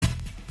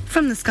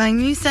From the Sky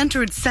News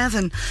Centre at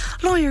 7,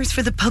 lawyers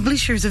for the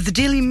publishers of the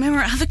Daily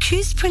Mirror have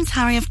accused Prince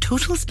Harry of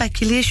total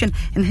speculation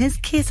in his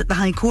case at the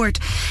High Court.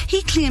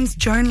 He claims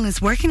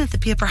journalists working at the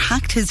paper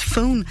hacked his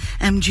phone.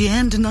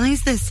 MGN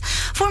denies this.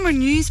 Former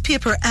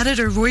newspaper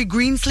editor Roy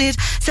Greenslade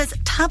says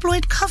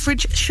tabloid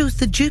coverage shows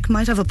the Duke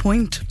might have a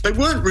point. They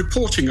weren't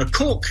reporting a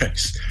court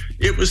case.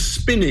 It was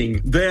spinning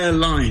their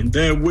line,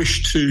 their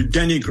wish to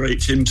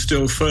denigrate him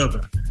still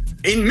further.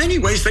 In many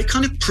ways, they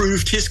kind of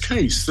proved his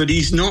case, that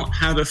he's not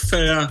had a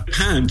fair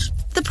hand.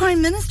 The Prime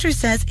Minister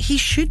says he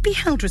should be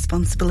held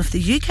responsible if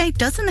the UK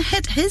doesn't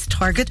hit his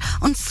target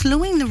on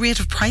slowing the rate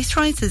of price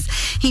rises.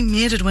 He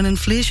made it when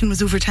inflation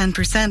was over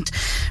 10%.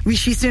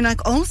 Rishi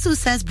Sunak also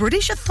says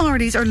British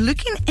authorities are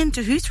looking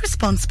into who's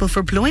responsible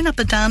for blowing up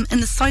a dam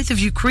in the south of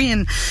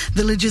Ukraine.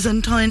 Villages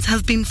and towns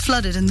have been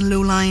flooded in the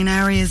low-lying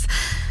areas.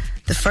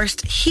 The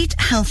first heat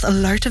health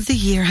alert of the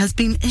year has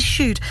been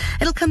issued.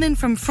 It'll come in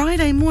from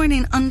Friday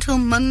morning until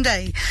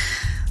Monday.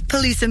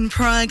 Police in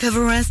Prague have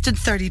arrested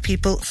 30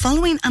 people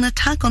following an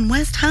attack on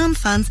West Ham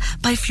fans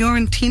by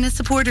Fiorentina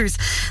supporters.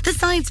 The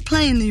sides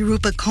play in the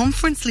Europa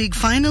Conference League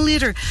final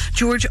later.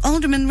 George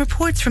Alderman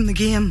reports from the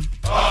game.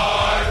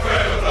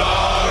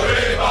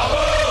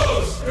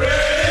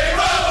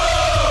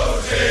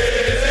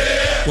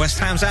 West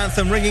Ham's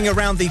anthem ringing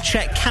around the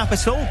Czech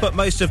capital, but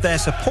most of their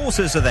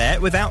supporters are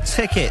there without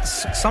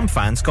tickets. Some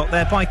fans got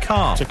there by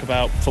car. Took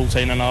about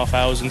 14 and a half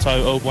hours in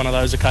total. One of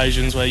those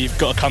occasions where you've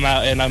got to come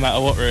out here no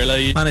matter what,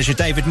 really. Manager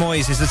David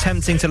Moyes is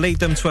attempting to lead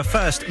them to a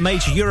first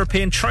major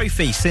European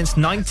trophy since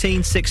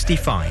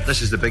 1965.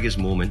 This is the biggest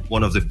moment,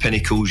 one of the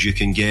pinnacles you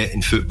can get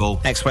in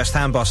football. Ex-West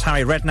Ham boss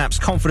Harry Redknapp's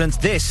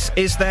confident this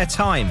is their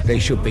time. They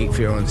should beat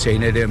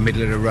Fiorentina. They're a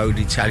middle-of-the-road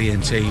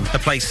Italian team. A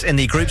place in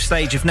the group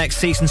stage of next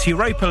season's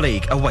Europa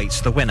League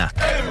awaits the winner.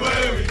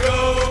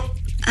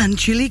 And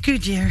Julie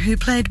Goodyear, who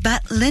played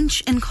Bet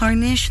Lynch in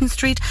Coronation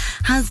Street,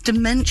 has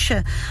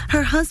dementia.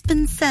 Her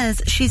husband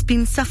says she's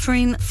been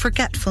suffering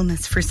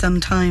forgetfulness for some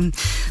time.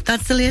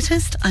 That's the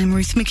latest. I'm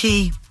Ruth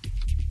McKee.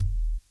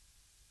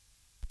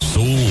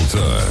 Soul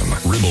Time,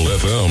 Ribble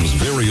FM's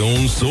very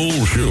own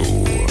soul show.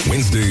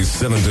 Wednesdays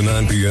 7 to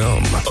 9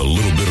 p.m. A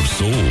little bit of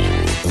soul.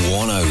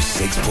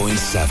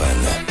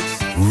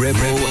 106.7 Ribble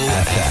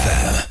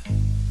FM.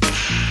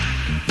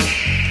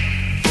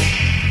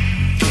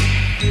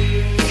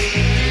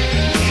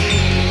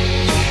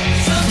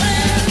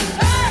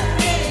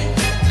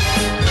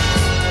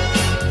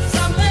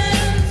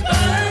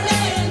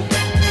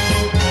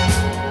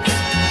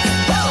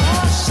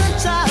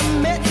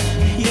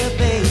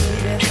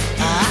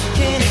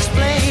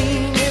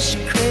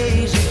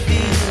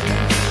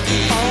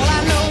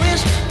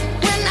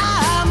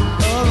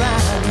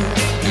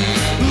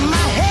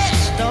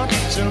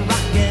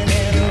 Rockin'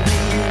 and a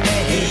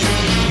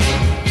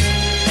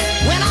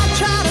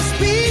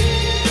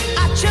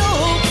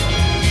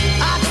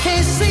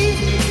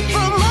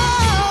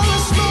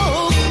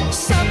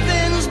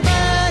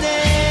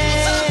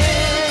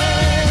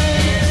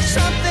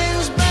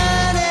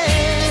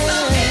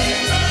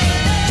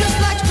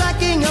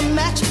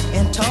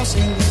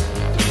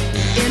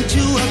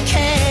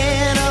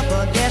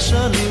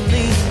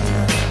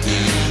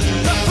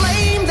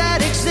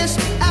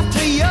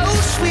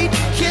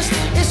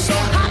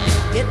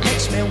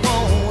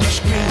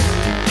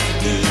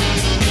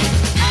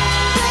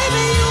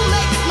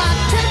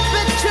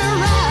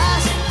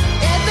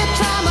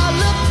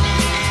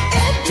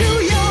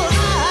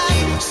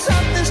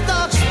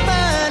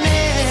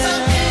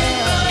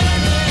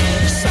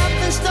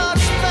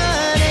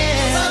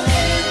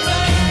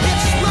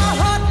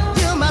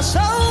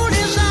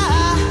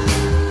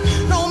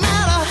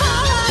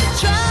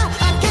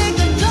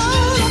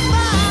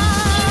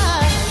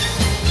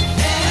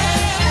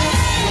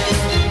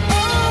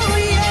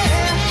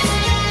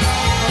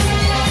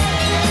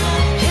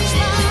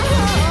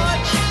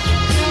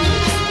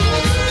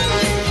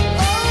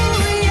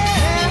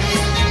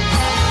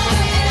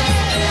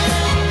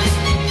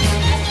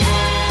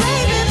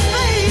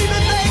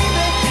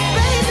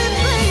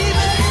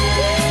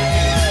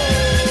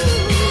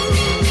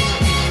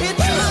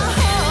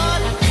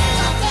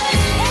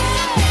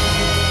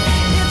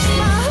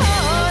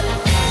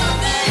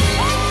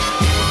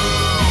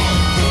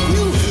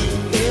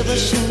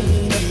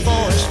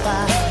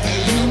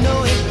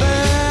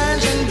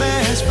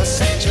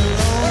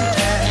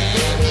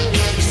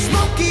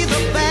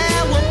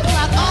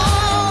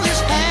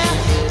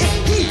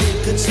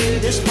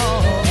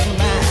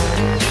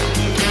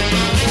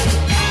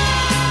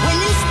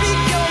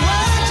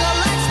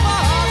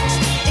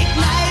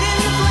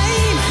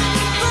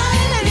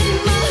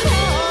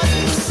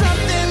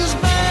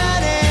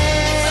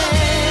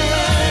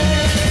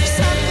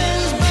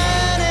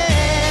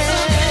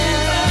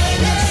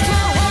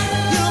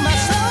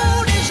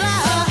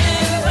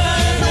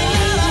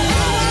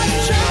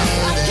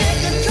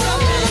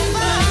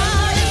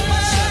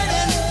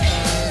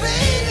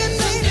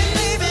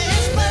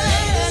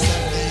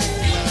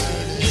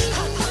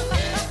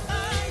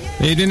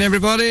Evening,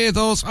 everybody.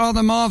 Those are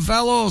the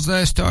Marvellos.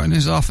 They're starting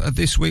us off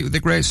this week with the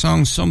great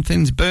song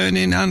Something's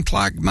Burning, and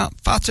Clag Matt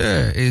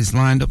Fatter is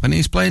lined up and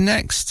he's playing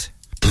next.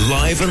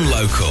 Live and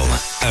local,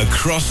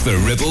 across the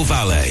Ribble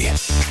Valley,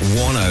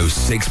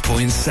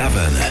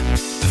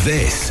 106.7.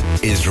 This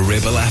is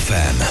Ribble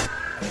FM.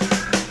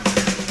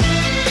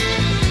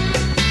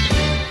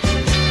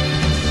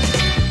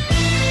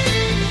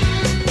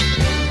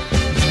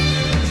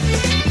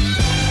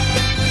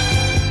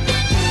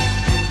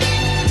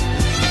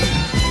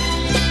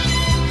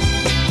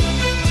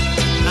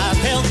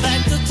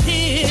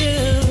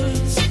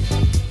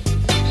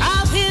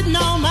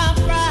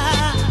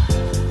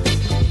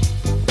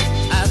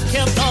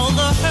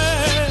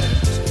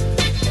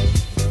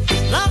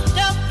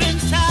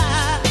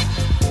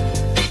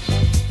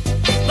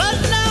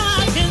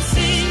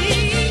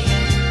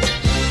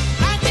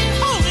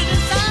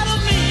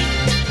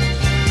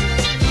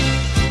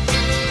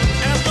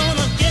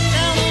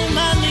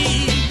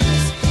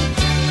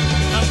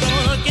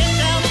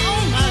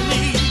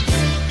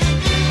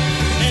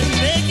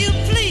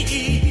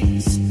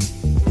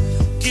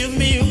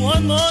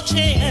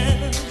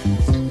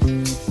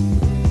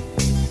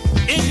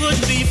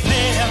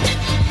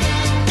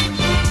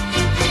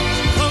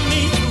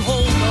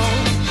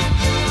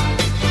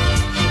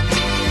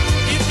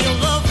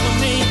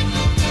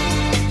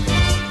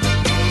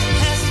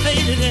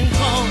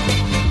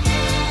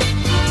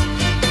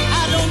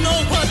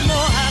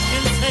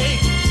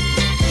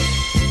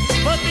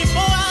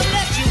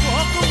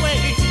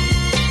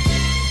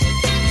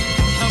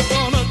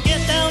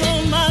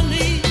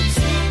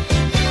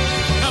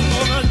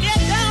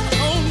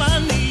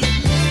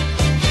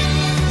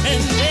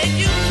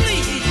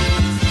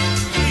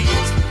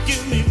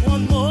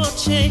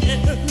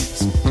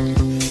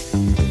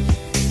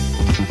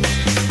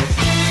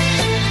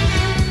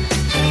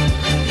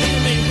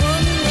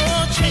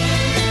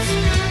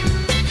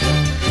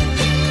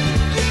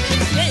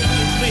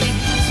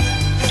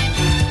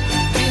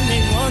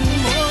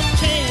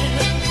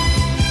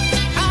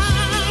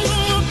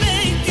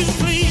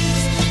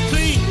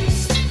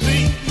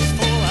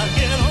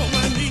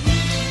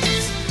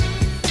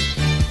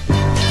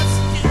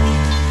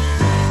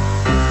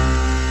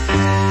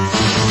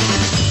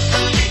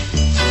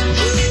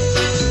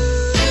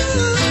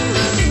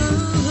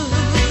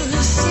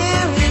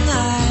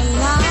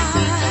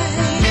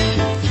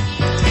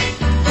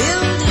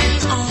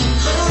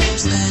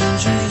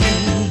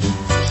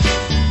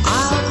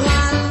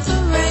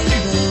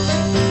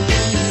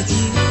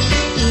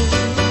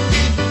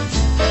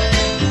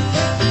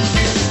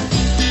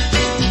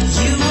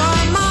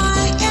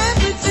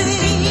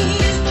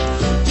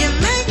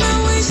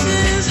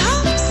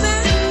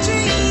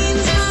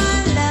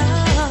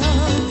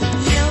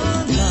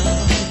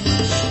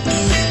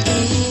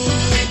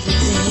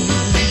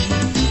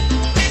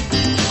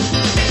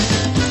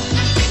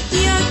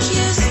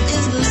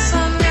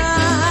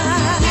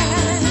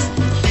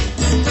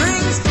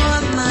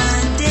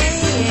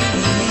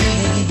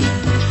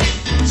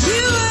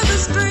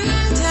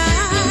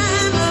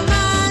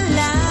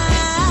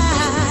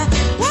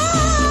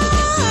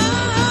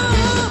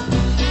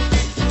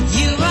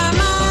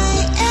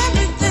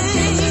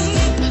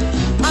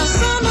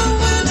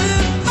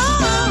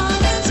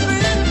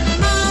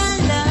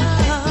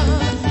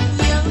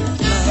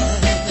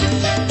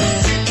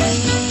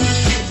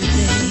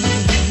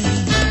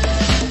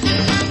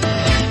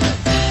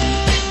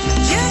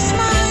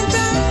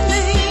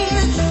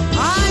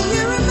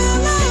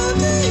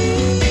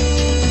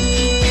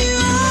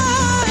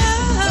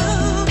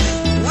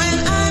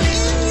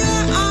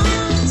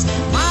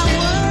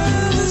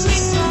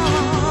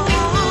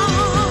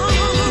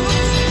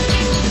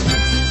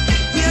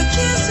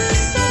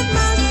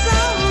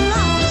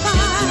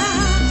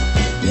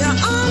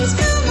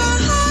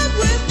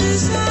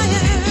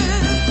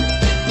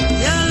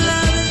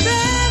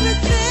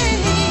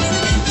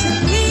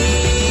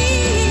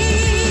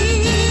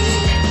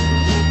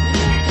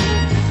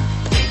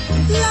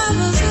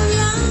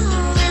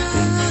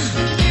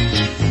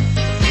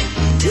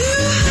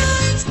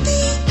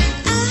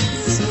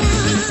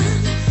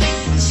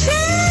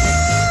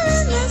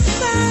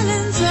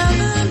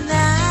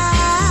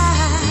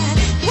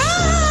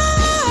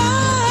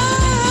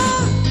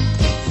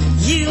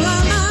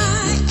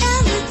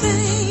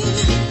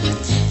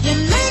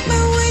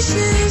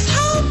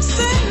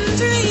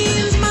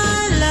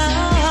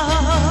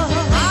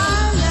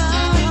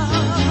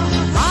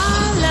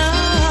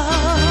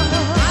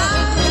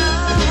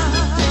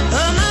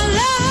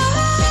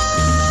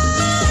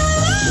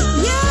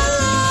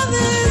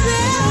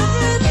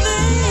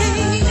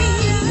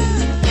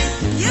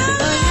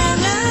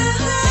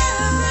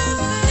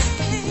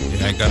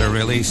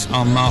 Release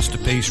on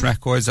Masterpiece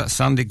Records. That's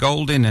Sandy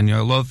Golding and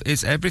Your Love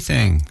Is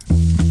Everything.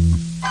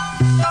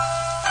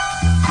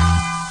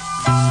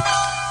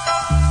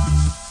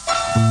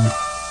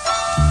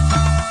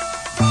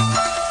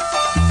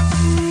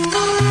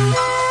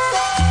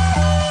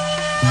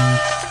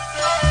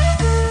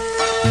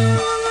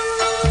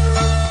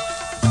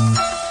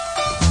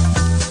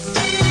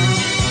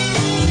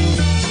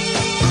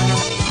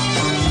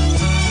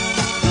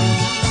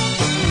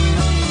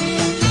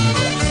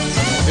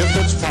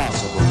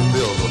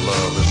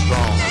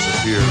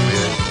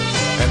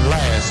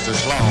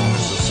 just as long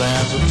as the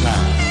sands of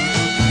time.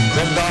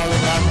 Then,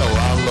 darling, I know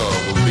our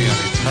love will be an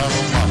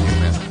eternal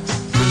monument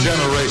to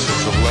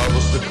generations of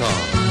lovers to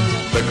come.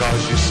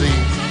 Because you see,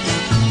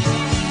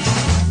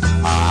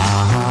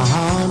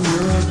 I'm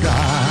your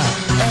guy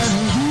and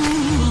you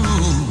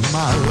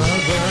my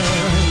lover.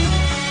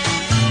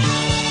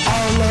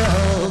 Our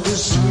love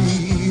is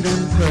sweet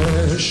and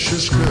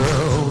precious,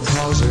 girl,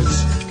 'cause it's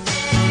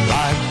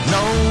like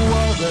no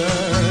other.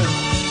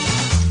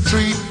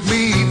 Treat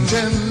me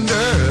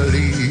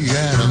tenderly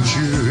and I'm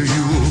sure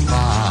you'll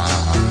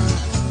find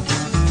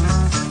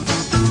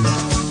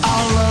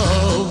our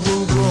love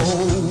will grow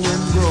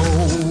and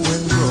grow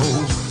and grow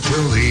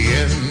till the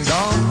end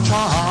of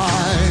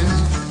time.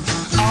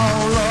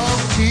 Our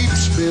love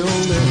keeps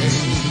building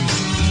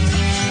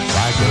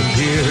like a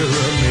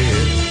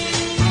pyramid.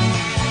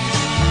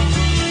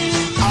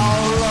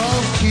 Our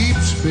love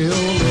keeps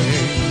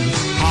building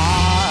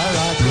high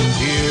like a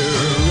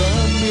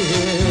pyramid.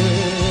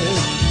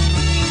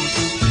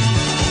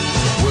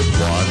 With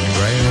 1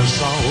 grain of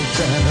salt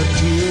and a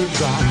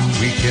teardrop,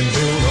 we can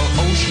build an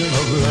ocean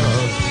of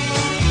love.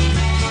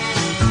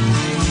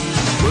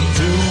 With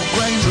 2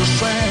 grains of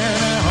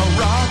sand and a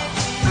rock,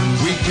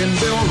 we can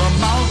build a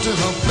mountain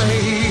of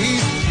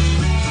faith.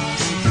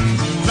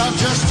 Not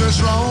just as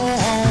long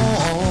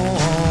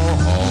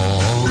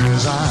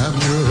as I'm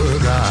your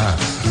guy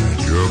and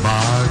you're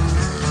my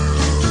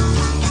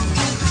girl.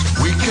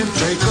 We can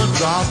take a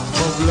drop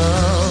of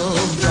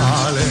love,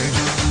 darling,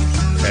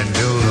 and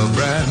build a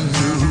brand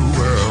new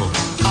world.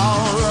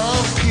 Our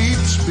love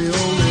keeps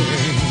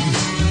building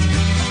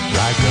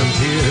like a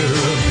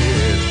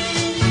pyramid.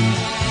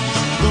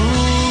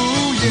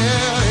 Ooh,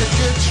 yeah, it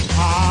gets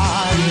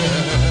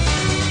higher,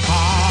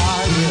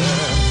 higher,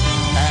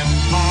 and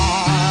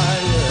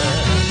higher.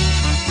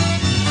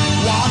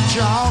 Watch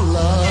our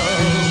love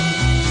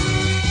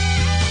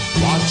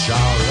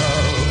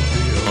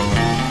build.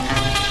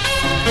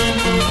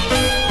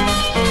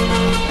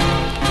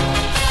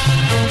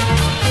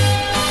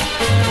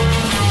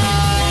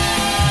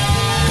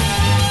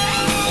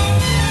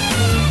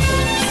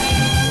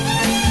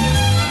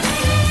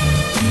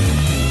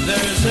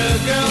 There's a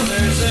girl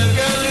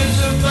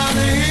who's about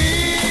to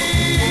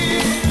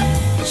heal.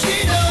 She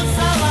knows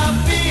how I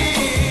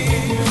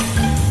feel.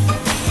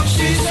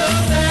 She's so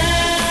bad.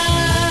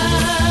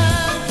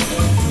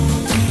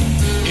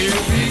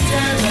 Every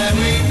time that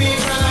we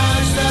meet, my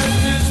heart starts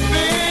to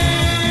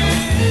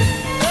spin.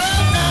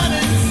 Around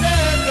in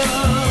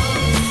circles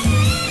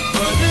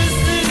for this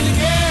little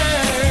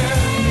girl.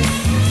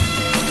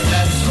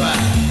 That's why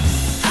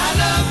I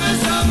love her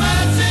so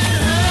much in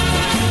her.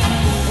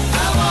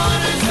 I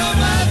want her so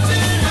much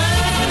in her.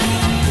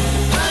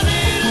 I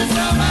need her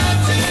so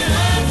much in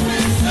her.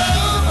 It's so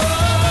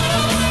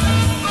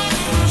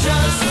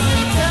just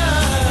one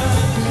time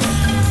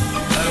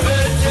of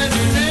her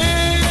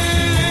tenderness.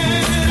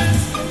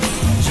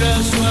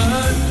 Just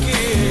one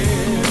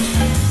kiss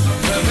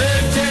of her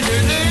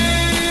tenderness.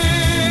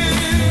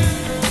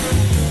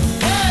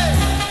 Hey!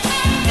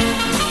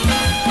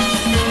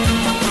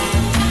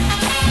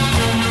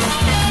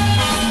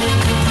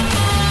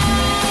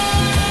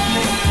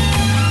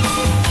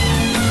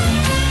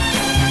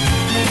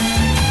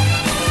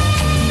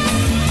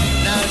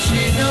 Now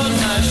she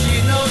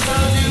knows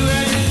I'll do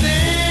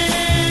anything.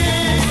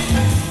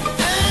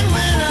 And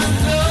when I'm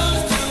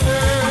close to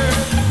her,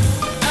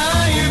 I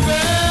hear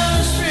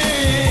bells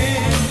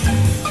ring.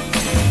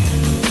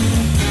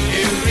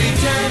 Every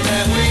time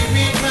that we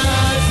meet, my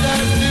heart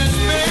starts to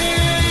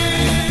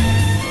spin.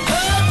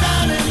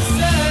 Around in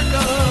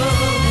circles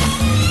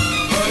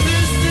for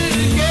this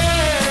little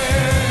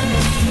girl.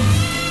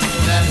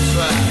 That's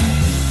why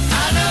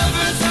I love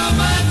her so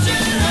much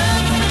in her.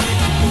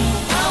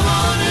 I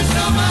want her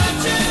so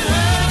much in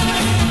her.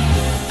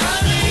 I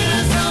need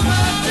her so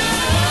much in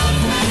her.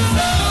 It's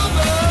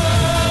over.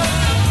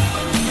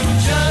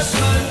 Just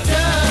one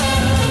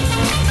time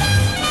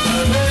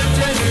of her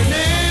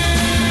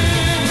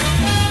tenderness.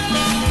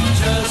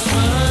 Just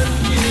one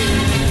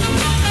kiss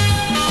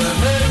of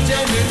her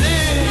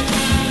tenderness.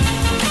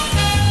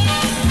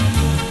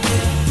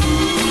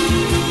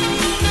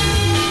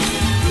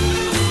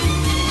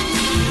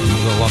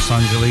 The Los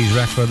Angeles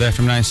record there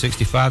from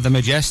 1965, The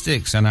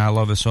Majestics, and I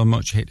Love Her So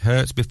Much It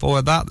Hurts.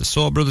 Before that, the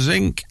Soul Brothers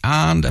Inc.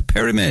 and A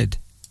Pyramid.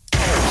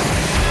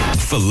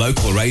 For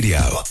local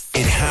radio,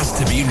 it has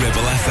to be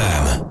Ribble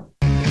FM.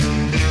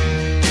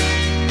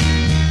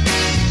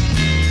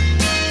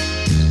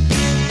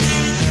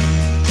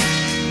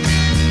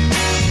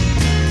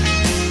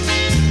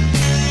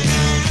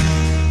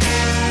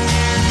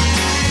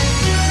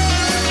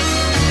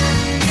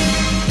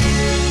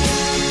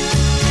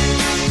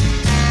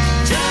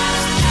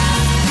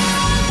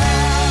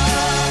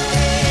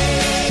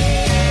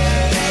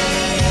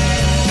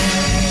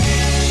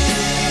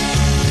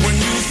 When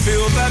you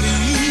feel that you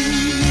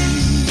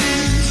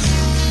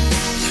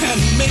can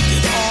make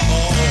it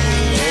all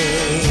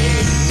alone.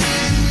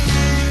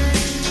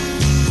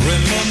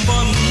 Remember,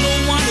 no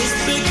one is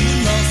big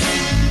enough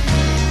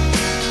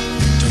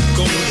to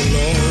go it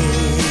alone.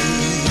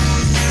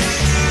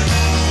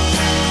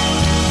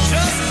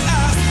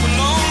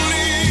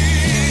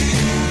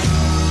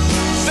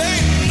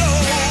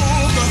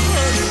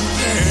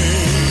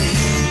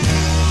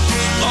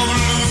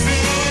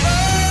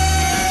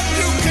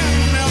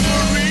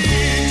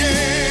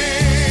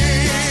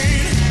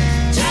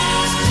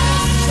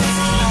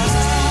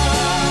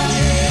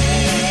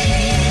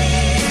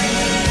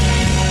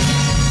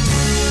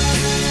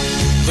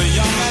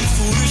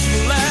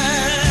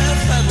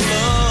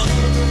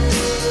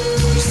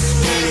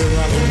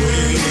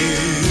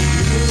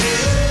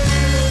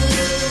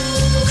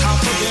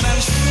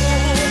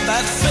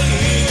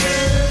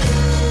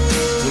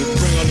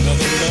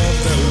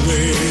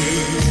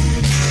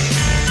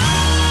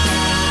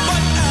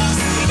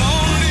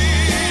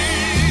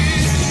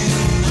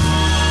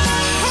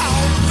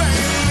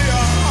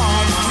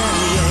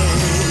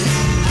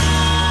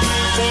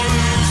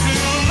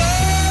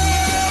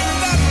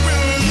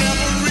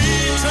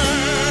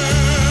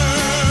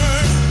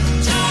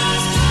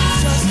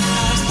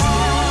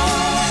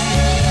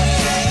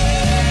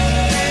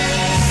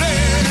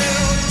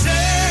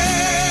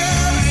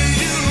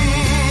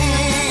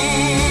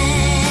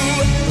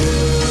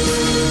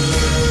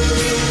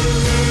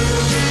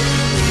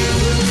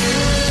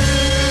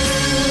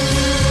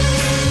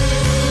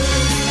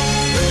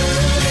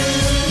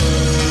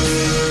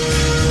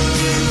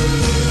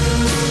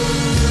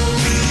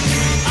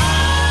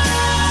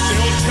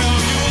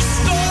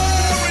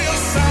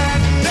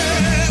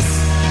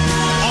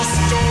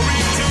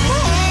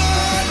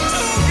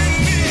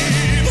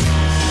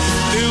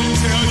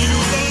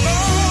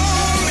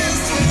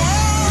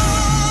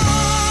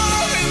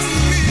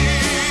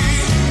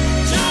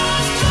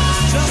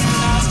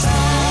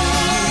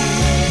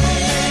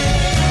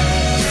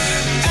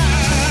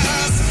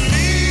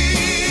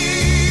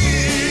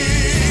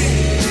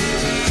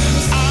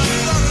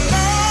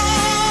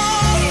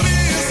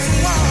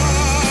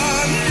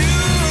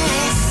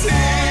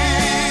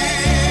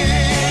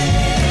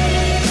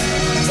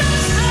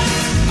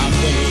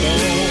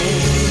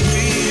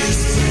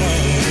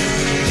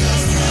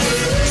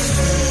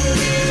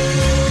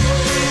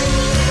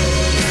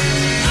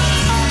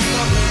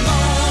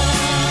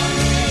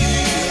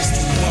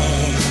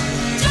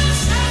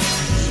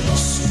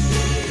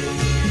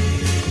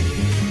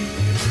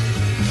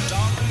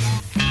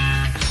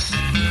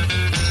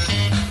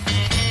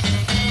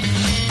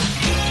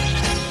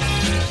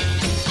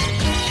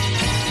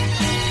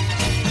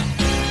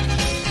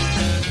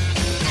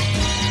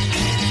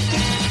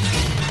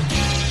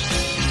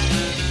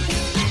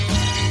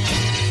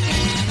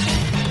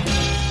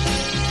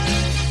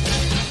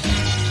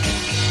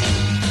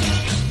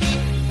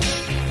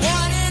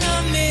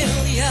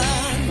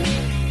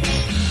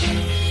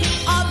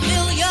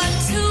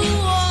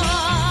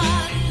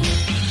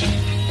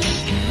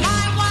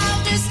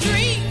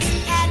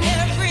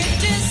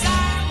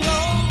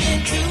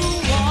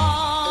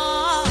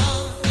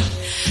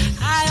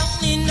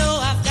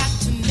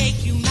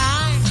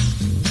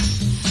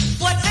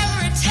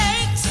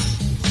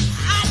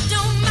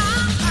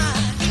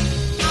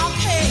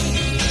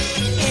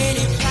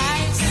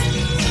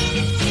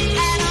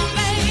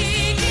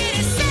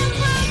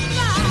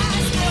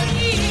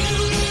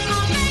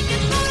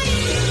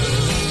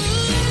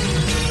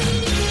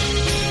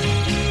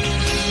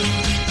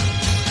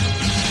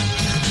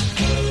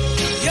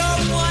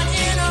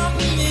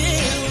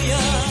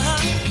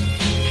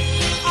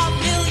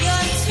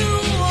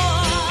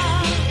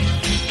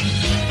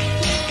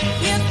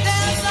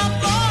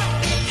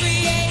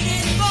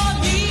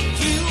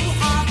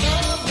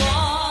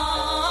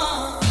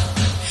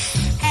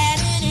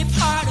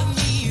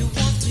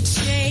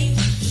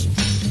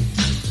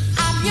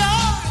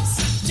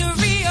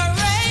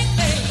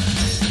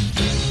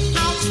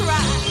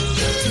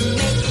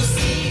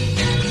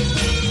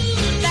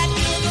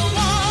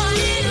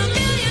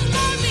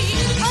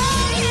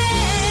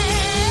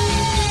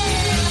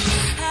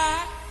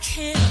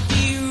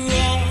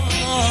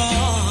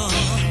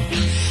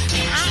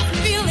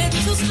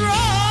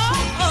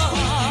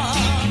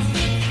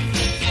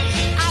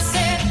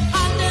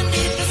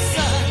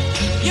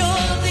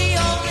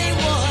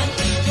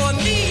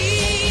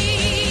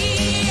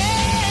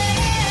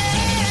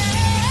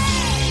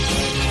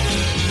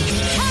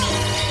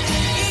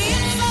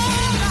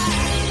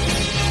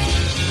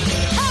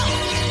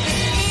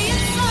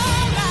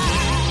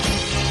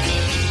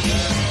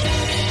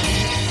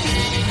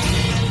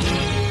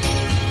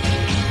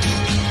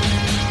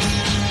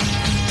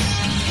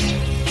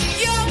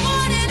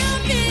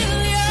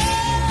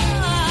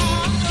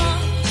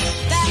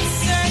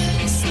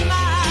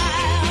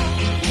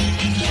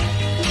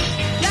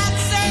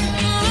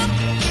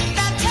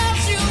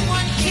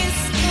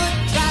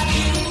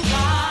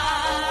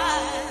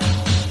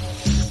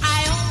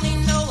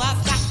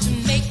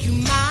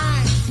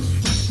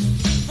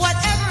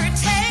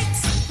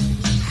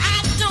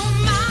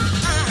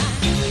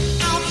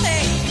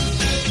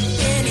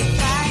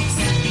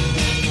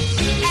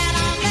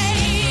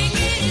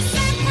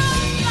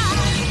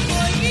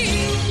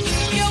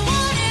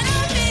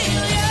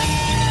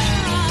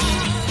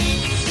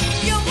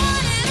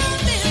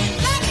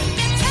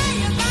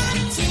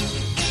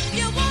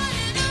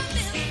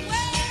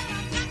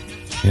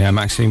 Yeah,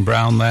 Maxine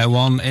Brown there,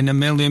 1 in a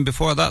Million.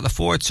 Before that, the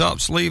Four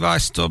Tops, Levi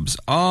Stubbs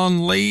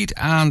on lead,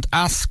 and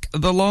Ask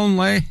the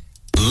Lonely.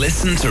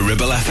 Listen to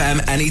Ribble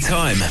FM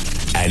anytime,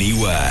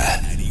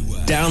 anywhere.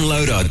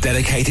 Download our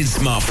dedicated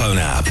smartphone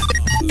app.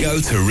 Go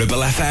to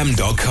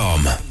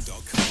ribblefm.com.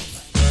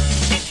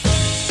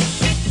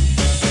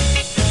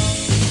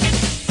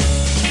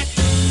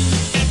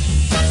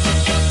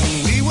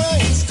 When we were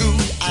in school,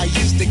 I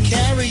used to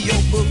carry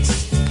your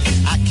books.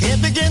 I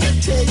can't begin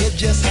to tell you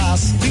just how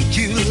sweet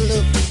you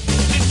look.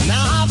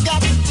 Now I've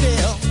got to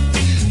tell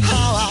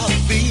how I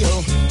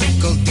feel,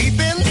 'cause deep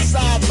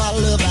inside my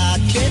love I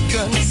can't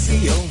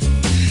conceal.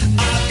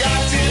 I've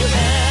got to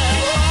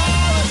have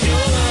all of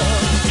your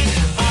love.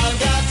 I've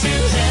got to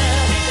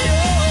have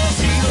your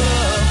sweet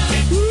love.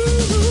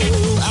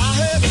 Ooh, I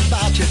heard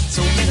about you,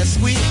 so many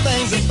sweet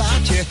things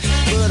about you,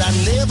 but I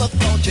never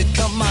thought you'd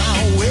come my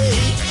way.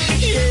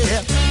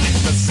 Yeah,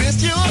 but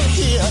since you're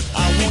here,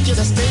 I want you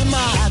to stay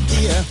my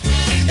dear,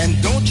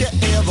 and don't you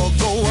ever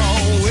go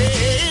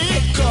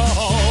away,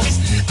 'cause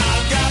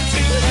I've got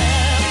to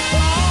have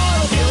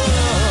all of your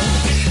love.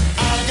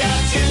 I've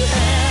got to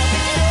have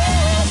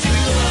your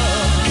sweet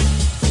love.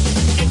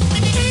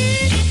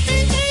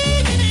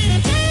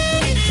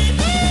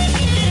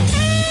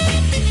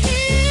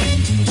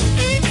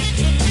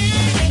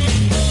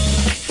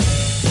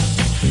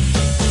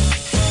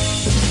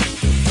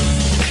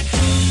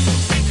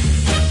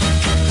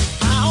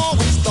 I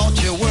always thought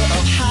you were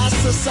of high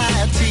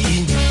society.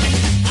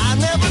 I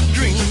never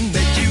dreamed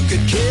that you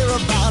could care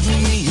about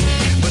me.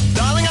 But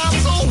darling, I'm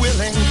so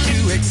willing to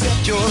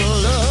accept your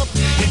love.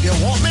 If you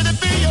want me to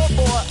be your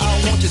boy,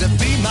 I want you to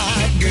be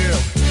my girl.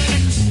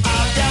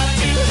 I've got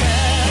to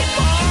have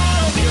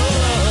all of your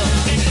love.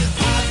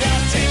 I've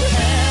got to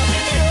have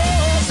your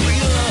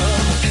sweet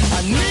love. I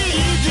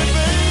need you,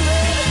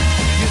 baby.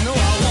 You know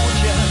I want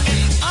you.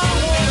 I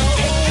want to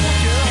hold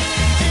you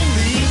in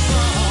these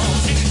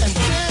songs and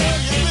tell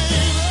you,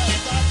 baby,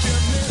 about your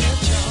many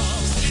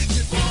charms.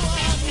 You know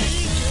I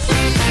need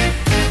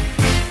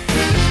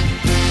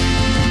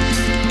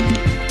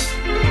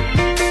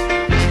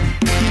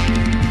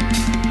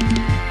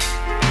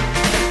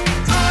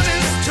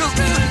honest to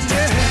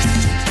goodness.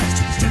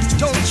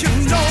 Don't you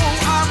know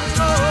I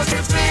love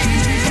you,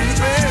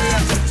 baby?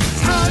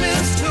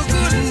 Honest to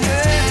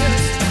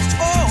goodness.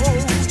 Oh,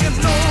 you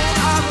know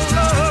I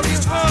love you,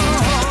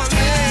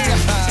 honey.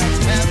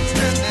 Happiness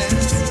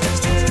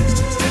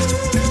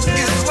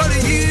is what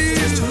you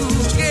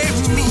gave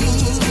me.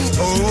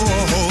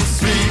 Oh,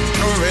 sweet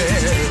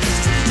caress.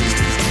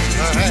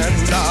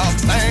 And I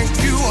thank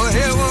you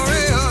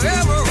every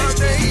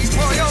day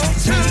for your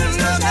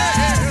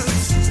tenderness.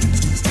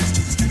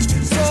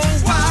 So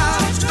why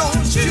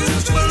don't you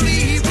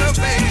believe me,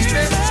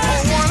 baby?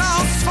 When I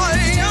say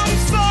I'm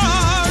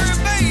sorry,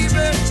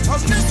 baby.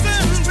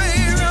 Listen,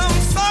 baby, I'm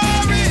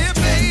sorry,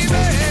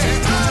 baby.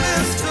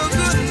 Honest to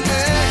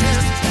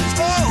goodness.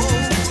 Oh,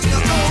 you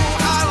know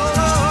I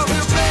love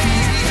you,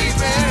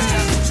 baby.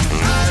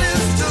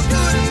 Honest to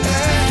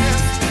goodness.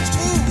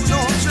 Ooh,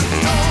 don't you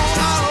know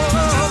I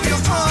love you,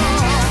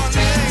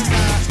 honey?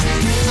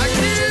 I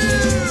give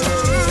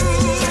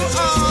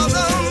all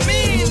the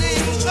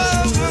meaning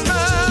of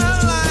my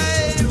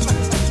life.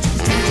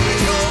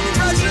 Your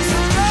precious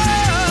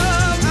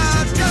love, I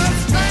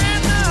just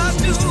cannot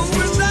do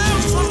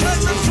without. So let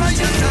me tell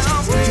you now,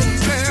 baby,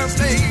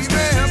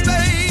 baby,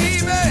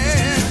 baby.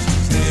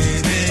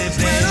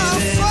 When I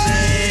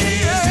say,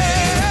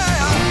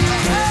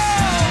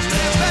 help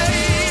me,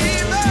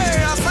 baby,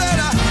 I said,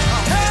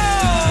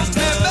 help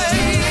me,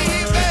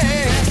 baby.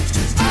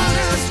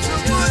 Honest to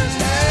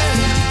goodness.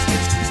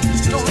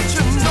 Don't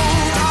you know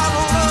I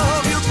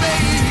love you,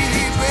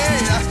 baby?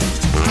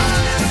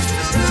 Honest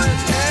to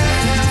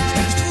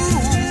goodness.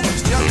 Ooh,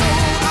 you know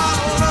I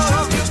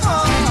love you,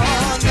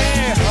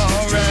 honey.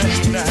 All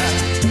right now.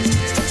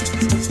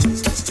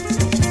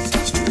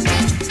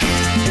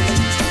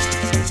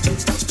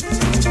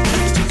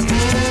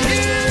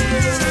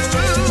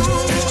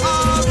 You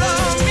are the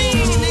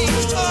meaning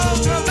of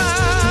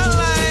my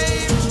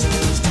life.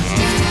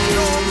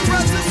 Your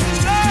precious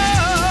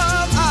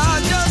love, I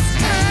just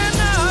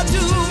cannot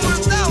do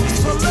without.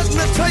 So let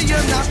me tell you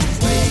now,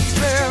 baby,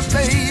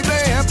 baby,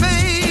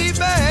 baby.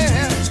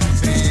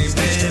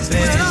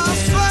 When I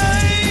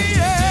say,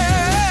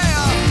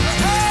 help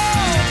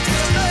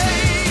me,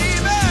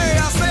 baby,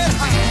 I said,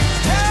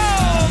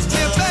 help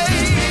me,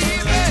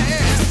 baby.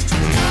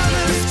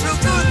 Honest to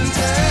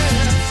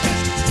goodness.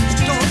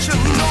 Don't you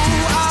know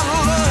I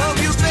love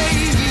you,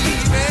 baby?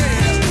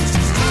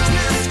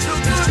 Honest to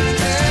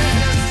goodness.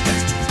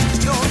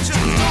 Don't you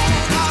know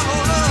I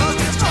love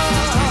you,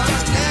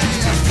 honey?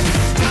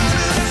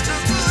 Honest to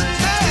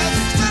goodness.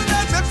 So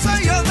let me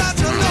tell you that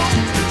you know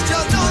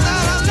that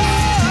I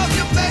love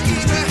you,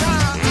 baby.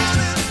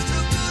 Honest to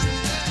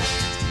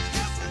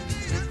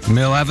goodness.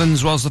 Mill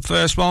Evans was the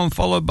first one,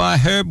 followed by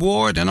Herb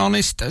Ward and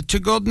Honest to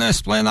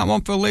Goodness. Playing that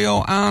one for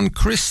Leo and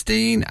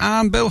Christine,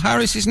 and Bill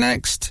Harris is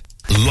next.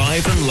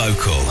 Live and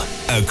local,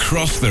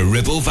 across the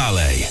Ribble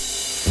Valley.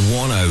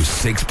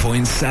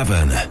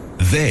 106.7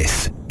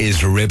 This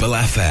is Ribble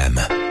FM.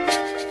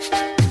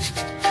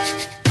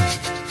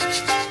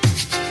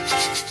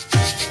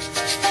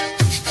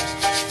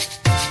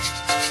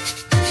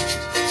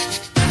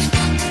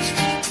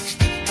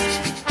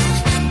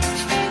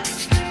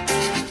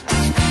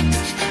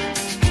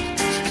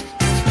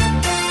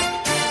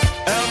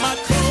 Am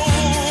I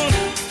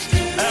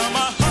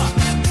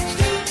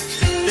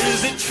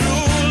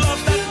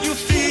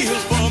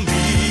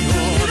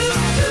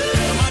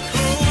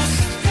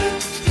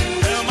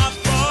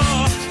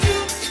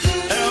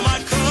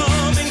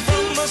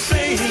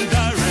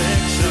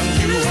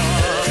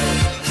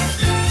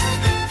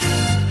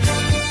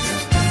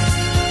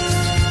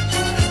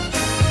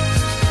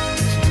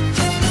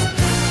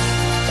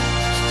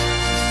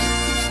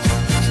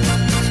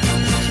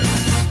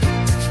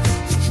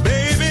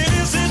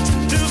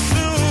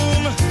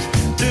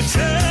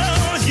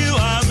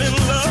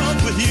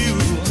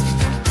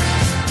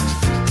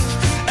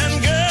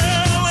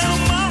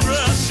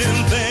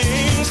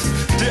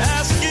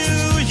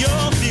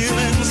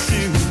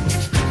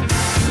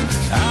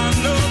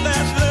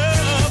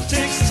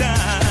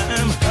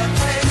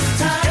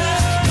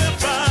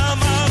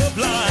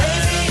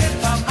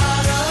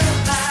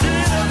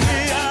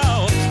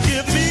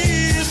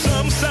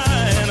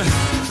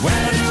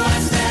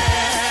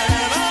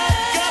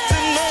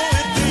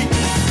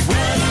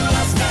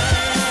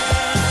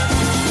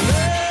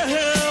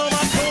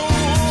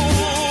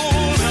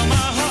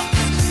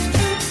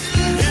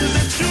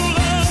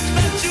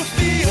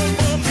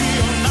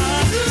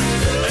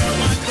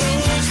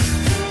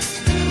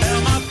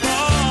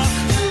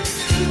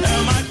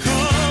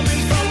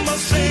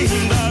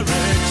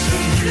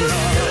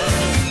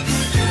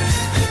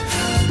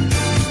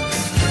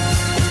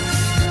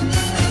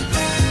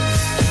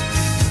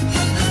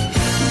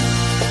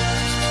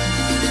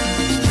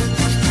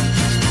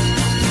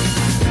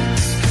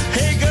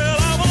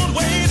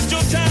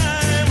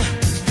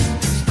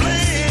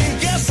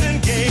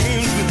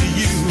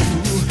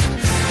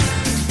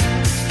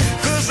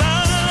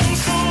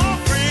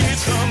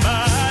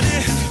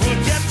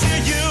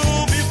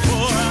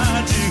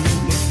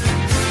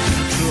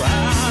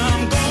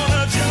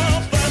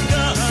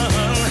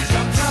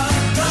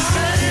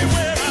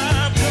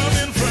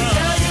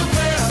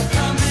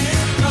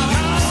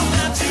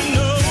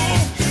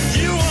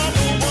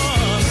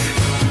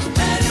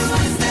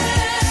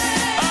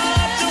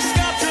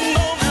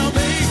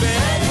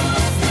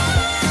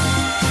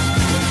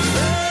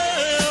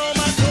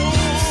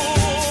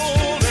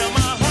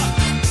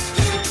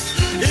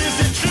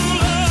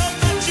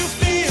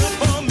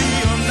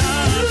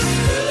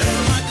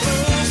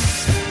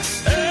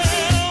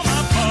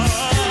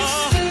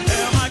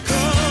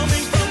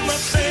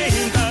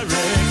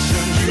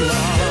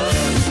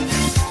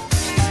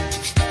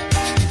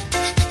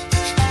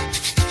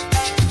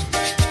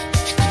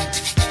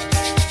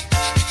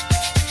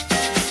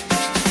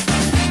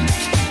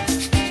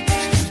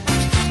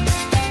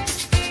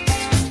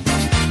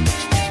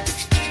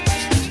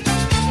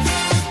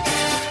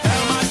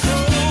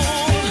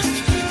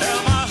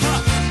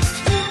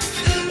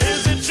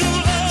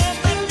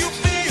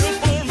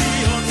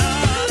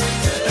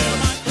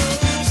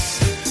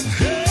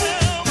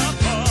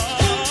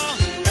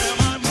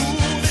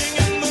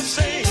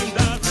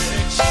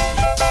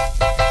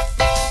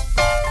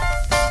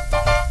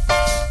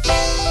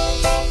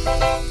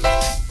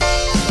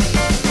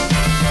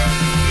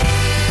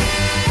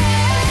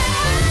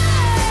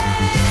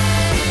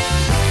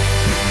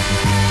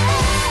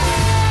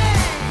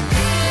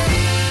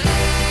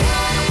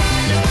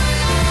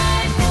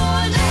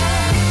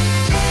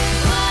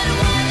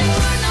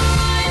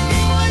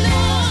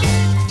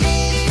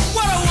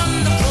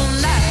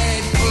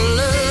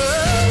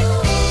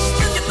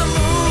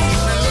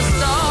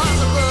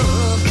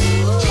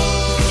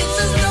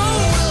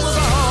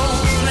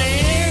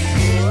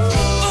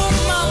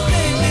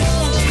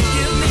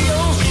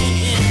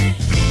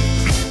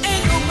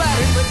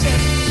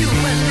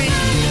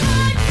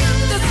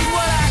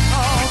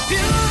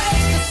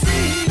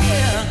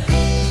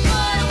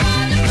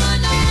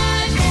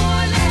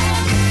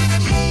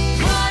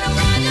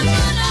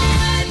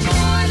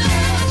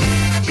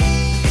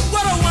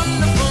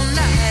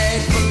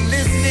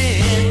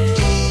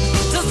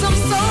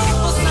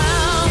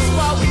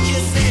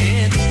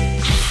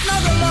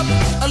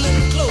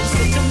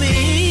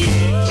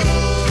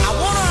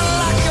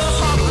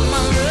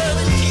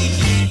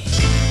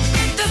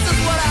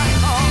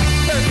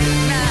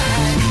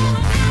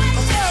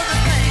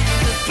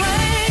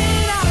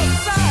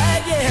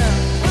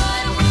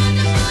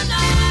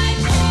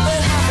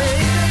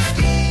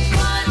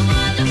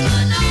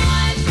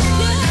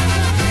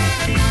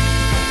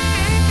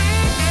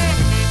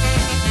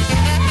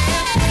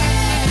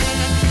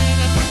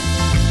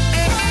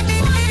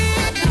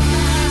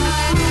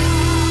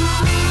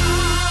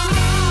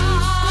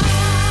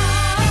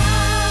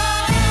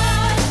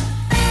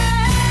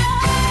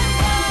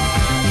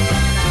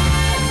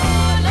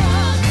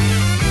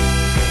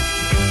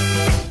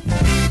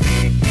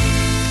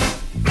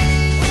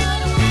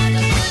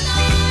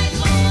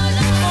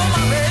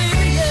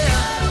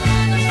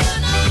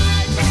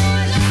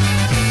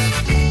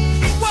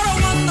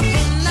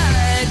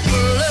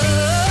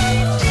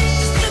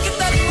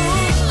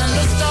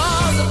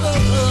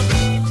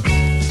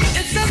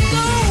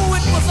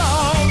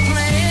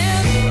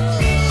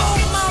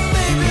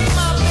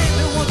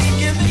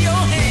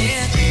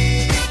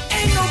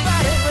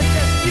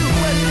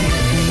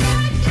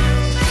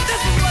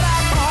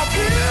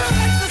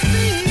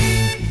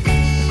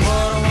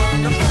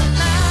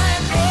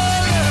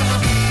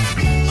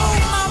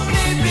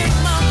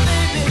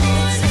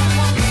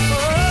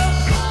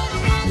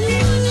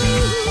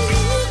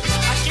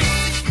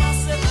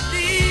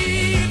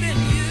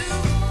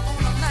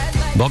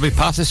Bobby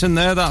Patterson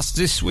there. That's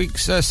this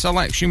week's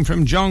selection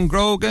from John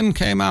Grogan.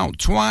 Came out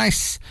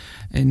twice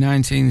in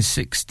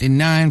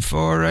 1969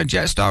 for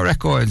Jetstar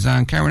Records.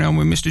 And carrying on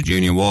with Mr.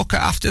 Junior Walker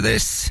after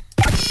this.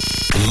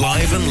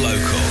 Live and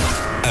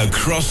local,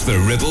 across the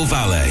Ribble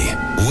Valley,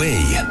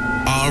 we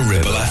are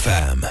Ribble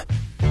FM.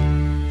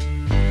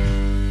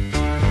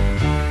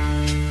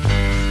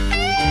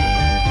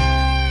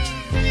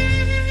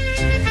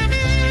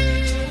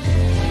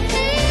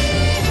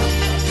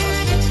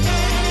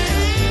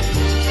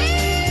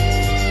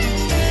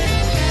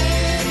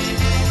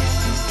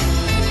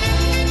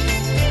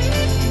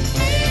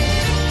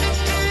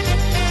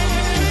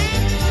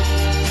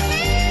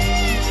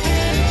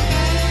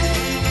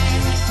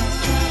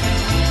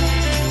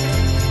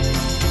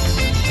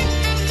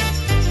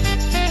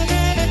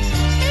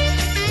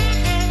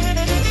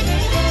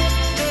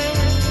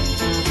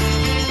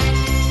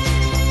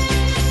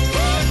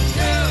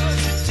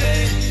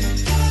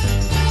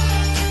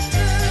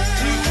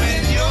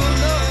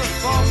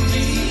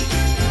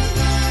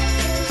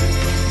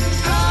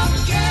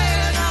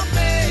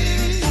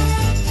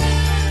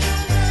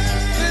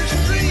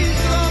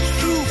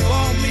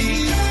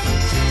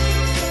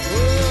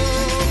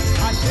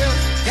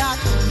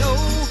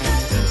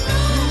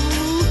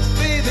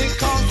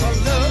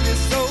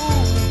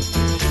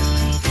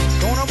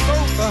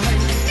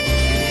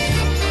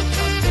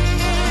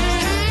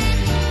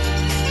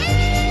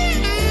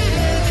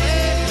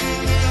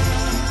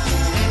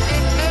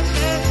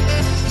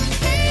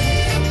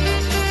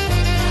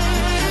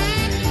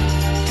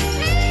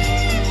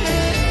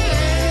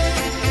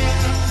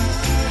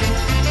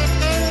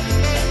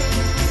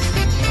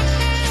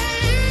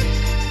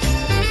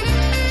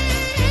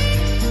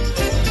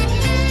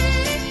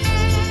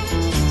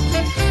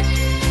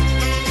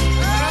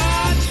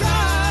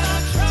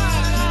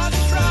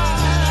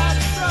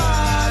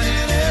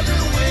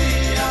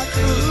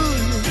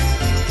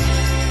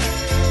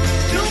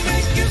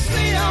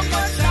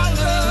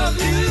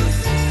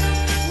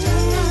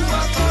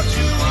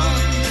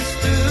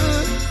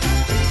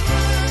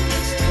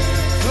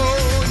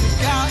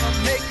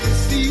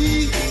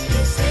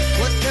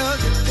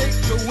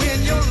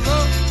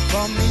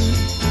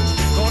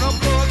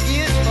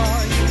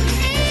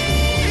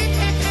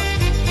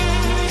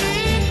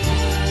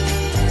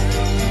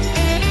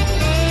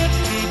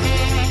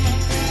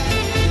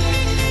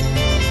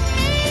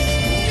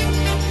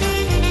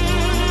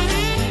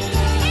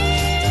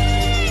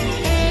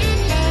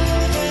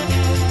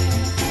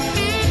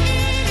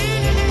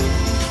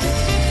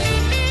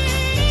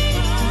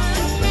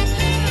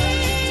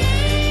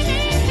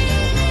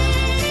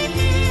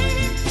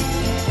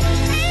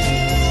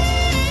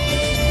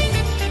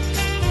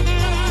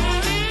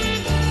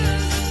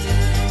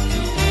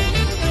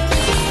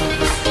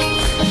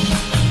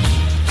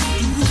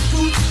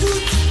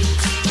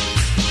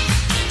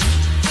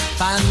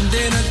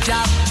 Finding a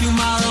job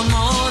tomorrow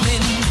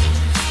morning.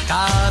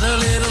 Got a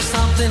little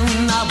something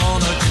I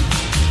wanna do.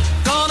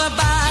 Gonna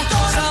buy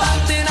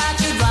something I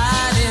could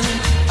ride in.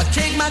 I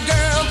take my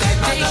girl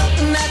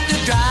dating at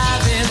the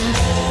drive-in.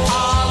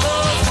 Our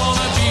love's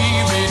gonna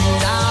be written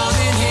down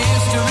in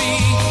history,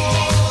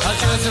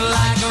 just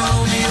like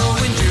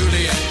Romeo and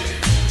Juliet.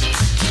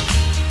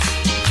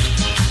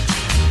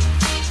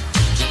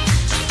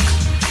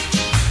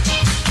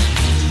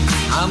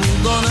 I'm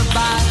gonna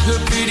buy her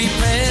pretty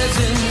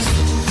presents,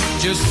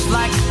 just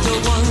like the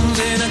ones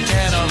in a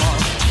catalog.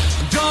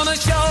 I'm gonna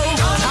show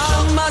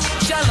how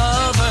much I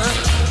love her.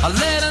 I'll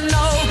let her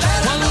know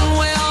one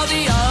way or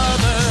the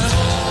other.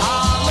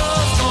 Our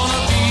love's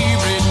gonna be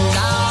written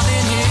down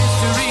in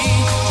history,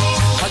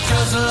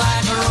 just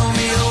like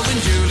Romeo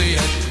and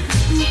Juliet.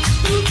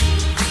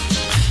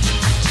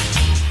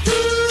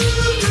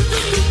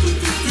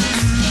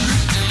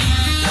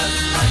 Just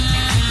like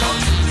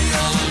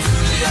Romeo and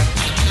Juliet.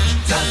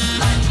 Just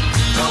like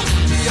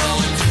Romeo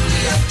and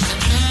Juliet.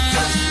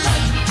 Just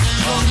like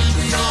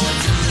Romeo and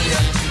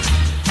Juliet.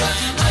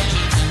 Just like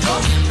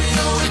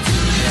Romeo and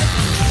Juliet.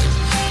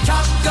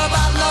 Talk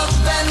about love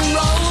and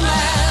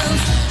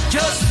romance.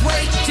 Just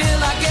wait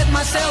till I get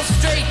myself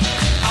straight.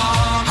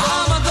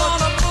 I'm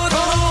gonna put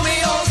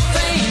Romeo's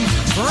fame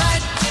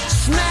right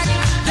smack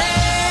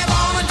dab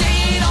on a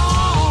date.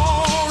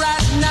 Oh,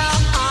 right now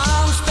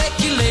I'm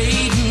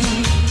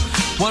speculating.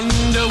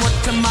 Wonder what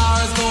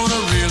tomorrow's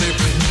gonna really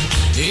bring.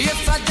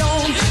 If I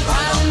don't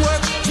find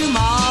work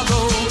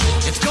tomorrow,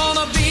 it's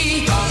gonna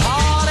be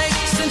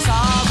heartaches and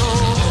sorrow.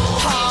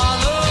 Our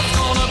love's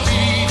gonna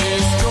be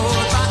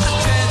destroyed by a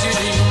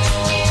tragedy,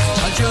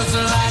 just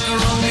like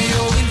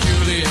Romeo and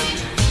Juliet.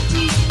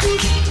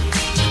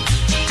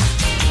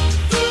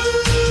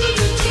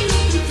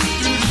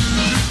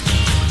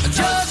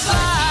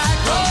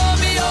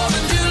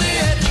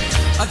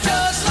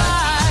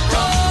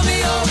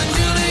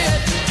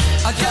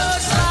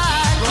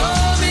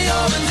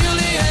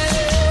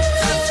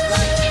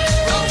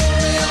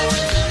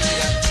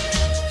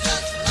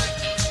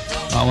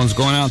 one's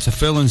going out to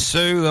Phil and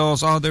Sue.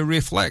 Those are the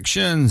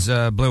Reflections,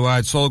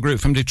 blue-eyed soul group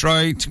from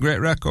Detroit. Great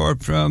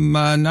record from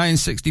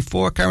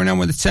 1964. Carrying on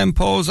with the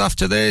tempos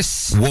after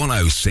this.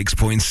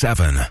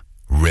 106.7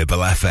 Ribble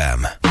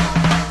FM.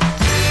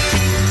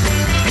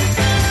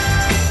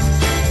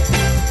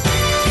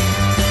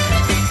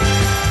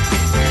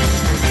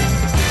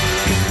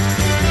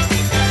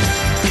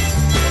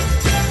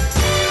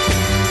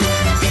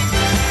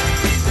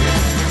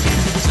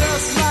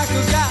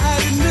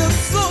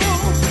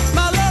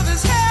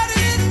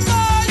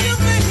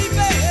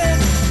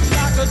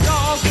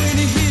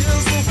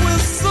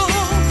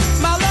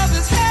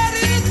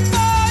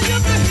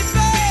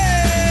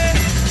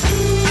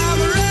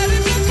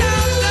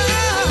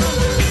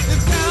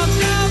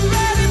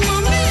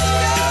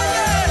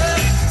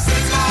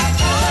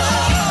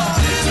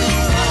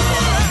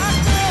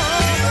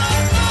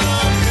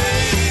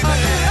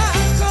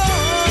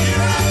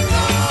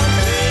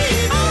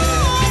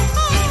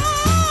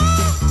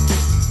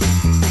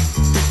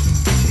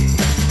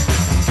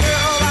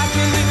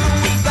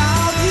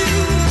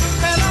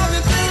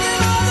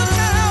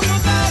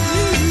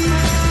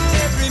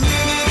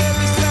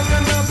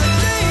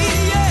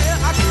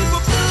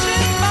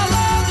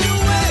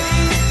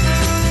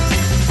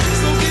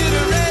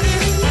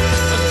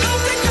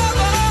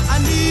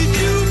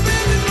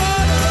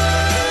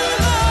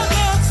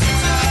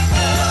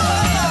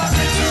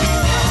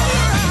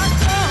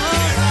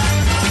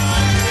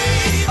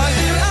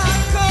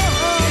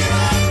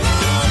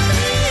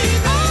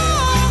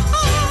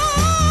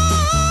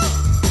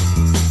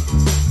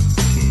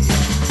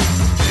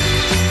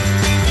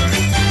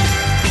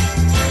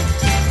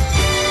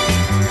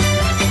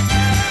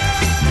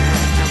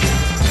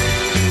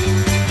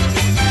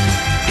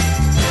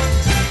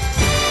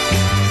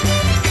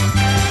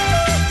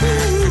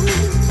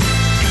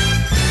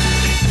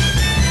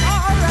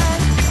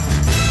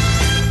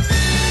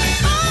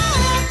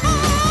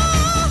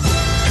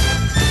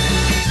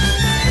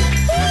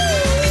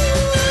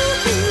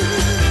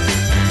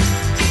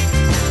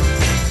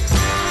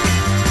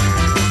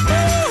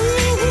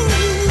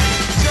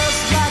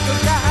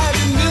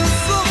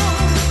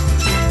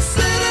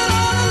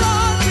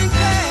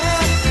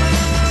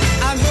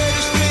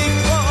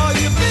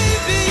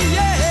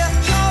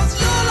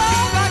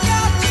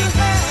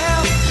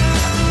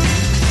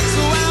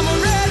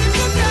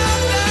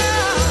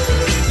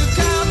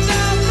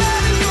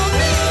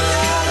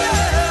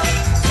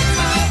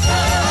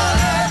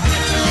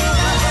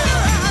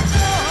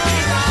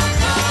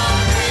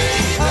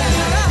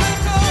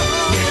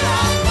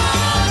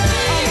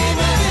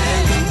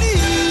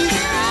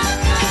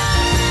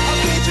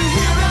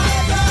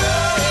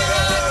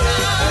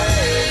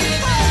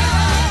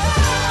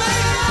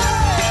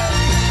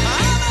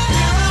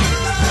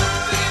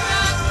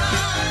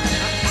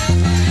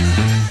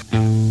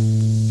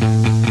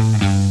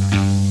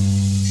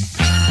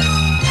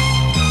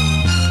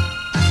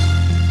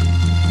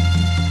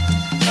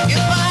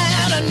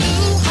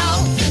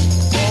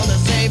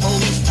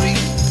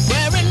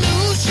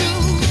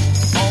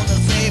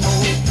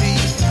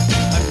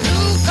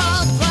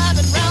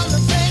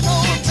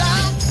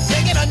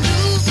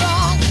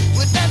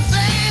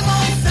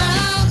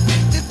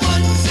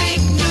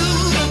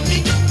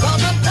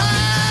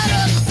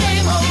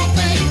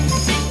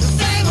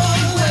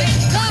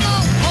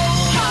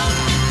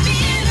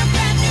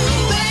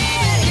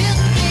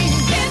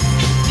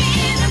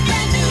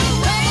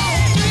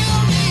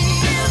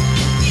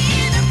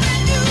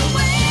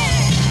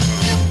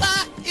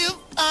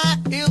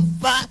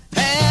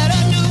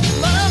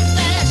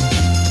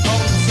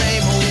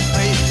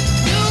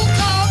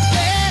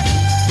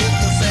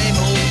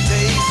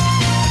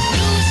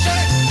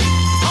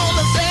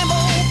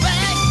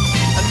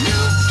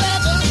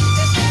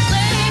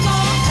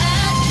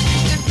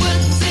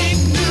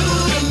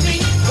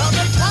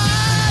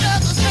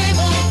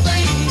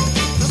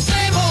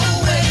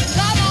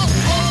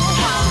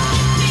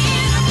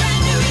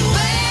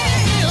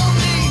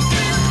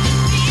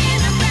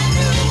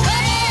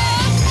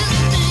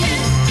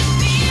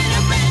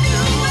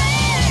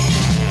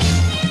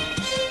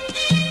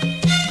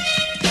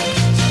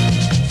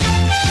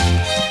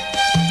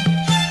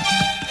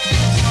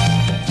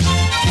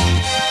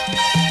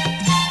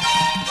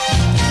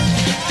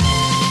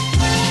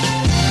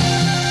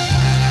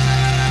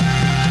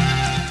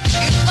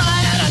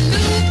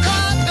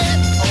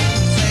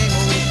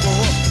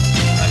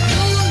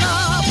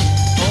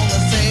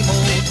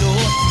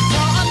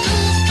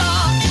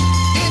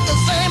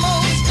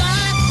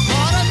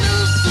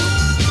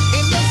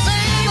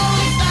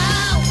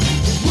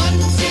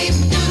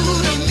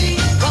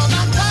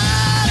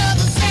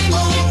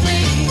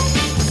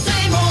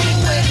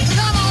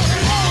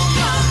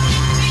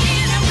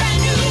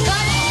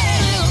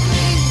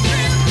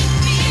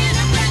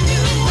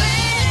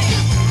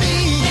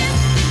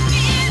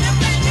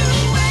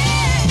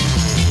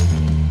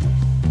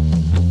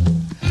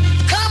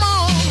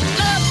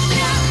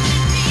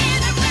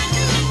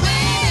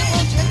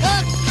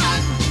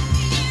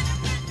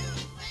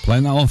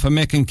 Playing that one for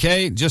Mick and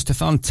Kate. Just a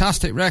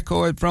fantastic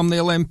record from the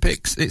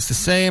Olympics. It's the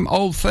same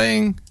old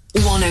thing.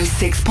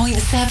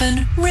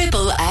 106.7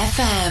 Ribble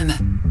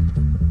FM.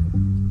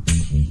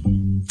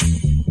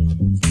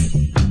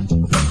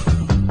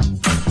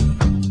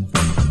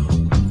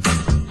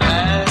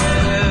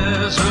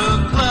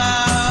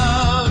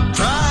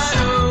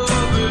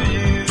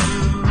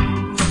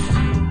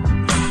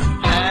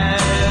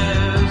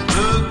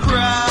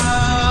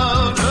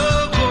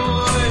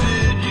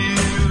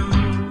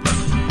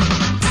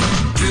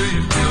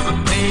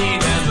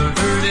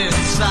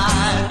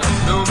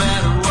 No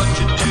matter what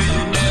you do,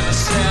 you're never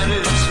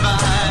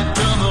satisfied.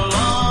 Come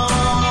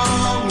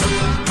along.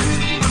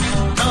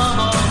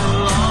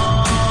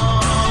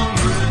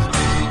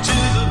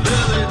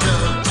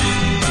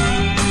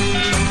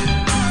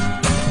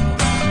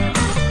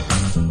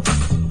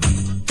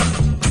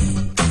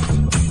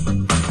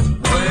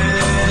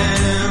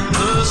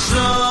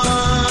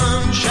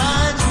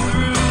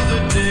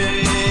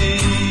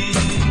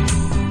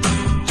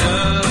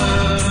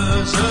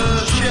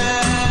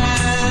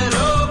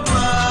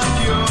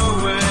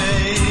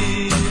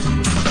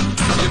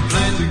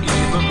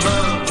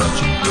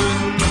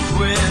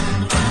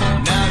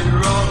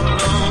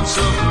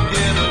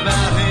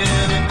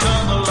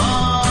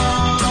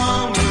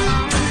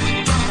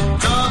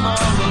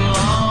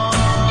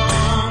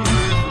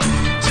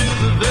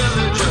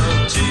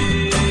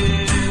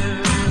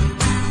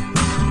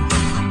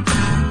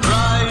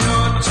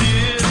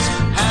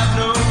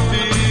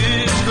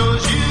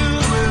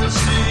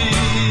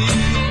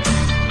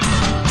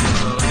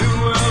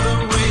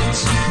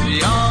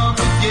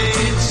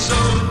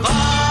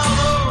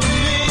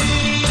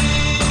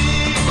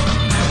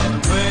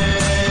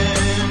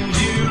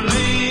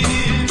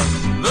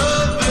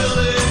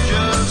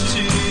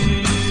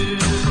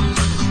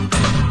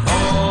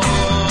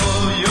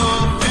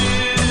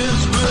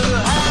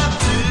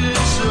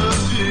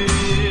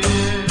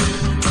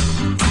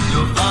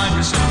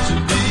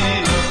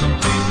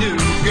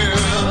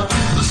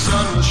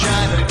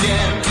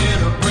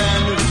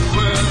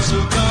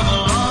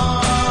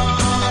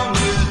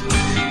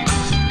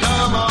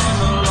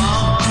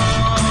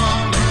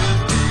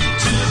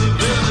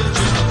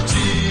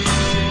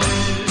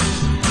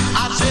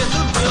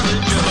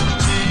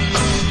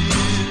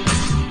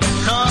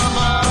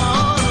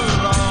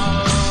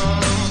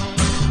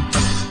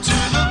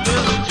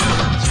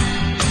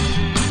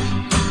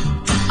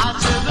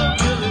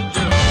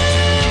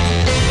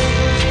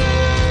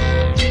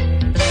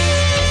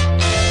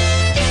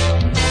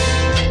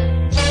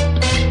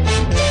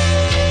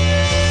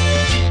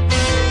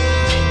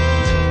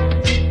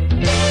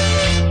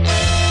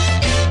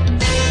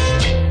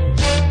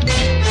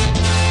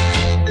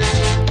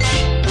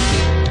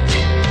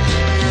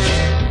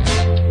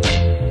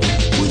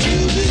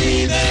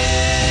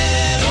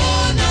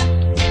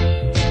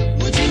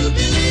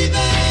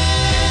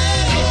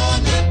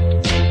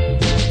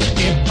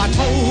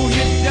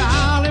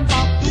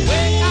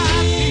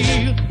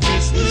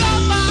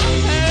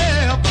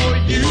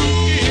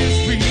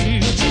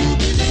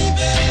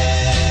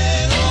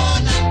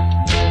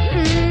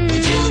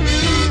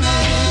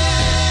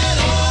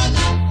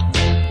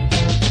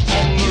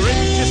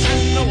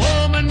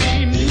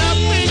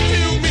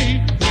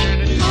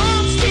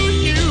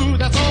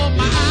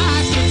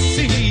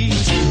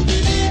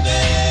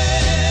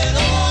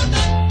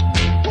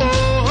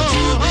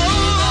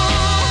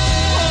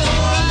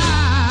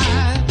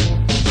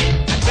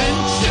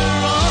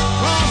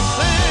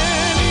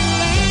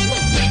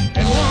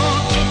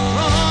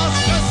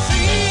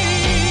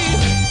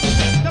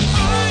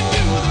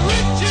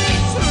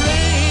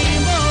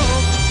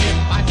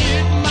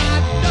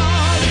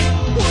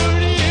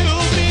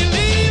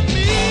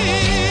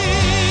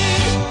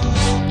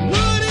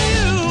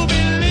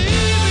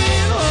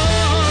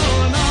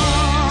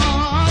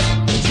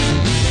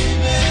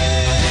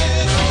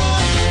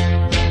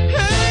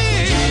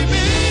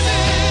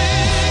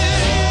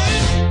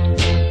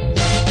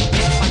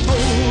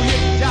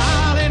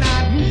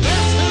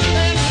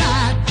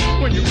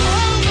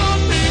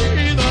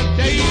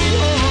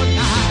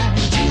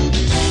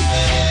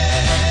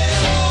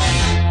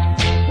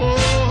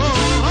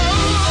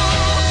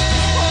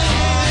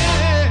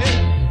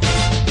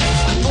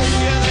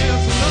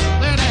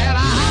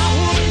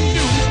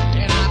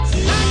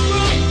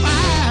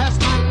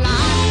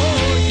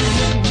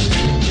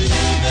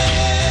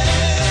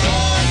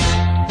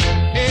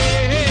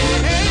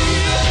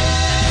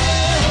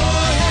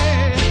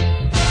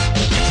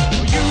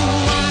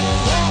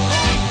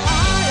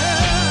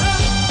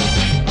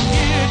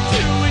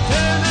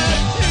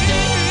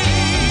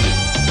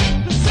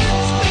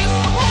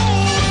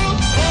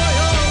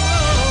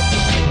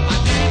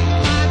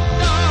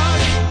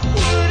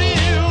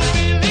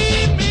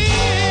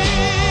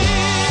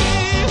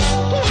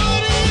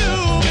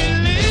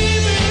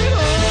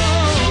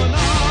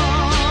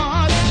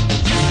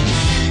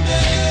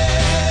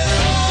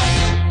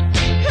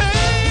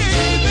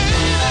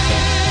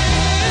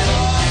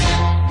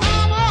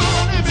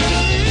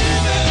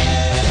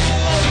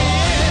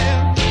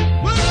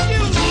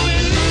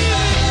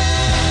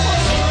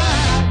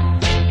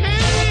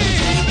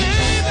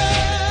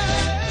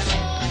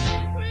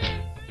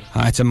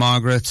 Hi to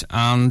Margaret,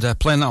 and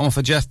playing that one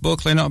for Jeff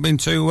Buckley, not been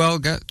too well.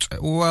 Get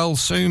well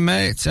soon,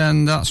 mate.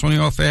 And that's one of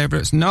your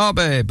favourites,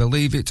 Norby,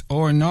 Believe It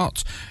or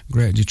Not.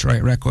 Great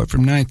Detroit record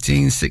from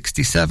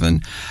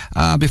 1967.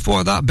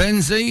 Before that,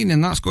 Benzene,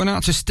 and that's going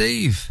out to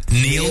Steve.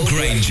 Neil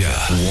Grainger,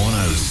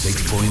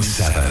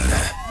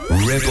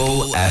 106.7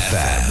 Ribble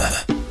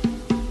FM.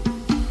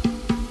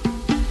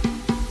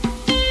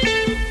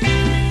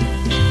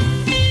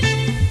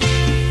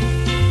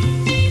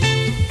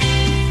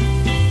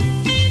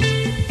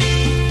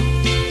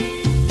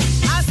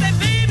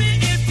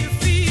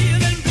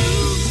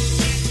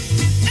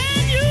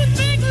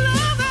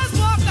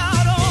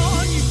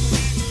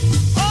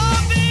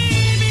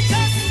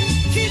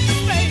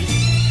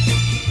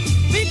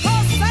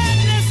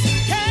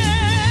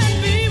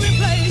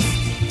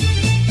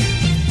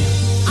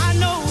 I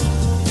know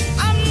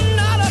I'm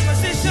not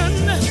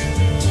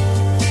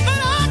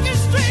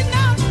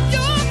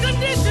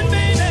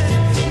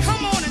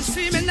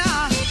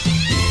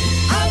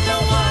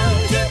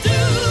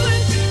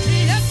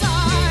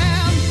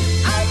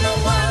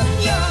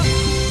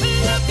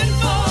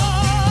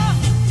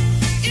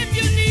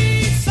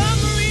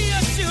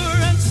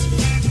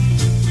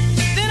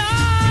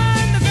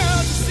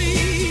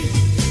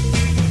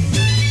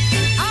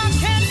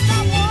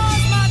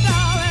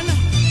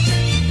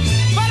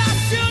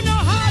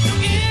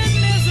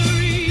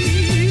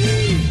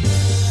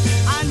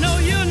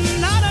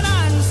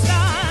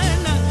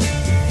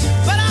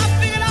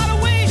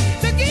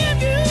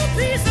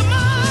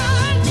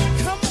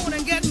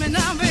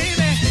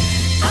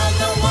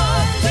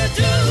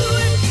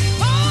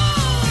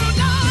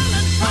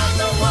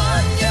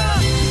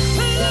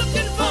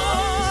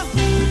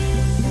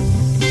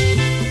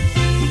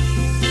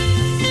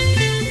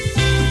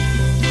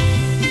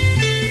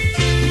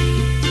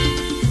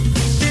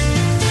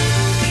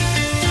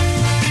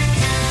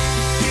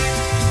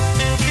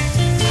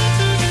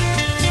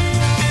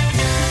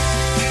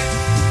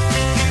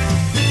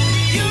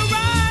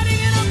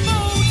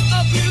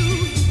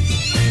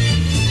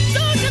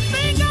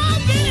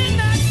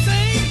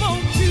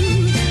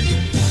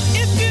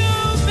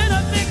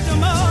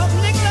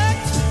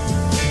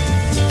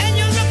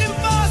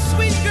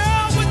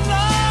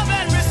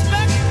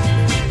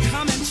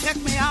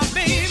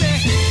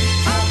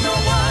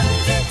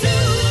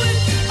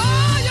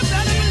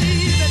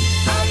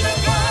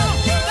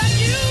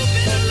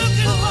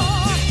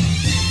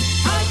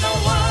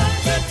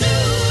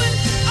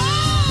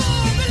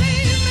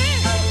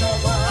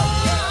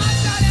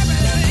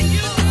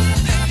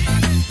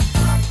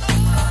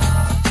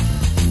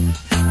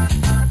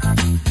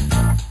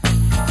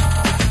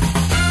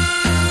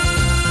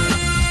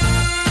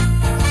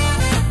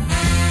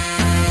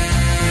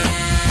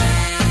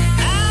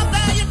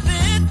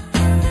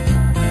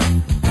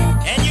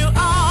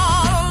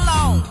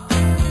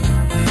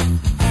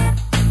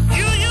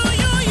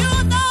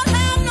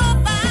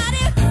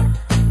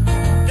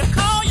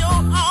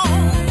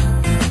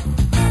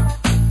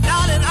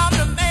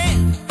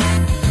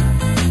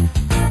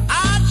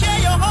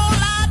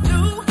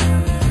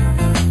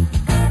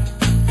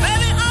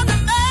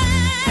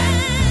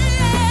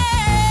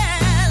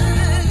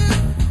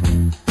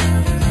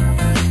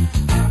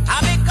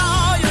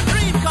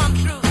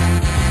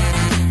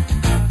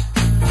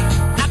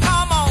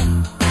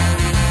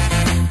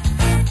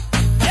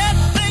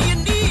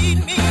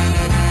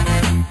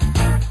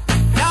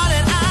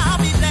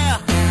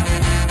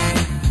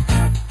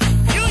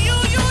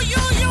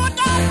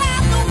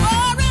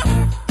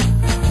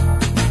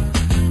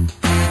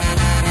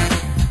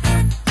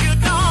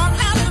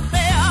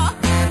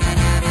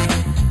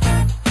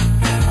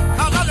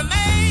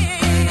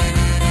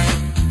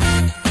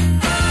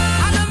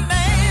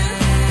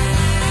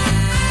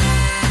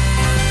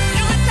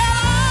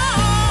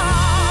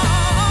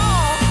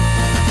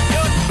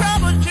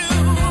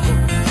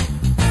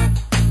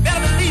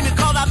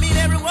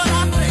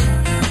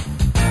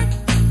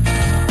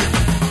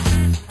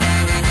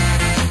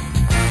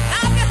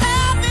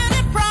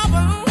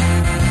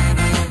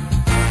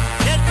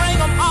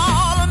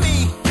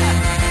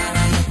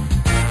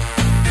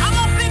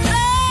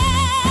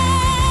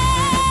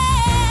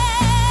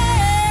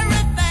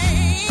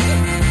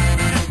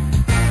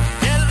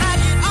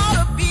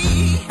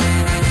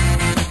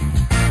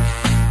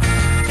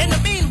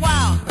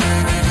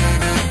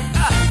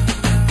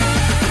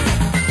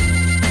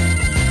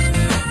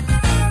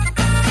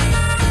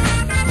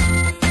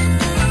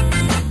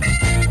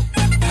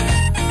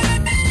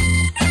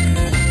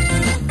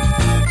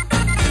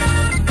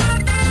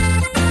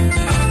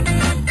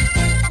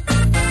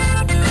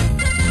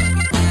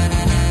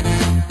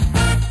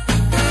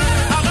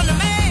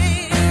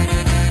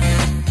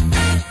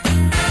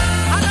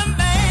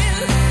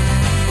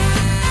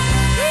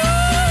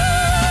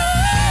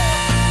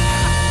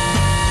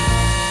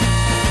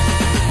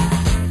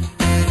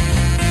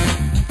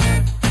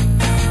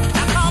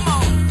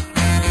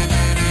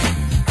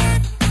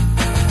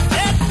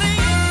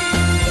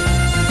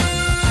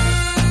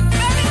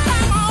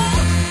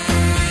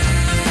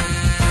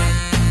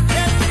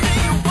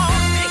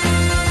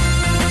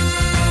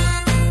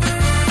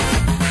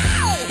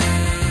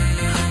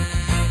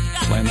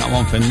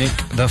one for Nick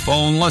the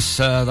Phoneless.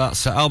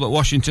 That's Albert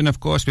Washington, of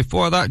course.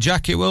 Before that,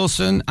 Jackie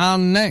Wilson.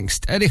 And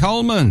next, Eddie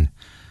Holman.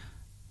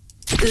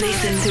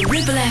 Listen to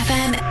Ribble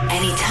FM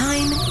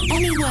anytime,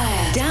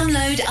 anywhere.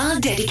 Download our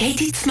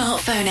dedicated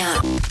smartphone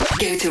app.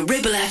 Go to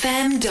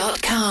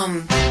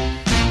ribblefm.com.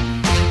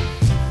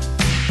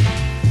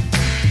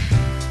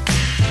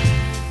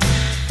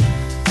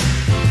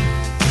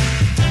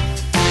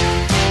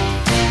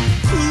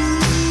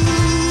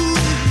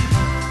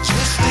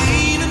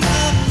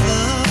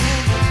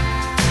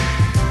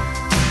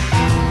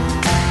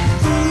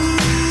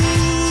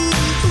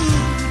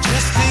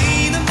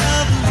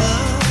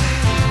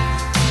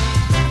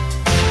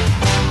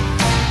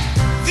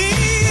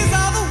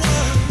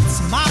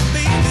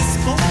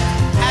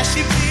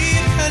 She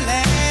bid her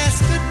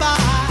last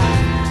goodbye.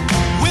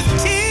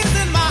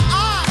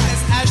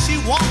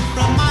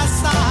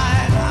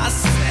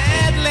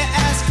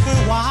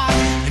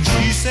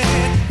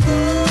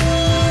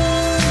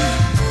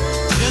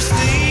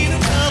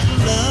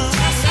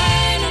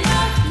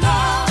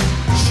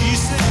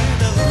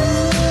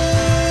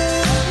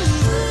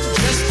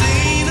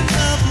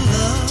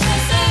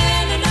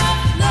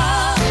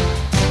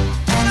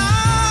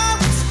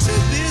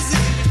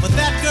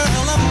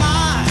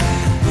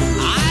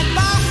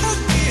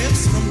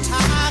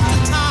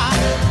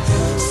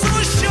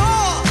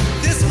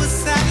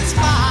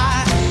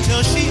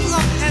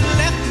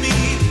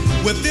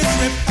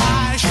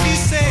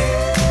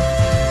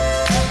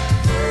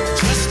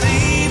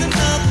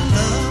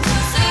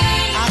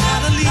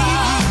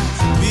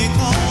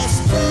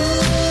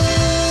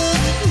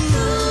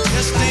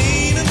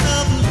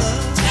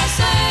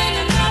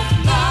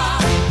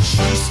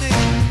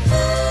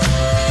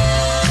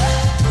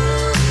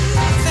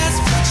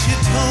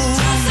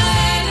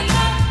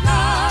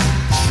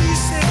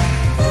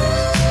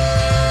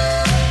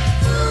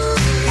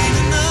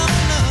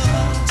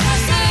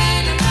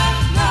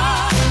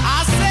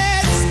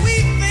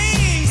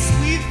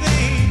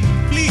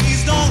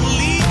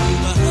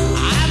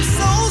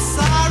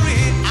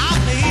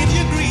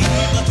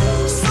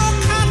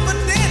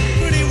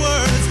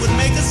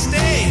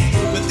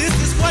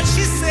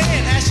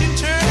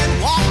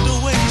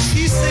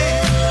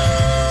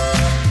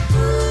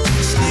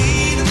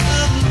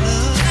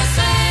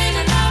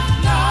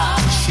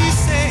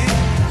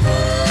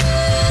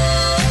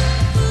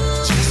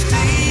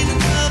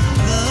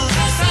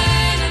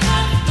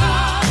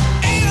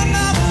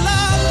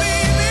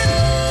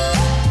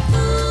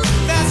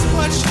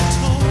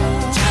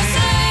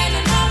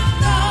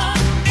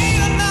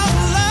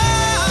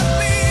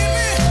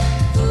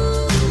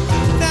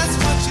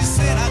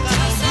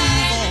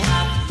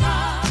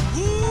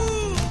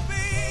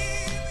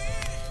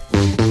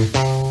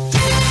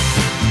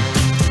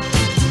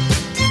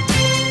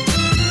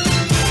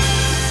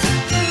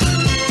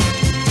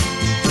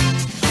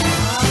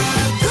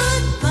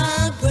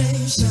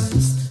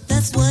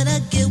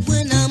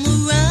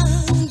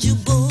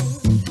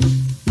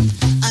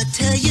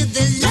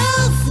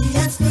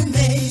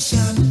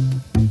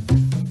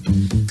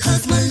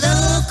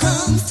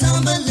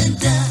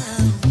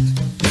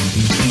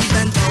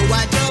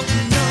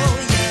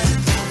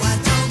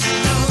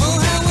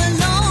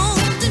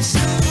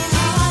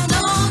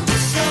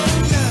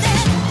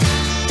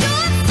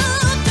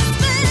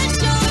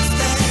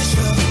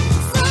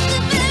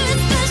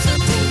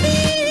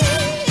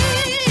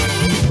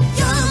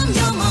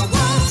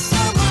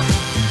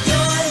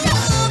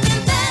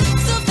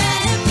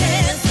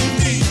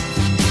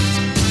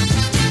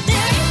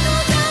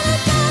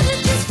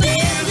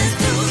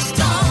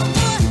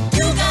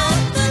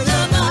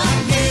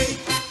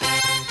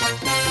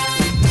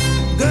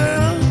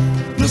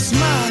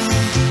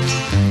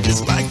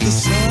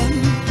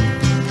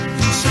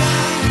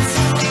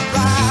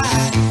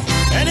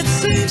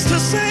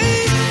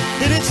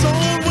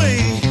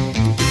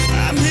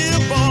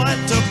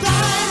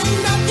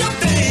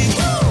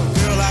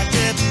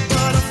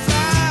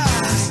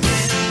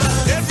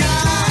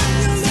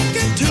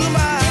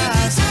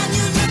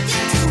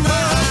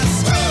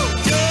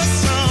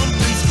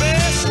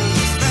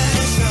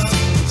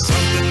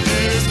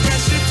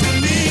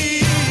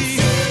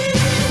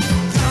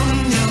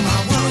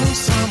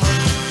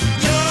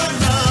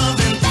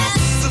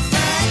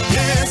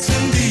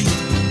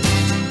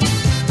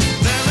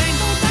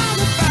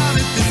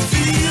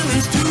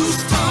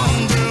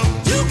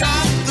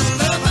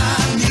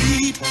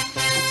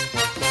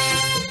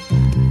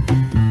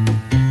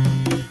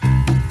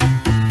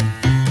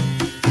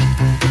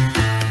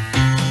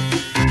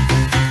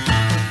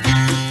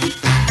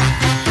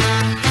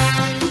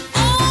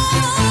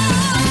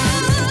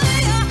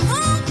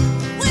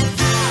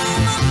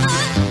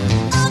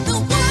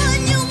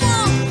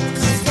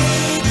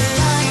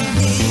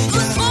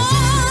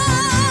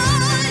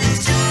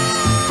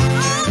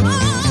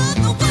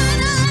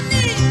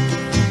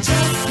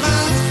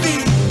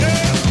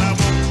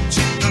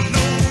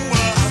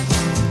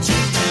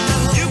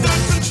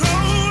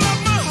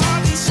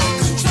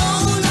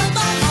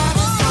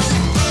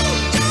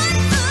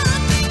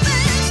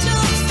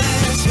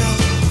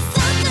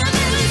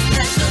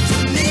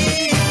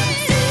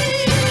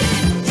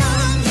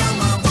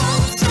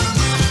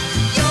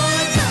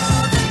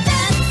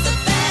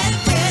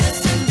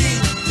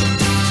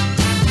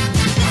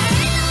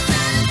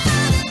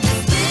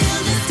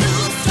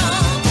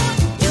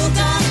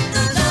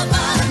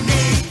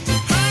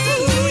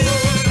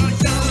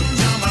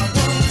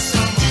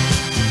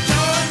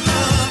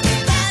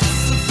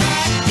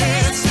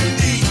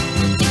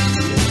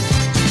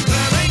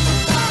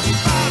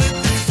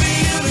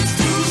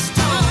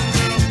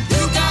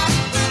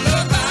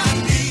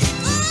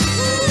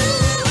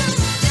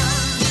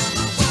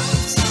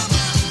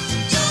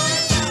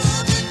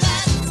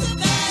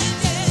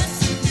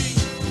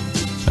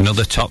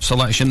 Another top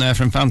selection there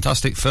from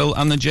Fantastic Phil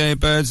and the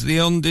Jaybirds, The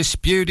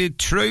Undisputed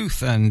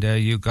Truth, and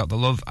You Got the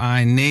Love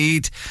I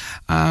Need.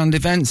 And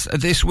events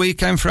this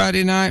weekend,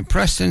 Friday night,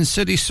 Preston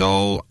City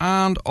Soul,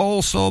 and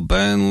also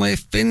Burnley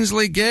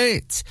Finsley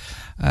Gate.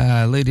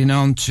 Leading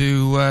on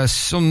to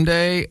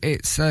Sunday,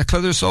 it's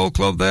Clitheroe Soul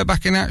Club. They're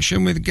back in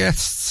action with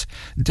guests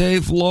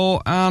Dave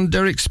Law and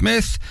Derek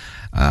Smith.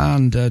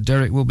 And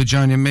Derek will be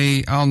joining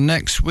me on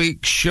next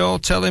week's show,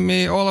 telling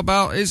me all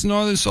about his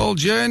Northern Soul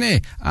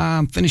journey.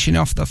 I'm finishing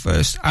off the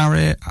first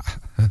hour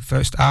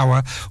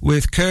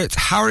with Kurt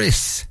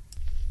Harris.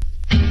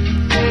 When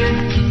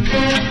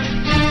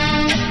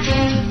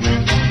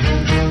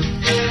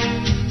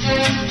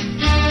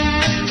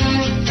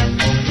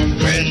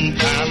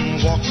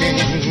I'm walking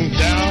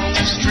down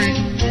the street,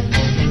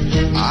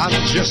 I'm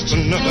just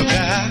another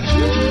guy.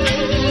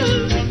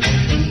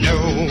 No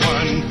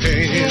one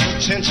pays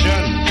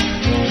attention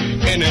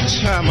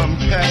anytime I'm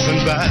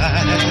passing by.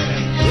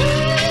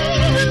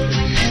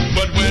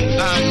 But when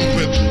I'm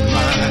with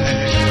my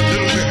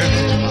little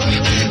girl,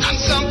 I'm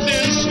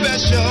something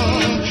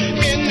special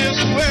in this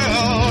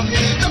world.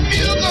 The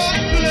music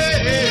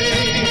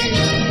plays,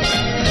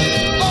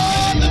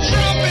 all the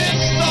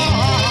trumpets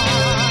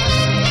start,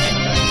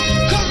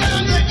 'cause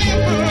I'm the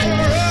emperor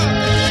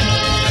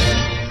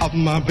of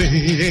my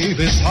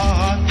baby's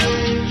heart.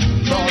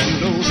 Lord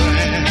knows I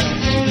am.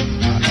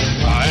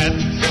 At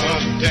the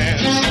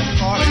dance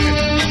party,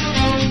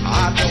 I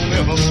don't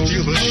ever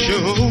steal the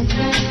show.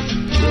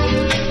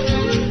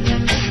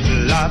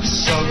 Lots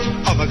of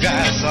other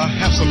guys are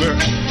handsomer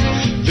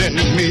than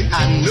me, I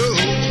know.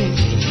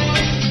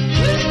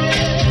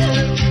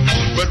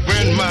 But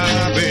when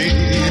my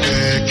baby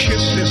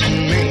kisses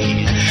me,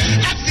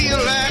 I feel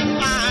like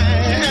I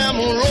am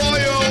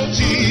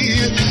royalty.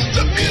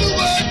 The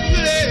music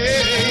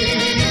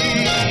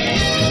plays,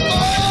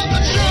 all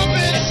the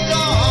trumpets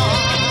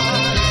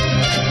start,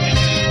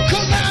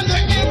 'cause I'm the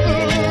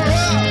emperor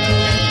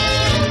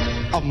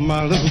of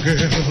my little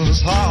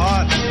girl's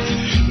heart.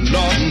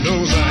 Lord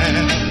knows I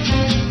am.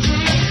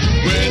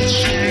 When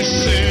she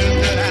said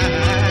that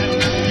I'm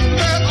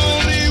the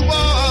only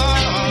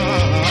one,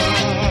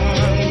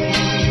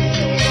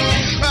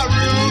 I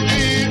rule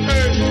the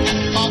earth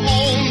on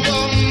the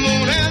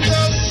moon and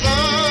the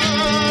sun.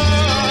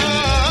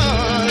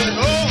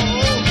 Oh,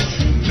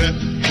 let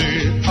the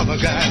other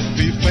guys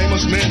be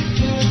famous men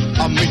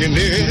or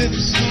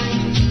millionaires.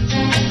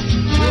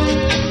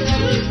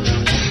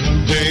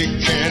 They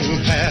can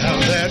have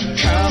that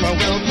kind of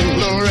wealth and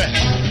glory.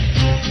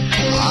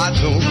 I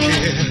don't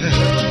care,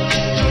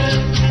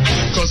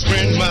 'cause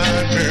when my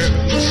girl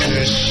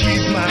says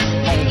she's my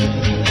own,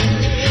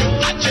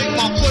 I take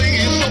my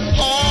place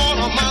upon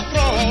my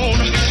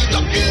throne. The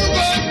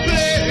bugle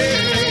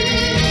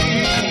plays,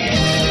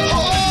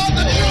 all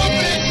the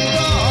trumpets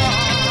start,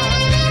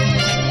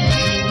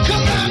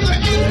 'cause I'm the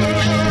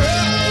emperor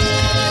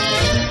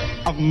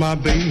of my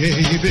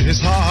baby's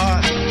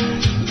heart.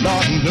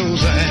 Lord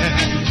knows I am.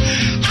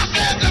 I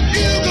said the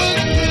bugle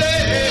plays.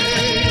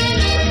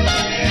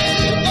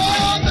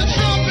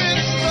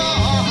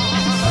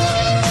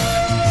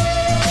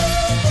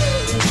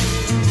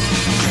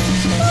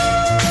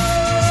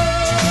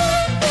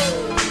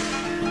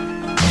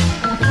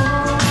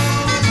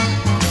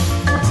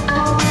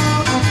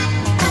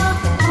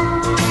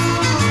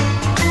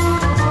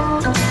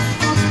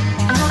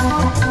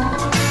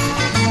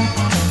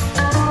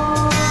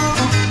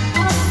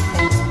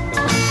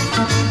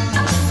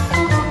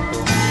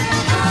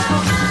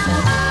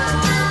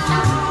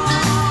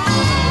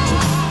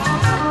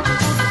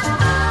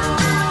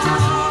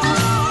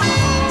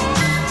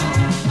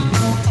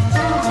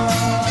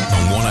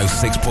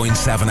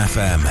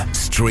 FM,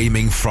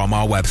 streaming from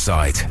our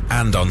website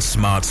and on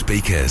smart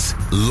speakers,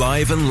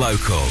 live and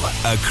local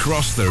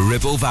across the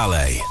Ribble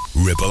Valley.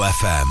 Ribble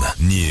FM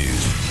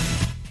News.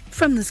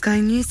 From the Sky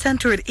News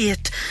Centre at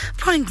 8.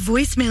 Prank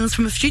voicemails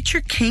from a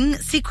future king,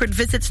 secret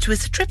visits to a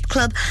strip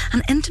club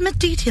and intimate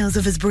details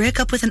of his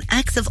breakup with an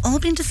ex have all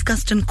been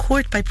discussed in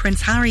court by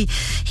Prince Harry.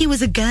 He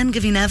was again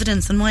giving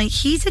evidence on why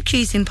he's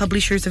accusing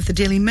publishers of the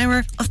Daily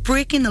Mirror of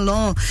breaking the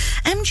law.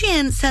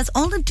 MGN says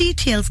all the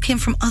details came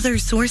from other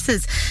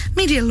sources.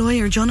 Media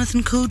lawyer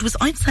Jonathan Coode was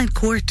outside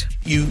court.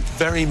 You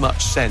very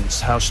much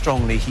sense how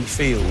strongly he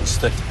feels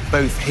that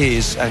both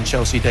his and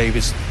Chelsea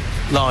Davis'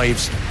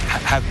 lives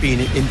have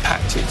been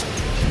impacted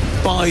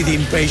by the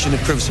invasion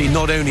of privacy,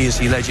 not only as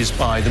he alleges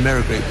by the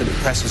Mirror Group, but the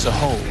press as a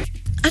whole.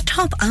 A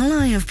top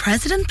ally of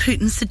President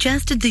Putin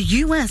suggested the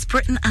US,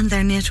 Britain and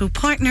their NATO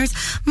partners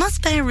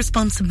must bear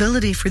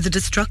responsibility for the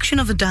destruction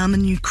of a dam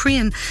in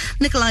Ukraine.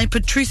 Nikolai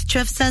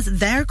Patrushev says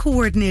they're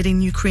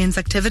coordinating Ukraine's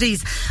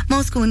activities.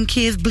 Moscow and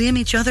Kiev blame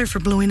each other for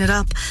blowing it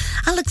up.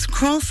 Alex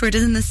Crawford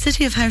is in the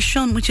city of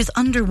Kherson, which is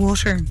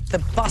underwater. The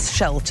bus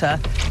shelter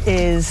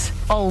is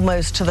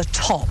almost to the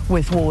top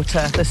with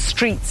water. The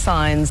street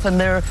signs,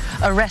 and there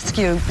are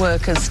rescue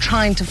workers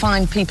trying to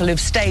find people who've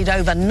stayed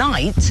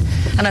overnight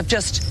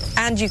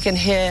and you can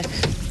hear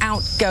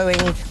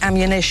outgoing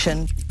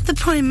ammunition. The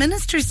Prime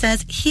Minister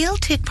says he'll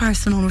take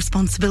personal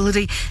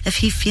responsibility if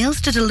he fails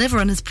to deliver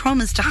on his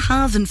promise to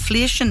halve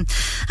inflation.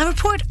 A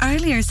report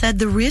earlier said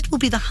the rate will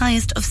be the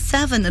highest of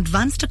 7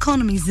 advanced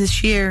economies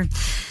this year.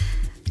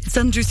 It's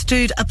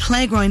understood a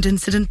playground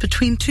incident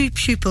between 2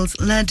 pupils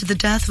led to the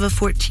death of a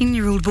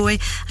 14-year-old boy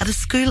at a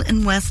school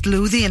in West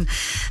Lothian.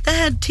 The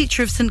head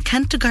teacher of St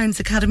Kentigern's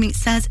Academy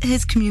says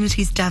his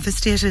community is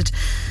devastated.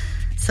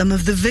 Some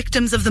of the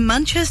victims of the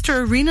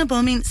Manchester Arena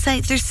bombing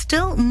say there's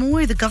still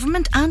more the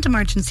government and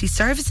emergency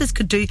services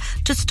could do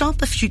to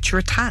stop a future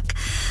attack.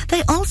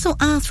 They also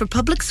asked for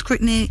public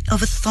scrutiny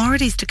of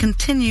authorities to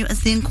continue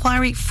as the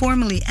inquiry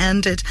formally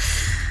ended.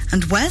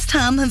 And West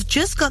Ham have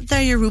just got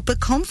their Europa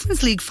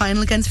Conference League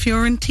final against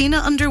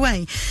Fiorentina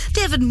underway.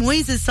 David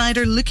Moyes' side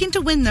are looking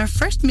to win their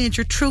first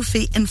major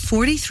trophy in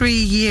 43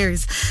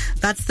 years.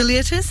 That's the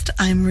latest.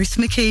 I'm Ruth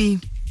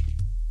McKee.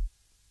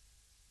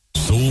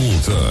 Soul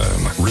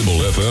Time,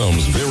 Ribble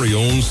FM's very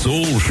own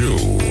Soul Show.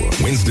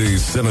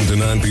 Wednesdays 7 to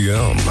 9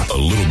 p.m. A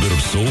little bit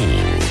of soul.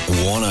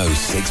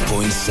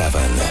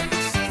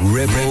 106.7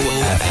 Ribble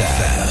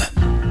FM.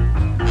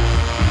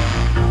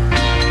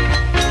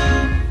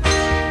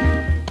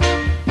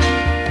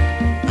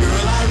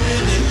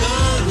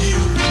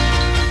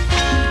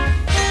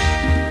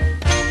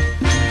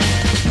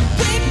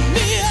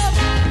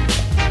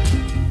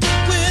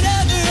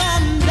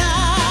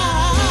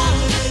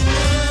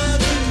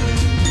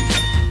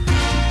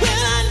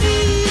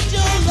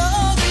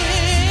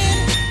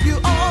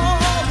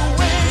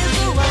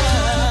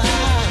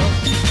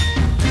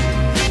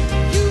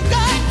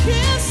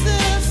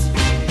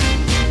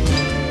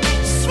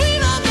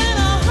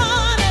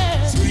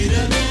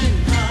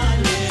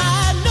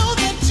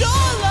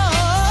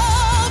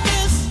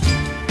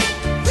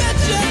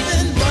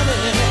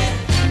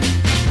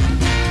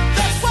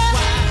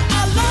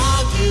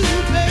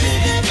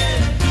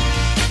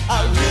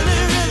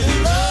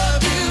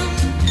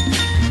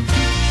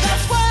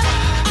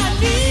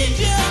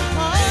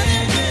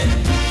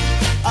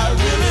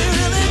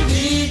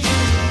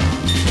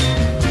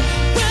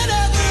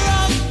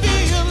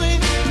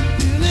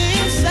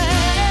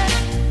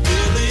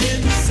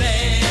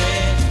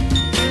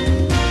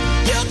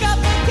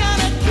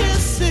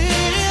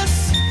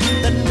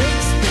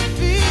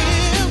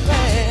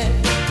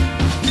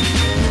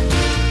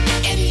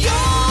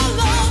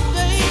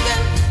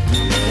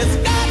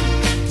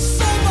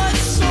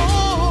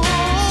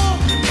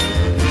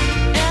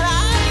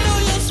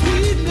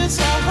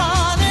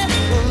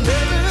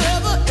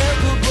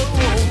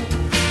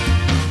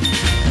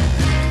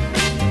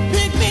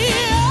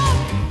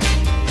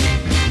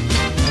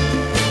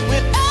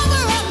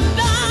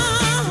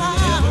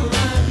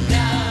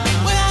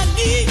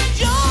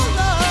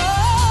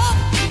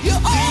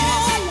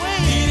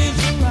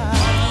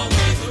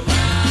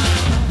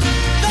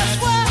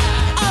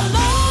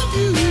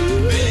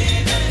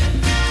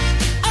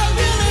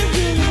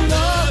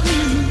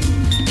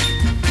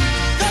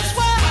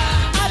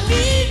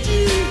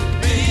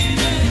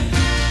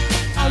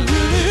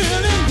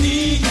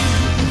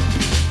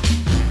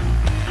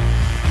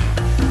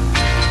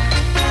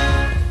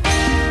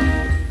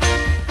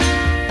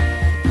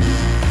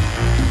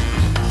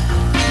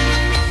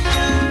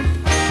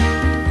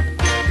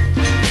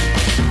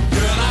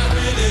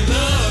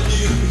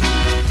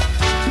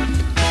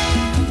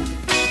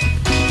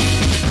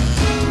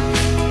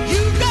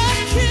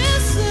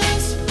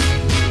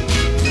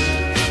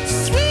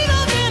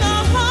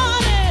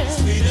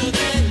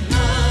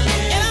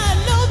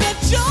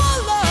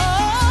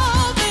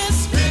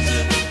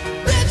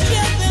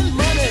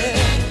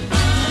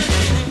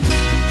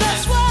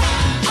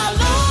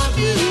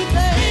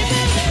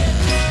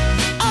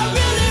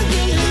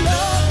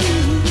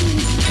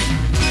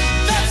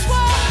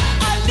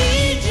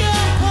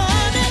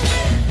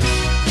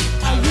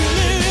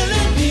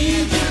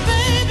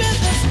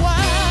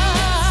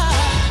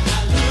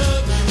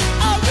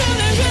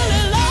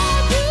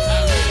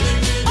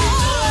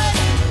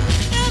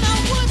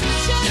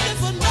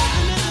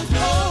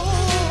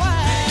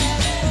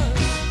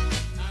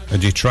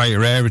 Detroit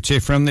rarity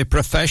from the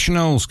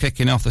Professionals,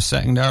 kicking off the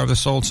second hour of the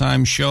Soul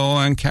Time show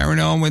and carrying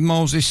on with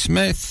Moses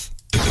Smith.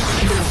 The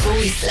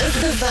voice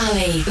of the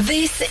valley.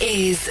 This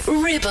is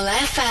Ribble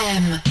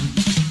FM.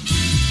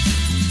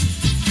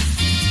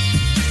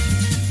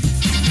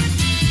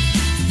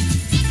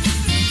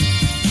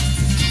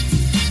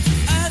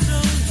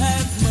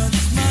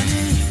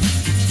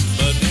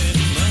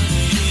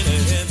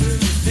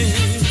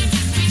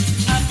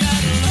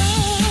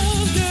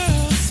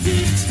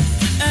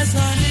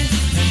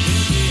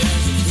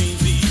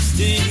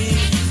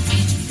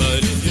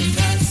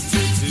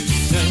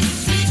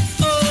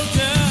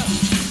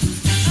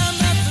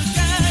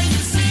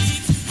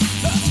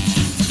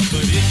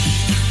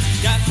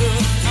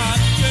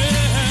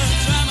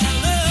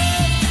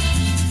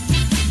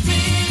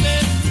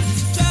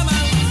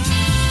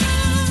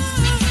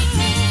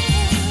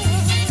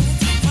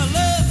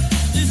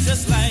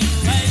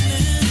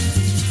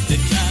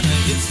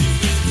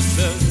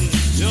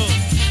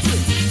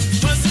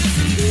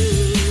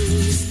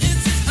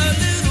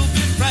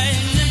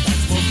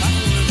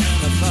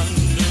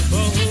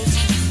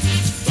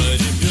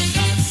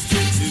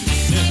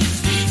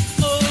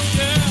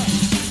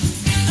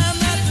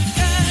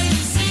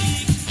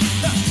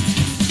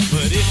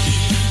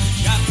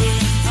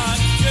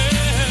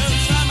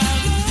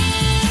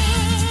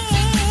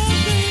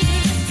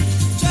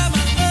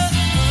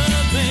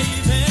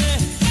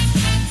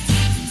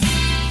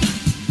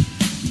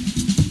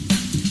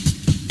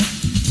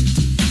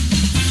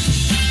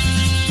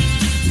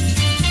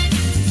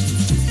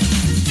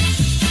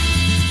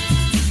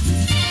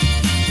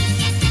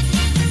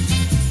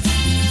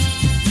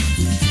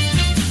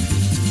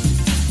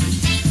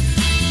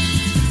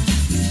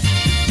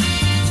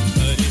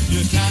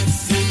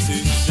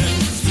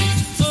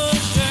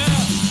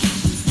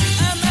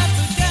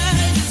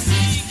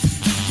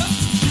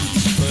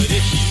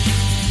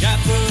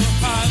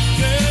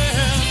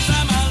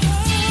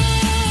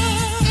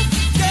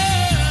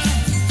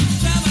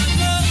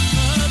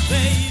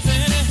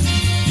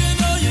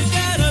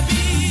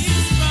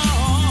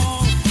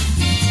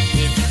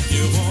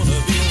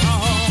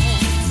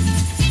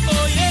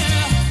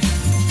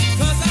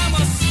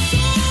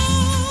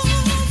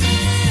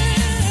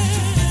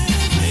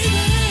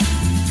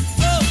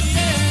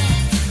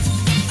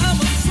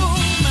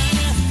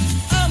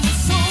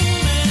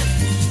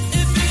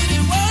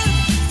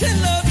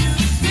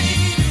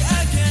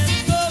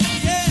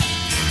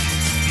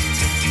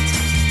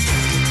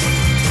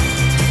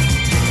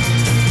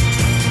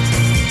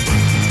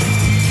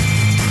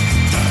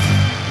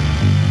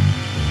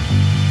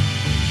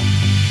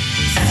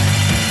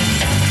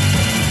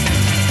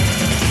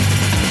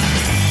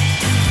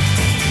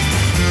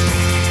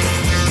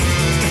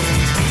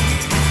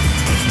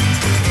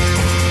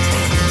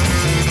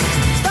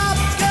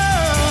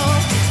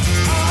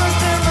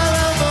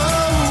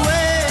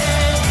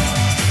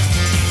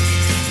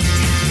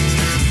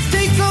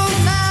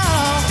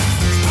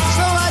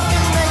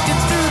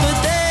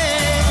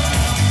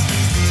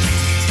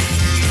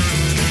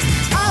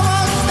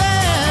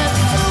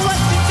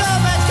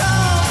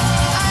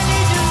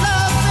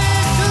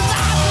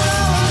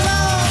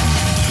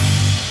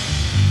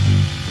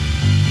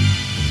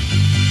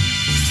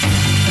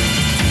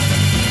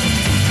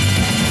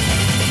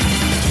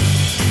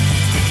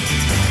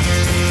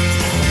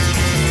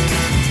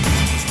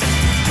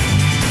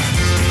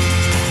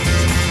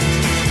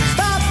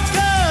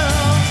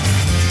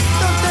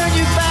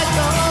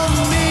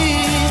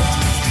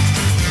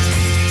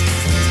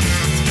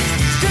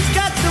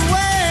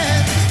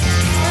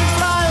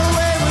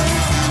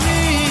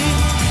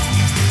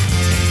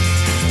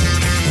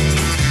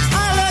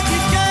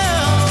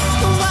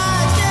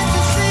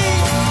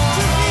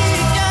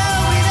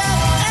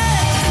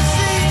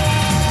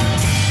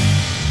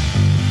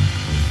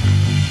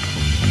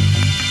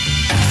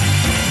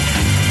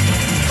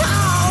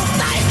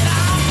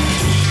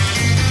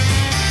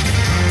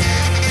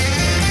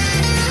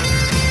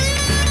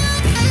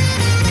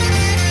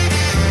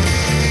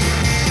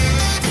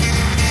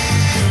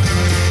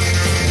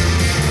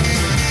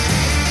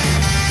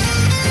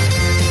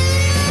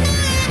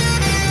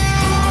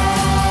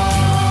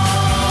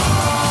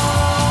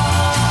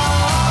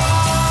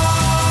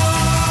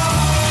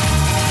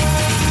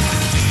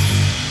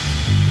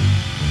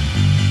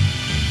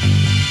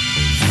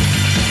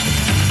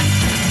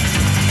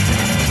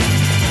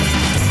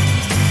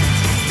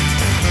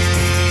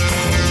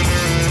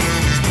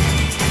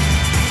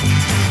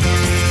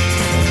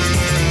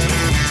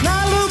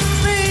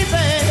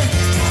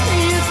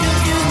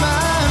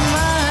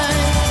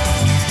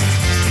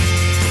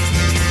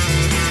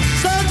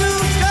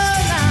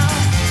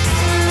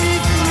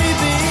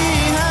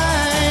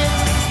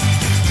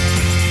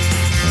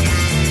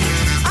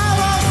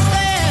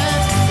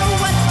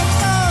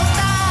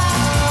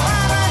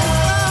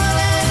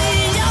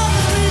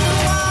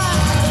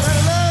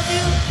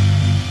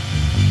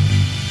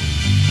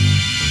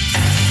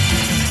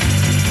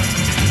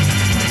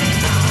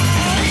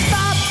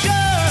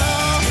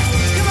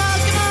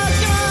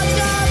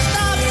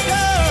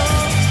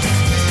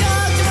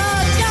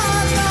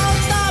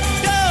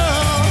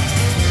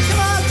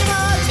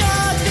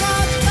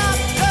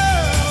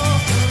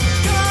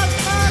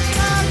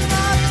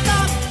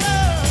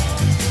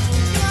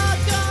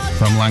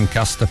 From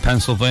Lancaster,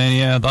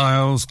 Pennsylvania,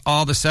 those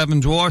are the Seven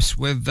Dwarfs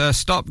with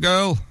Stop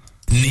Girl.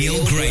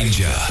 Neil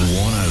Grainger,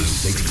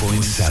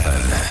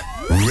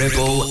 106.7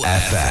 Ribble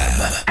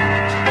FM.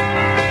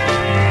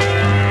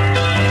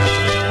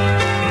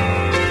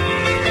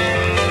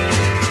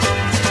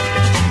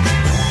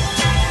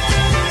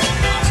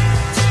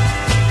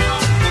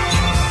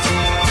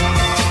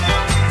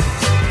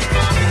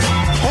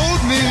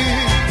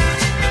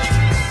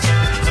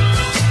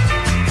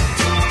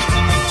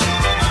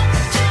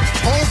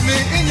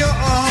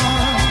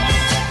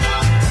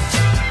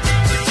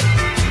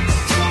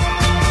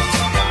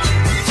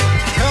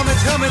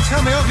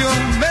 Tell me of your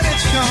many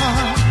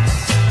charms.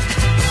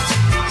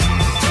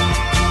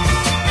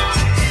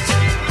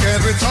 Can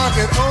we talk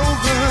it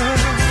over?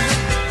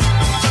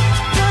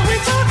 Can we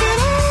talk it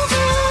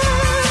over?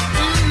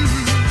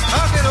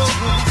 Talk it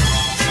over.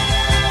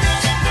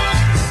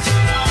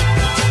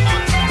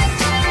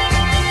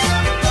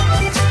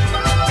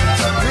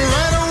 You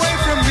ran away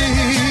from me.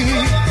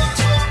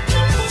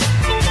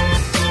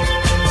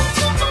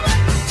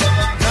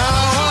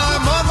 Now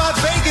I'm on my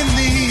begging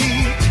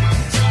knee.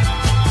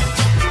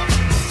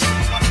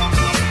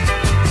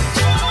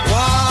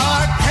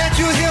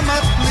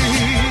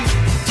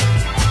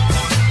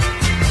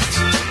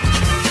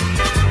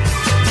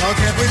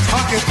 Can we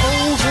talk it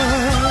over?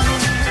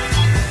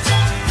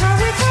 Can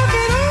we talk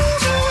it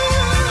over?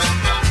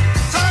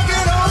 Talk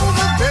it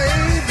over,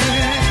 baby.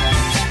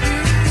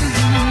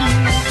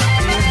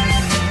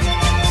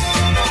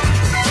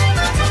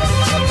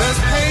 There's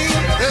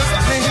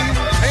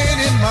pain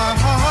in my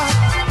heart.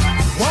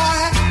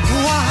 Why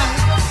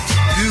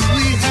do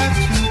we have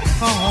to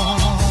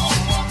part?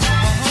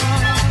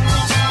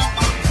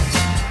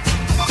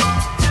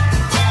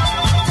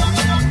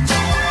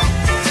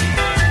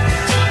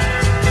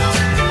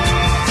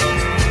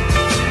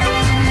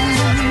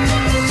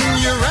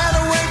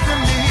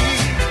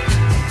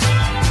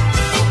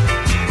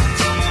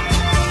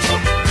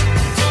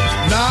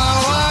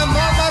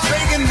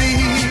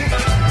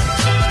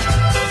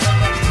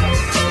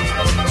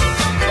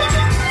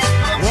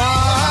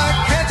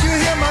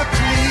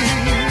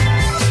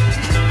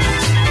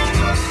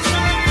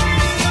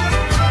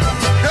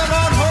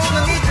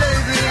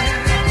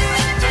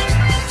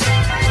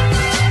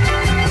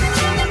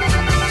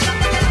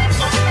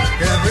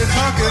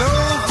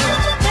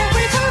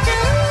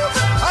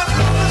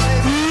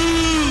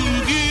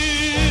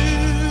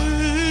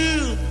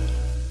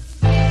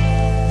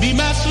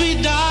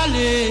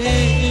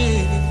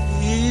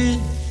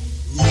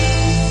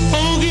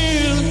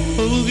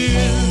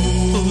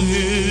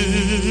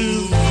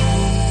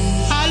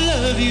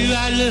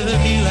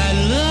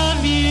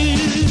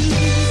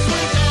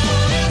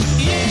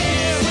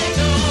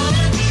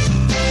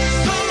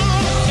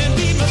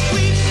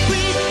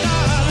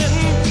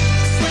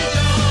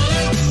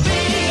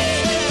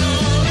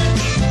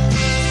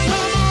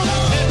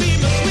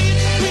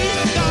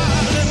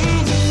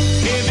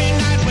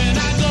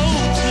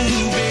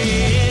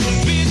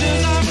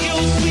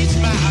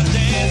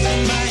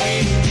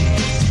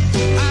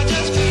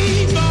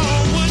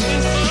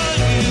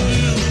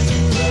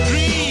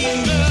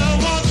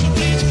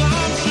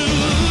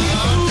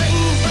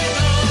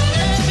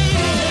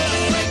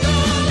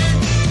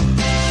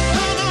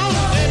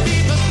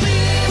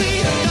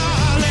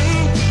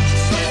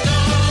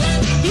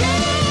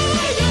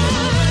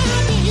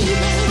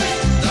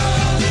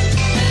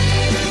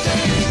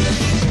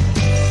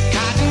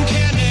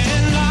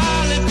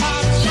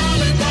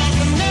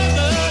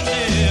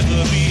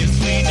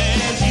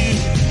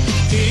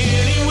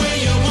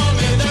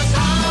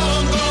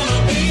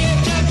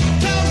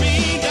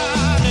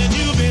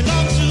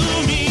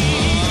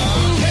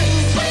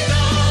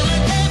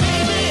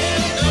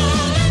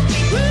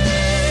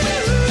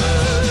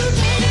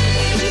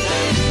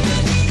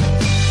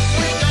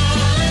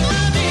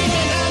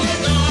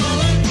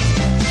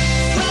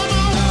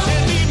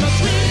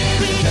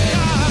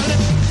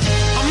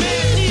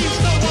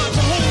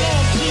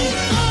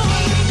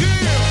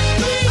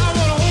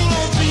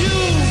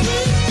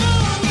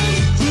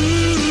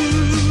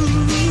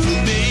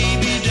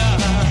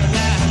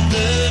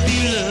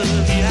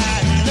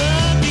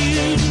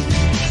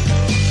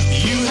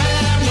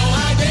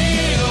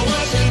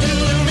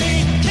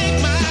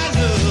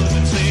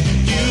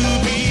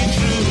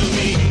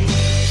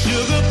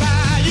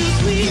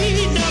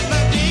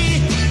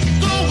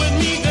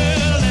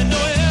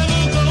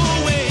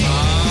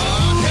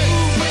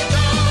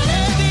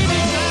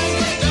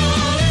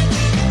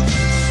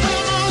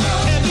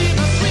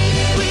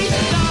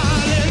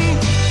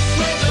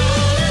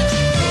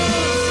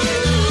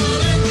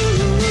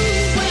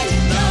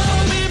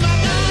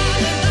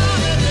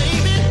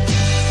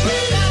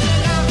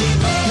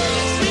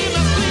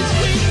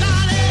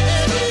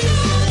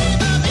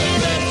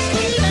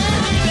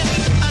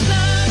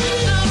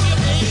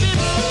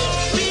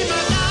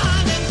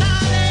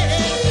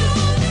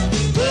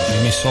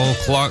 Sol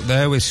Clark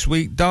there with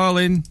Sweet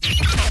Darling.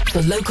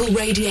 For local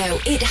radio,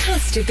 it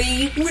has to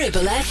be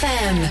Ribble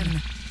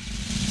FM.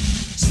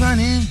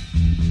 Sunny,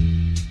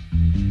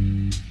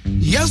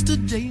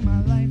 yesterday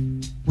my life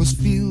was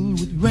filled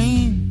with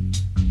rain.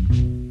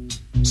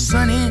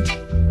 Sunny,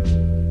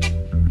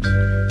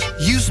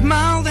 you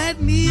smiled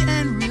at me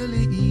and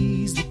really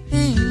eased the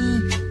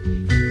pain.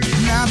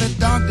 Now the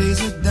dark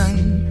days are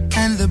done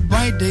and the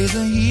bright days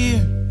are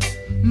here.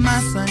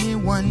 My sunny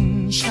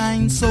one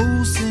shines so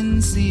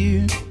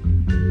sincere.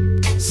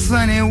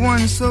 Sunny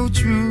one so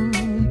true,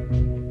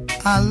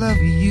 I love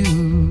you.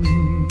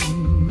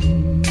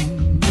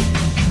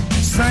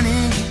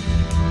 Sunny,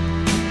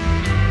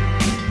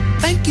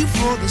 thank you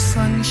for the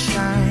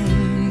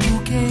sunshine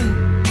bouquet.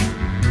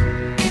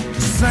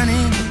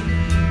 Sunny,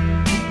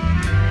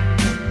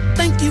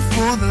 thank you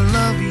for the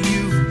love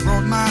you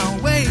brought my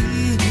way.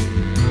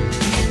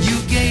 You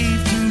gave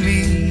to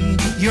me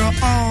your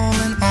all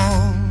in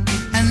all,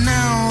 and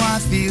now I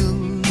feel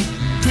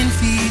 10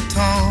 feet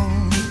tall.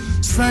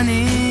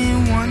 Sunny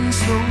one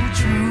so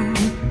true,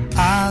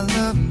 I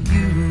love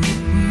you.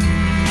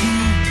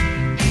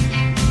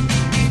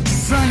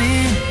 Sunny,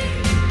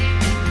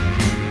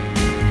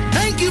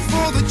 thank you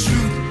for the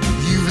truth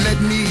you let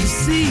me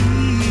see.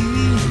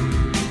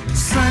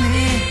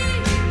 Sunny,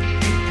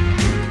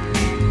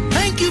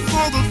 thank you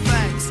for the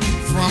facts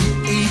from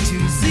A to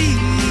Z.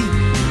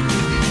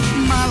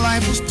 My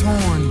life was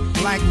torn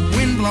like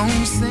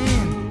windblown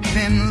sand,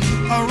 then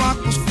a rock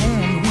was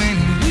formed when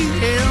we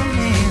held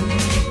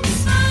hands.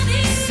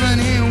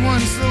 Sunny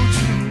one so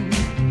true,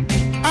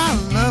 I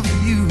love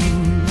you.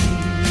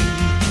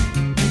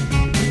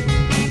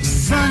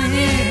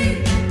 Sunny,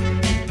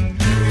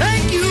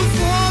 thank you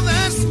for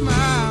that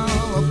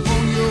smile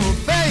upon your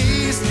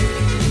face.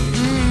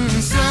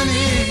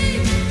 Sunny,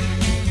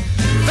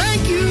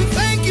 thank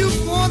you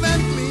for that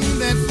gleam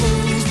that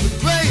flows with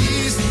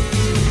grace.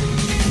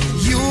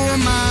 You're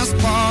my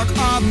spark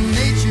of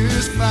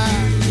nature's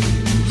fire.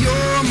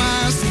 You're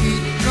my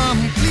sweet,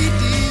 complete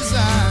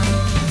desire.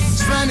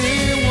 Sunny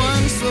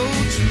one so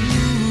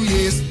true,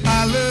 yes, I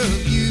love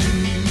you.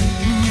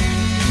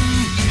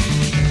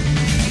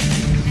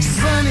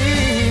 Sunny,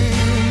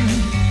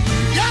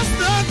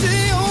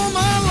 yesterday all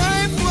my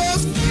life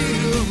was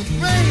filled with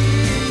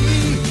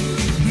rain.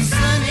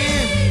 Sunny,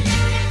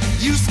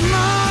 you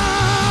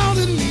smiled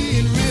at me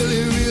and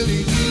really,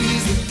 really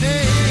eased the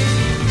day.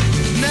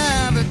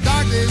 Now the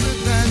dark days are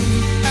done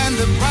and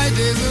the bright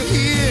days are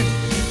here.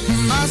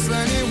 My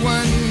sunny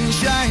one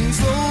shines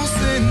so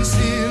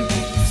sincere.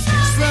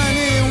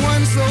 Sunny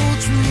one so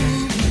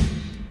true,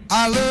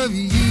 I love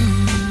you.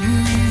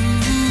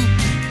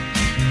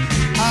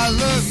 I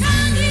love you.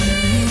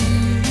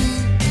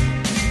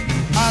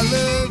 I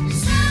love you.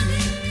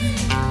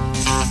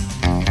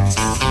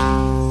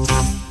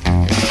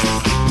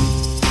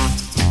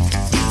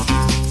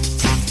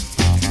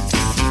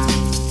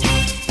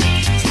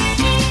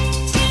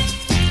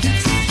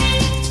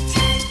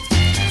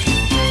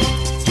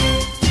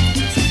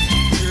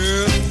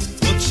 Girl,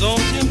 what's on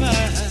your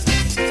mind?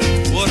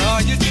 What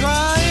are you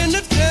trying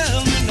to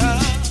tell me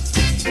now?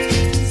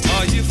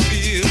 Are you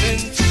feeling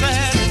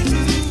sad and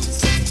blue?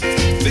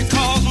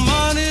 Because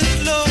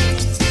money's low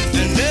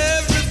and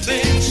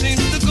everything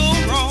seems to go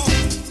wrong.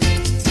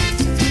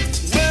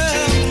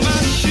 Well,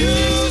 my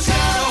shoes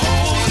got a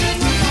hole in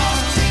the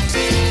bottom,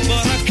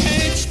 but I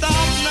can't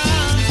stop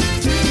now.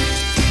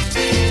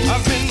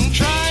 I've been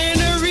trying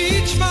to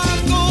reach my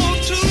goal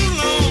too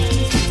long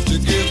to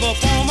give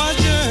up on my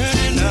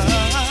journey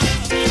now.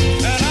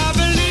 And I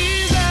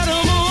believe that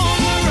I'm on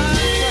the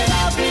right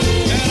track.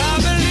 And I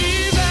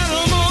believe that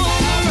I'm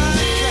on the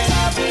right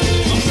track.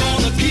 I'm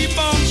gonna keep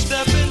on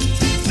stepping,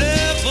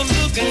 never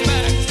looking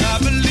back. I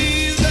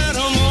believe that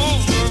I'm on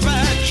the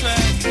right track.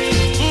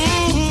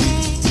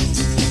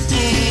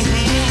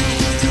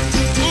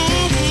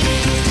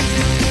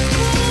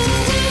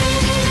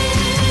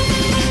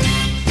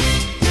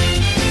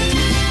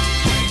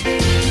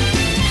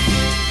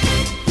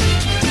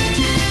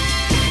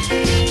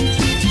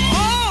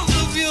 All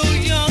of your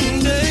young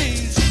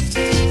days,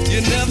 you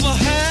never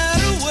had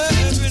a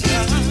worry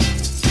now.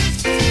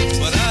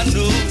 But I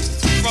know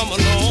from a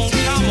long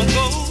time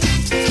ago,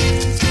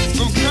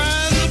 from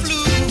crying the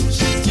blues,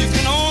 you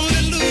can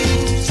only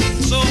lose.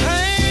 So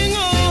hang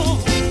on,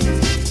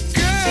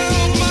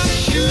 girl, my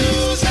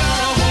shoes got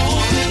a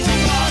hole in the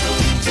bottom,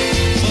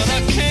 but I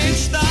can't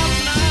stop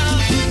now.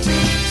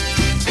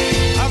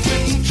 I've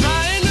been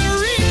trying to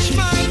reach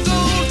my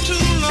goal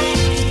too long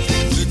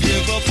to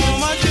give up on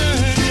my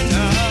journey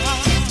now.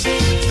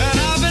 And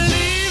I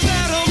believe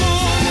that I'm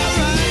on the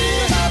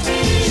right track.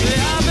 Say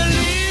I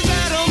believe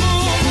that I'm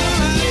on the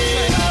right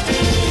track.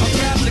 I've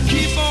got to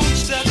keep on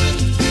stepping,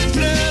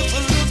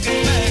 never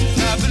looking back.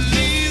 I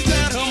believe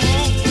that I'm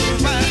on the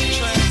right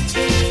track.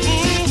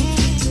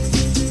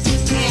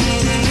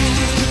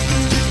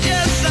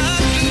 Yes, I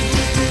do.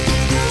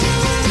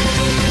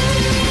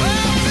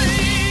 Well,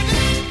 baby,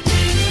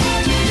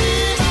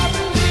 I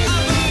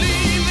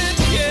believe it,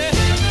 yeah.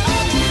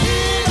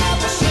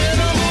 I said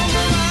I'm on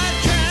the right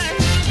track.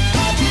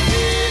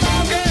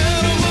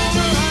 Girl, I'm on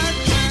the right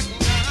track.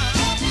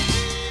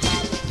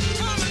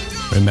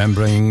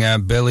 Remembering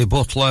Billy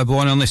Butler,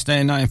 born on this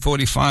day in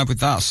 1945 with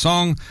that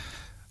song.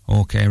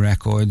 OK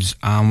Records,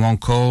 and one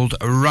called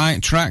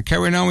Right Track.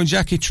 Carrying on with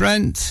Jackie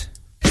Trent.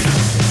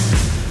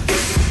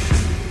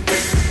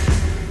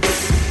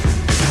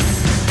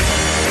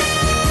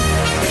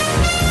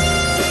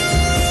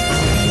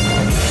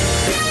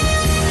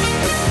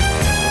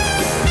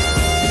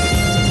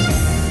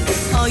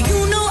 Oh,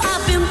 you know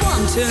I've been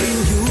wanting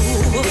you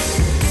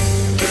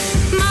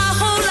my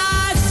whole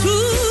life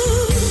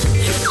through.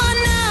 Oh,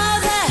 now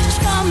that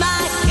you're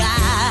my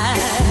guy,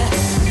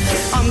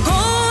 I'm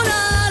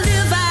gonna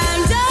live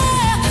and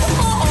die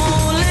for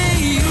only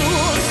you.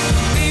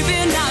 Baby,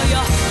 now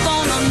you're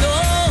gonna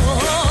know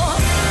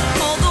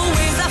all the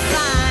ways I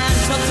find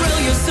to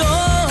thrill your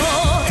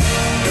soul.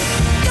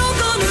 You're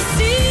gonna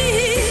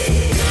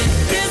see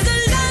there's a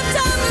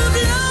lifetime of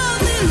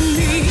love in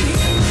me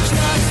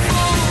just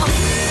for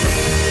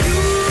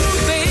you,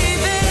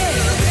 baby.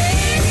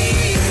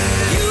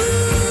 You,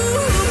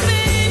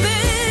 baby.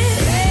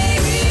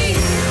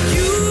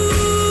 You,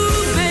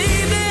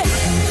 baby.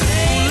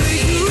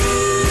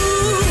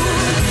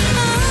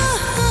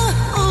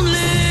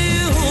 Only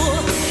you.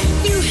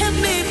 You have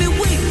made me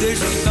wait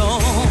this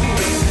long,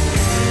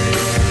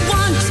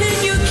 wanting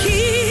your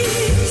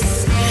kiss,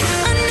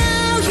 and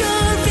now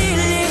you're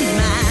really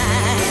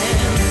mine.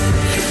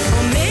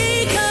 I'll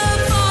make up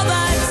for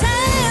the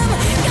time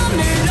you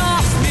made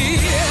lost me.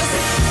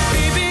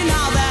 Baby,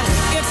 now that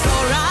it's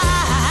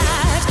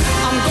alright,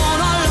 I'm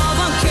gonna love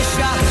and kiss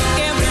you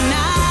every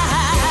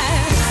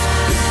night.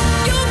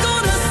 You're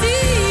gonna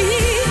see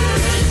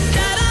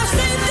that I've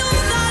saved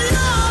all the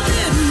love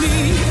in me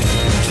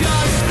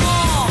just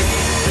for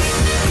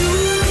you,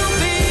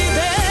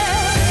 baby.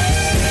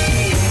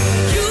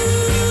 You,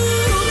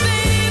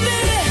 baby.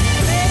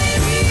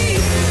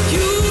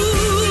 You,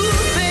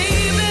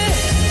 baby.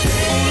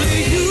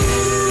 Only you.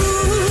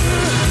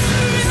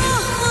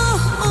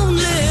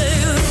 Only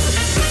you.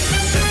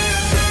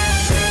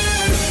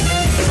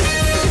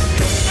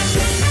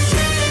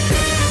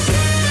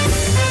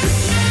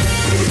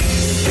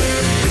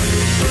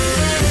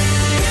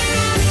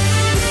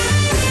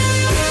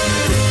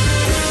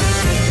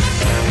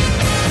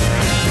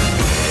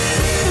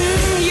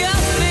 Yeah,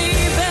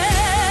 baby.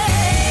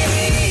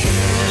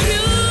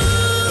 You,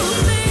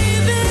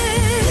 baby.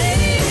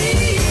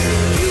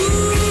 You,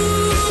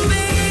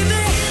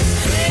 baby.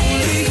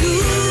 Only you.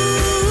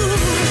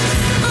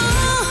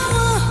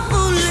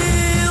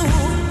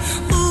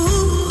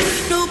 Ooh,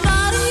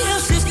 nobody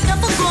else is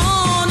ever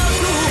gonna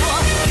do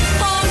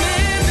for me,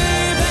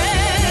 baby.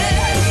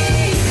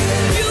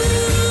 You,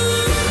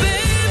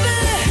 baby.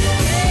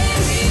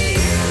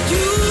 You,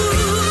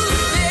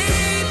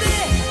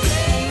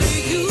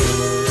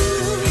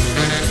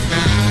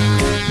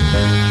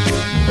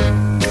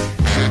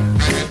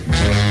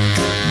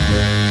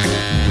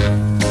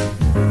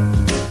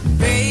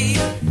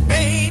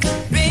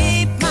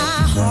 babe, my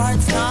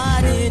heart's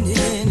not in it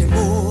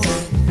anymore.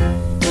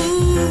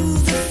 Ooh,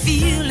 the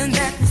feeling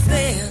that was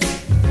there,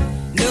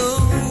 no,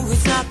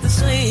 it's not the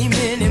same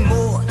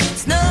anymore.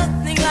 It's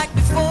nothing like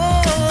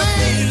before.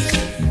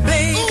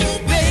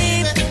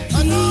 Babe,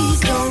 please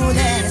don't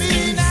ask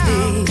me to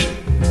stay.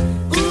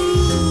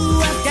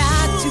 Ooh, I've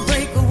got to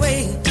break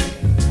away.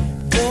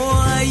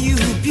 Boy,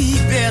 you'd be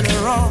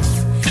better off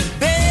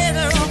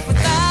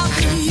without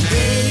me,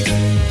 babe.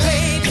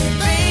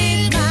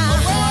 Babe, my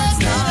heart's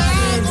not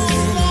in it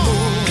anymore.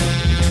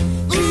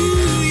 Ooh,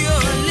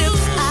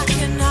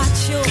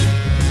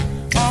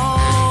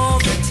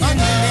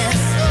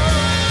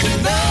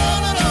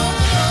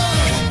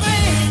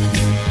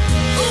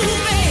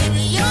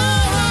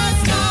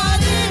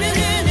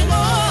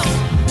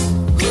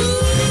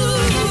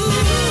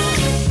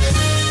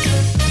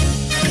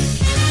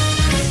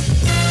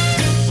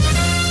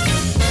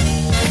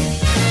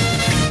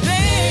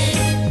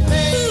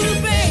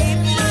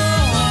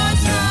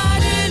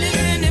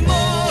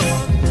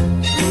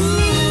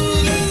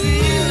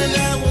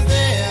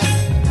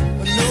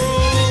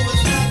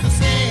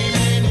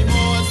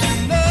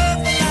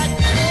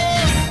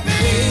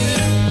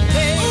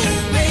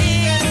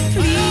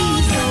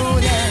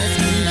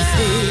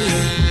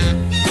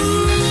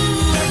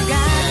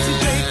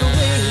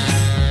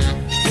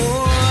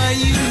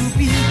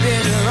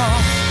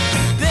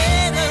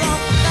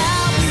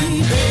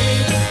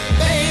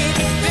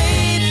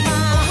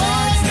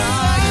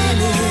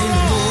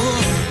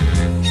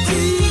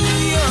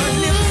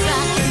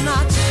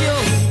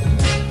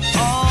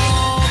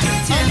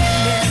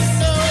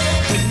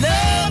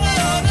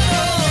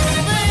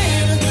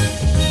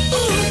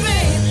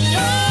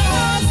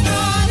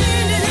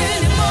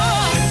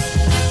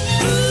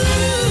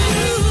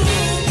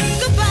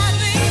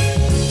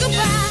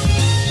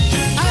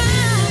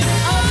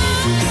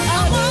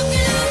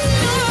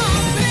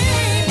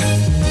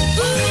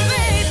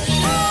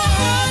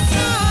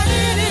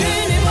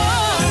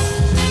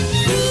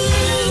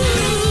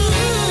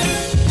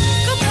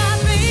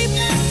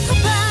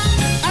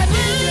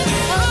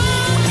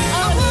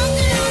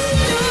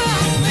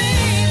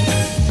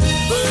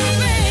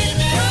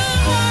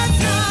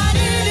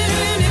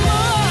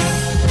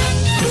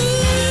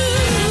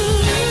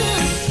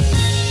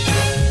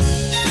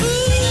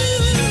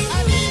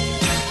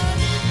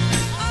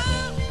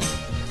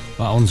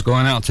 That one's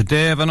going out to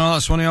Dave. I know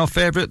that's one of your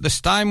favourite, the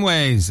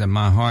Steinways, and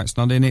My Heart's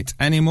Not In It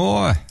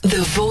Anymore.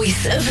 The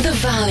Voice of the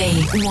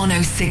Valley,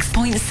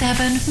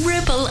 106.7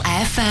 Ribble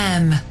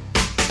FM.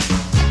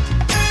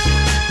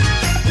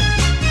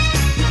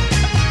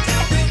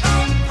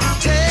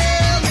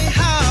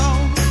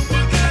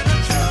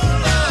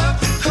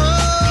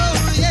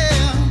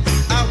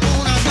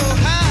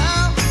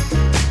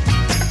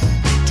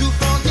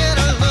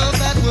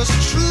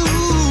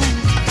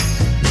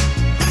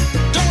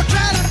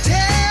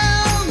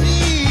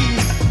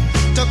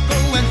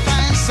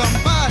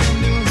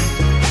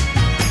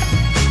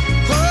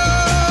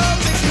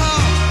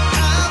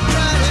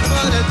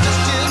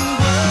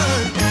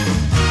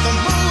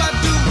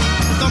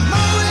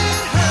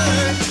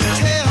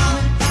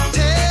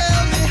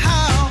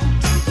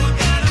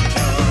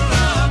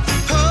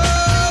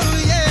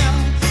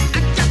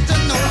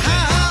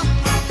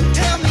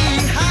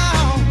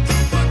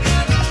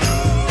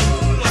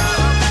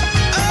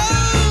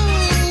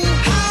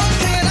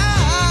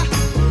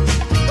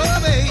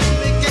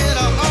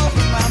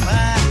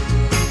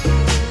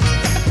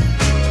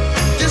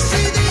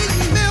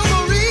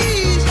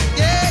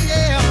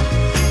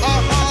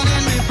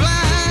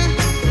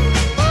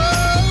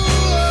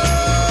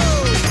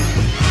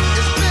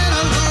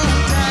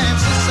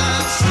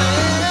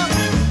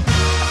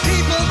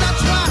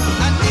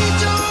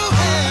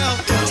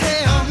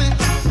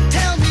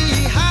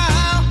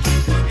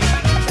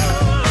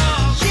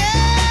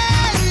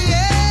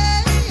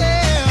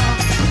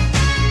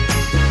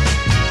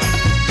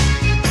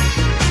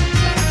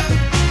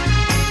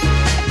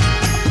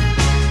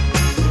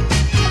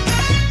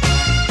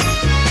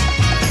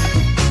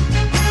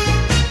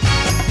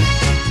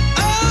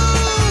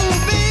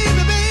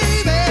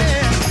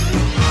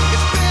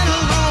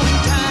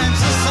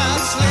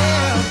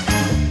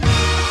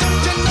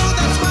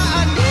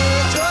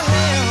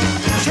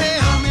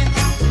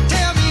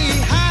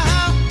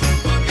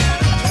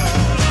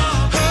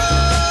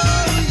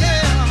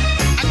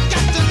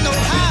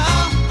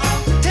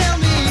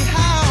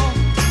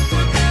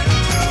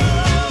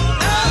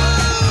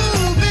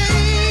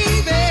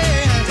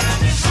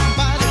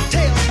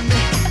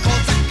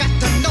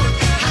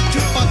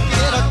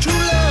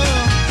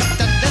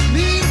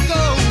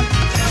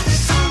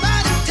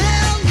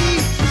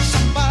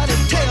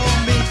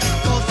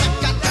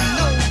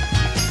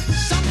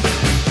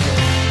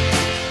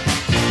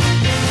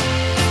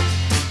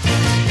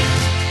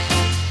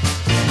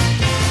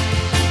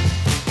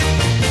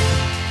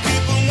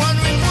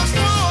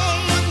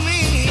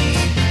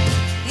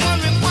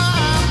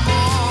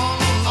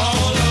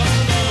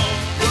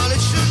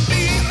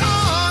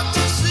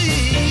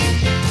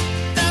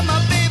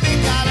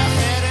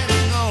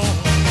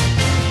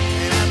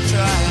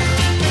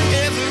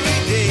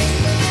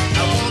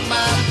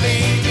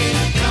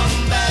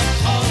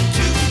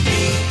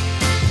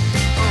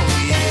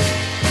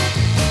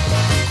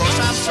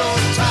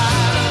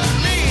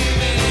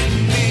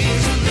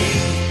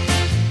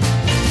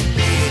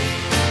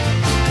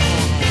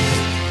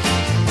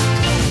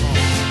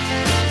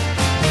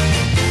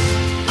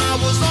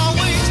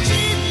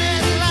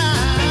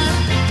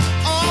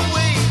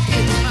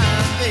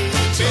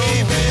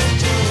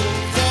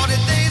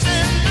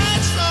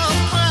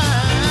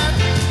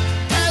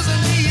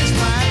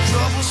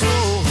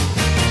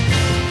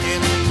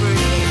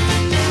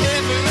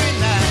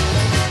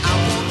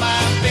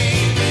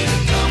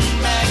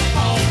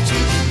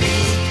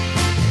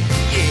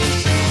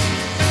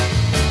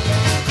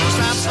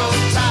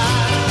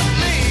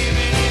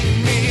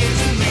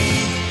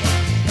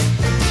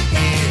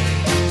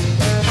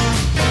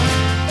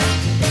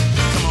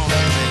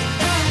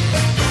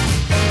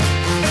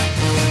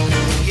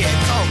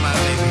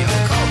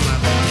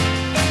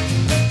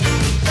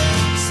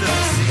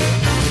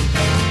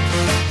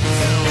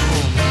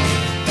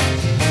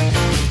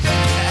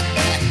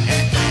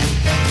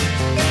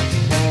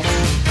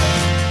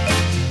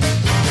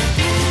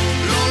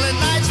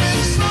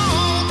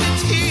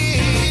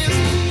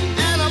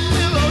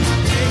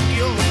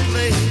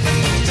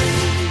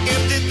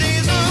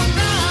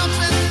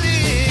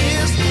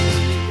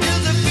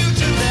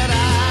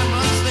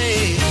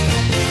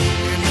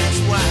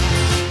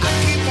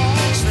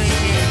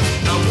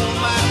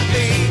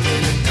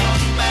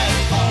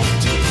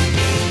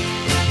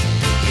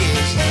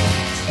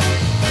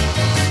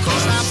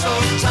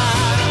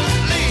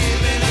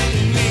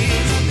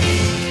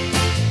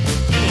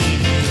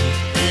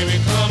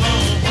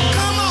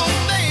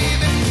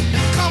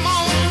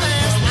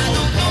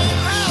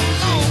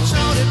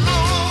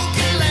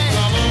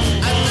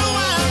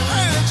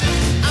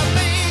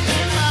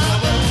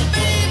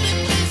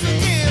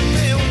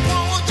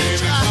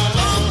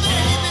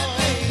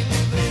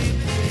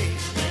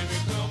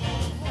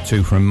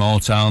 Two from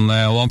Motown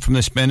there, one from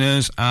the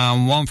Spinners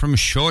and one from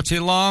Shorty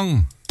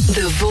Long.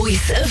 The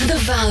Voice of the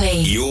Valley.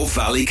 Your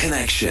Valley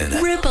Connection.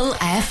 Ribble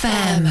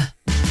FM.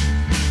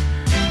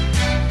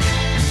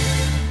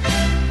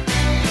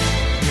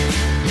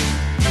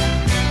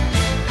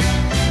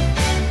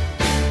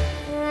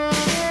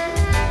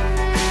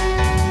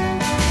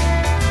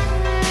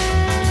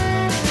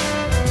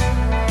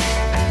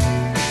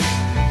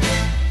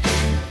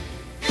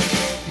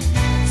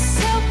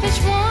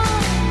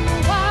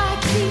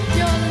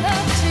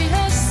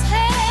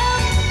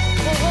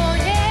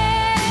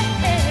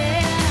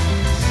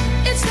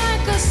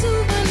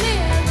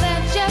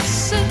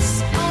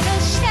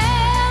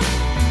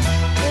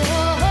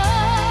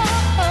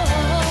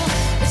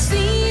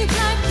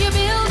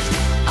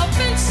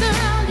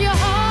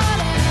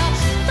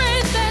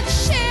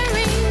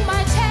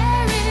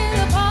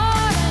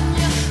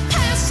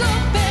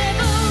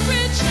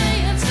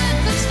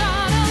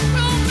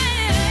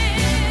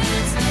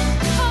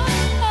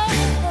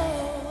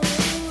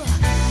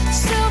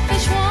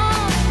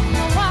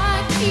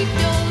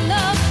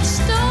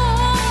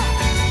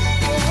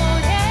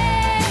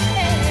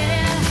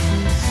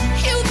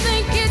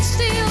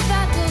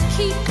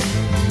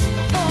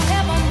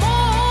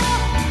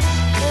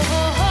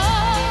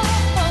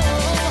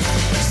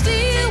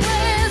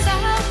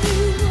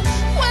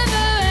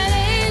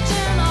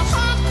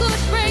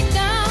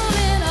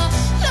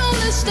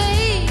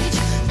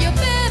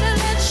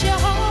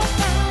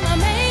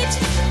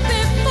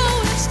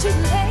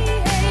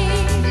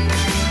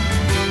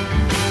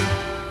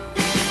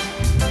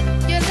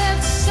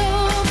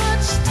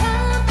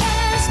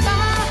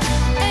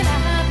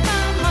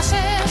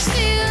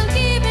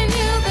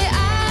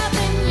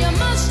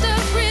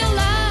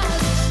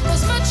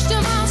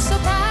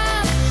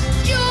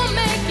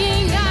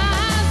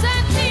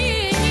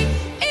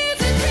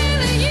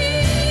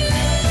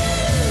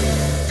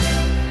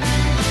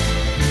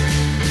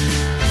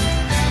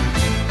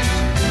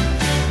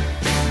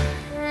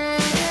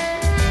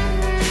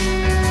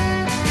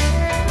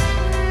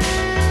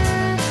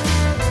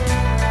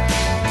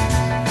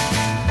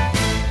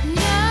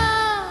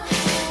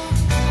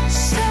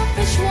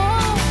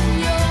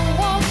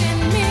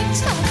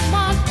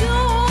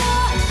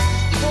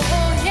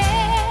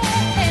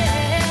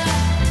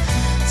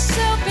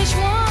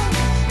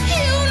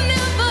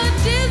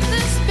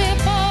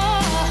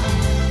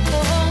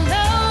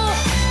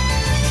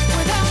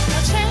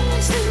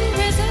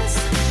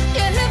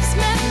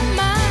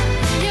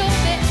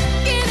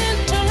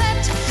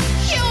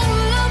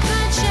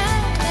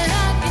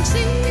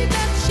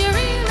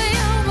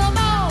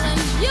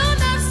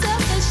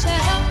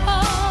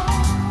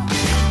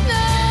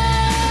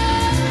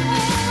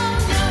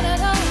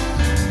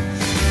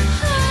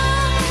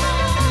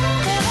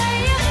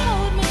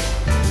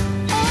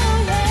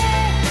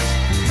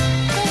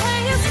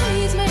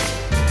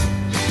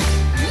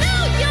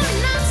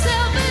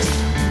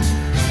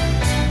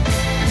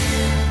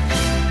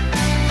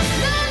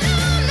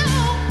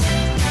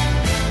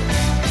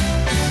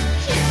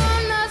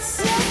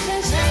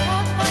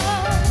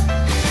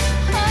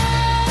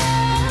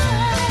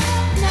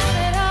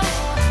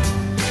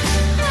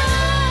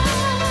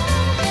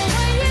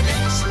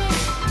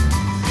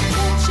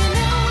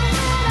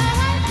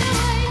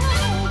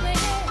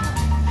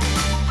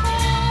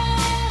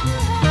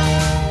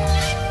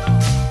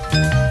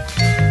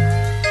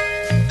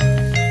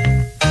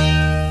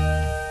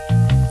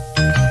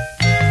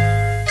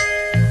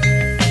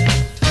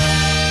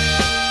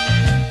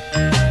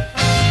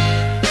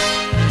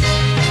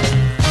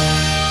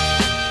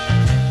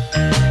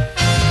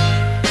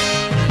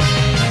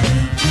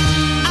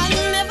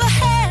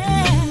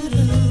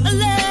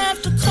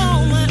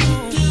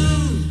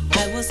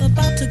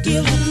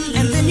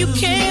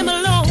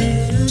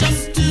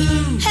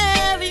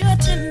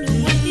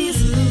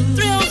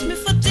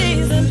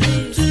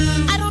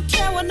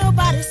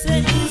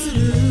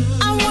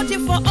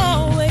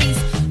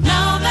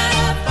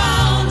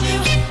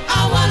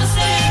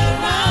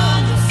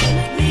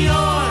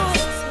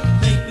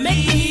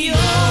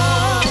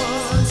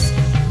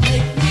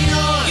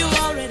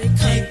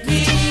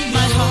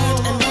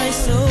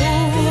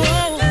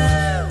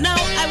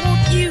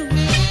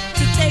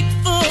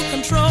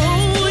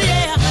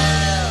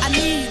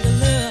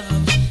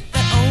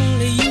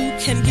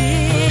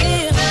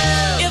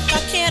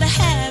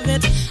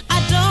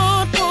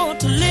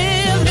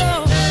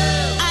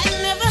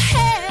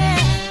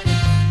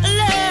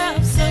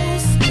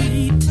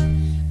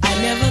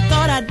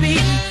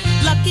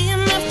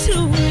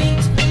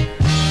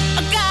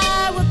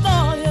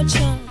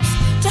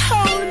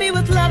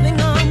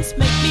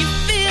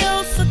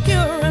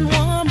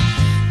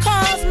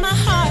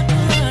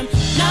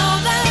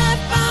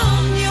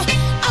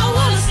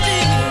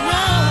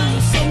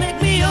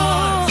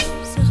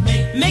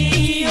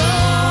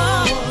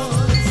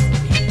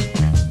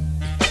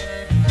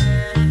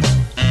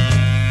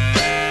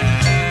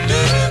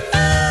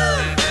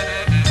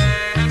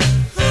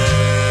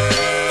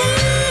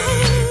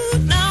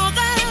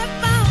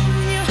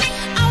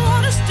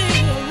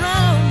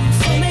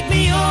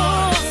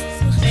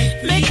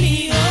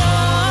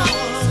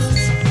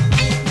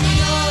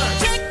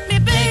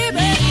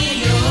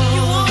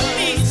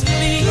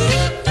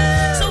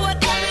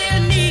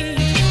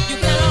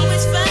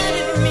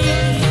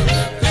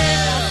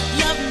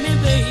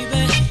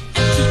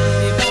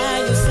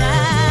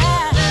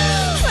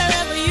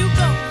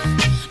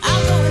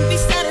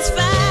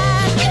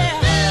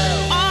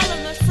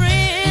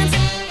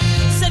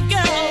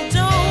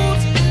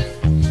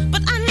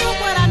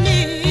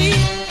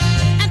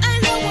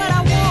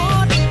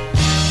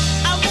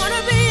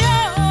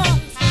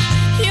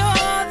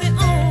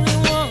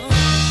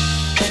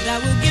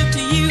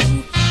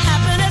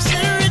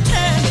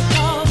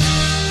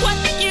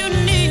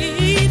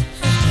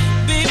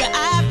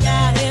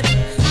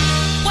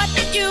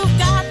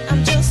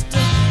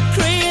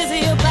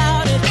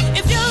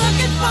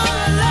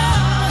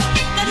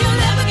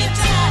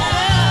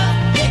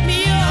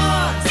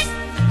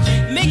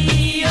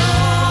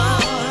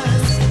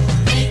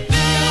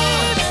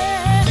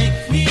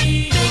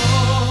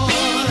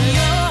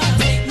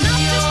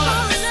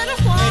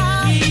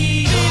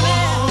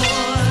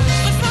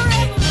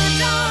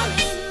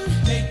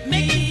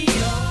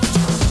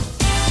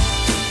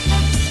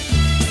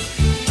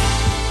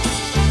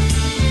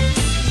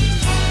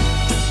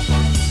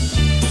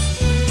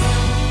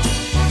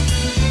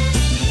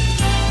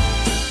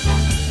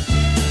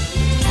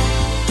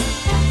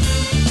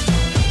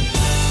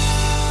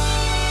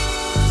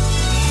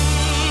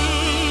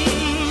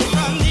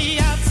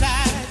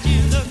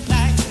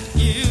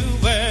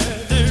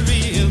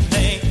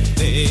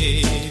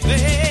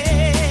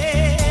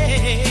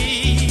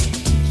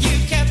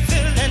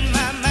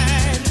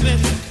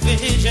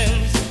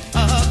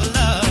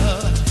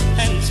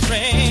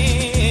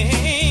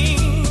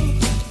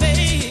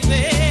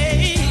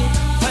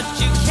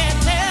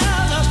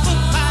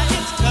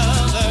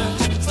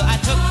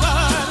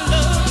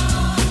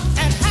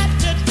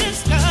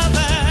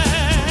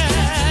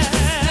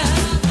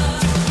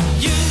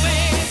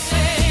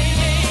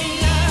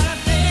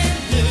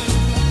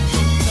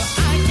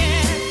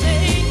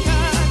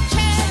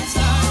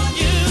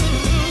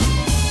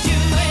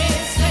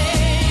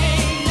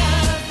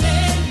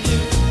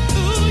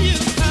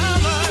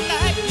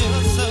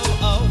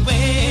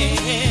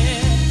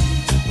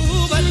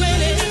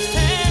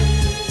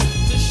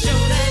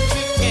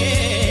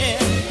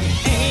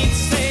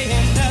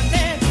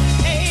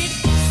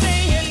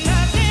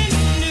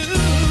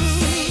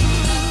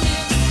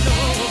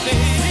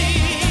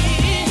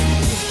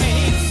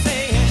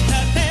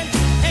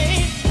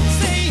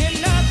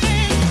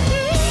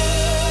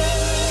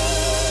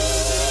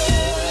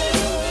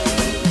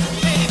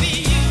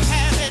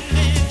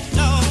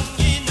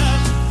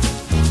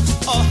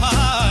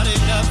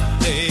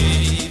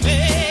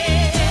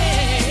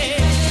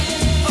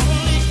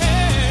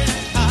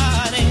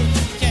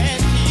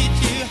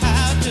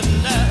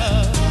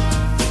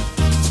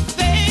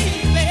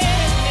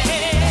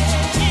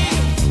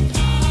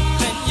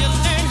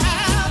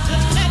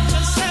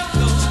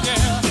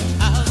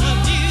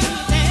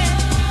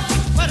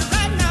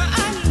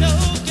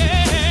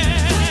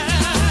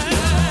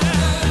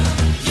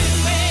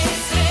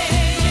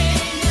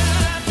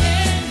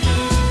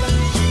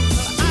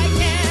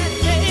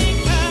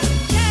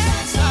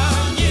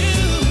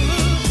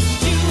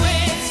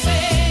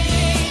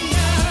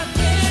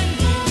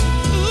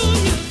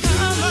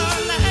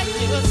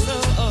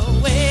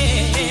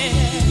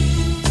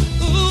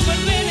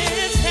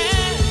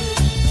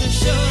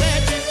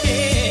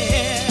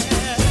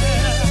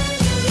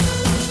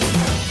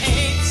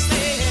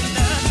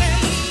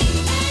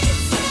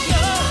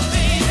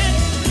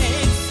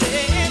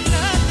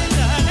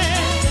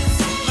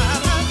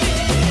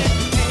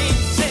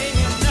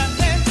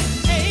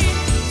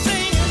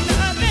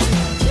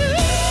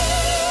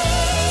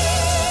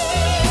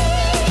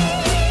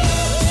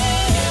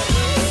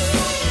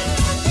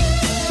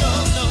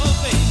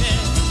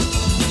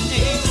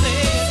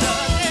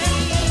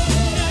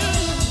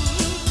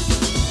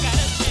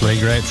 Three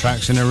great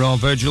tracks in a row.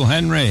 Virgil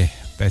Henry,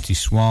 Betty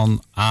Swan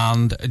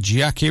and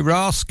Jackie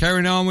Ross.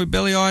 Carrying on with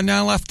Billy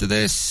Ornell after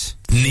this.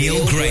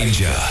 Neil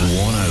Grainger,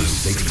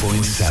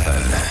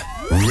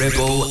 106.7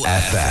 Ribble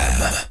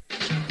FM.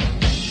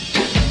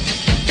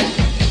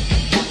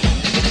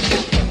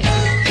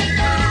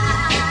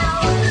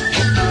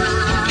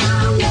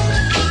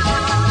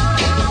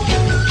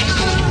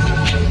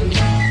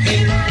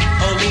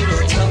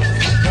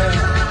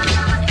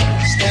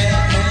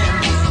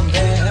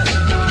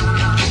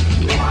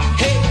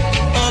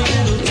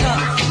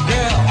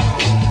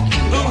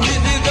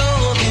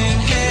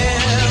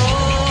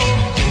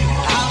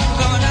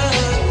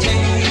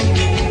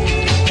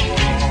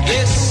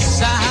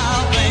 Yes,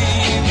 I'll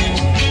blame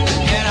you.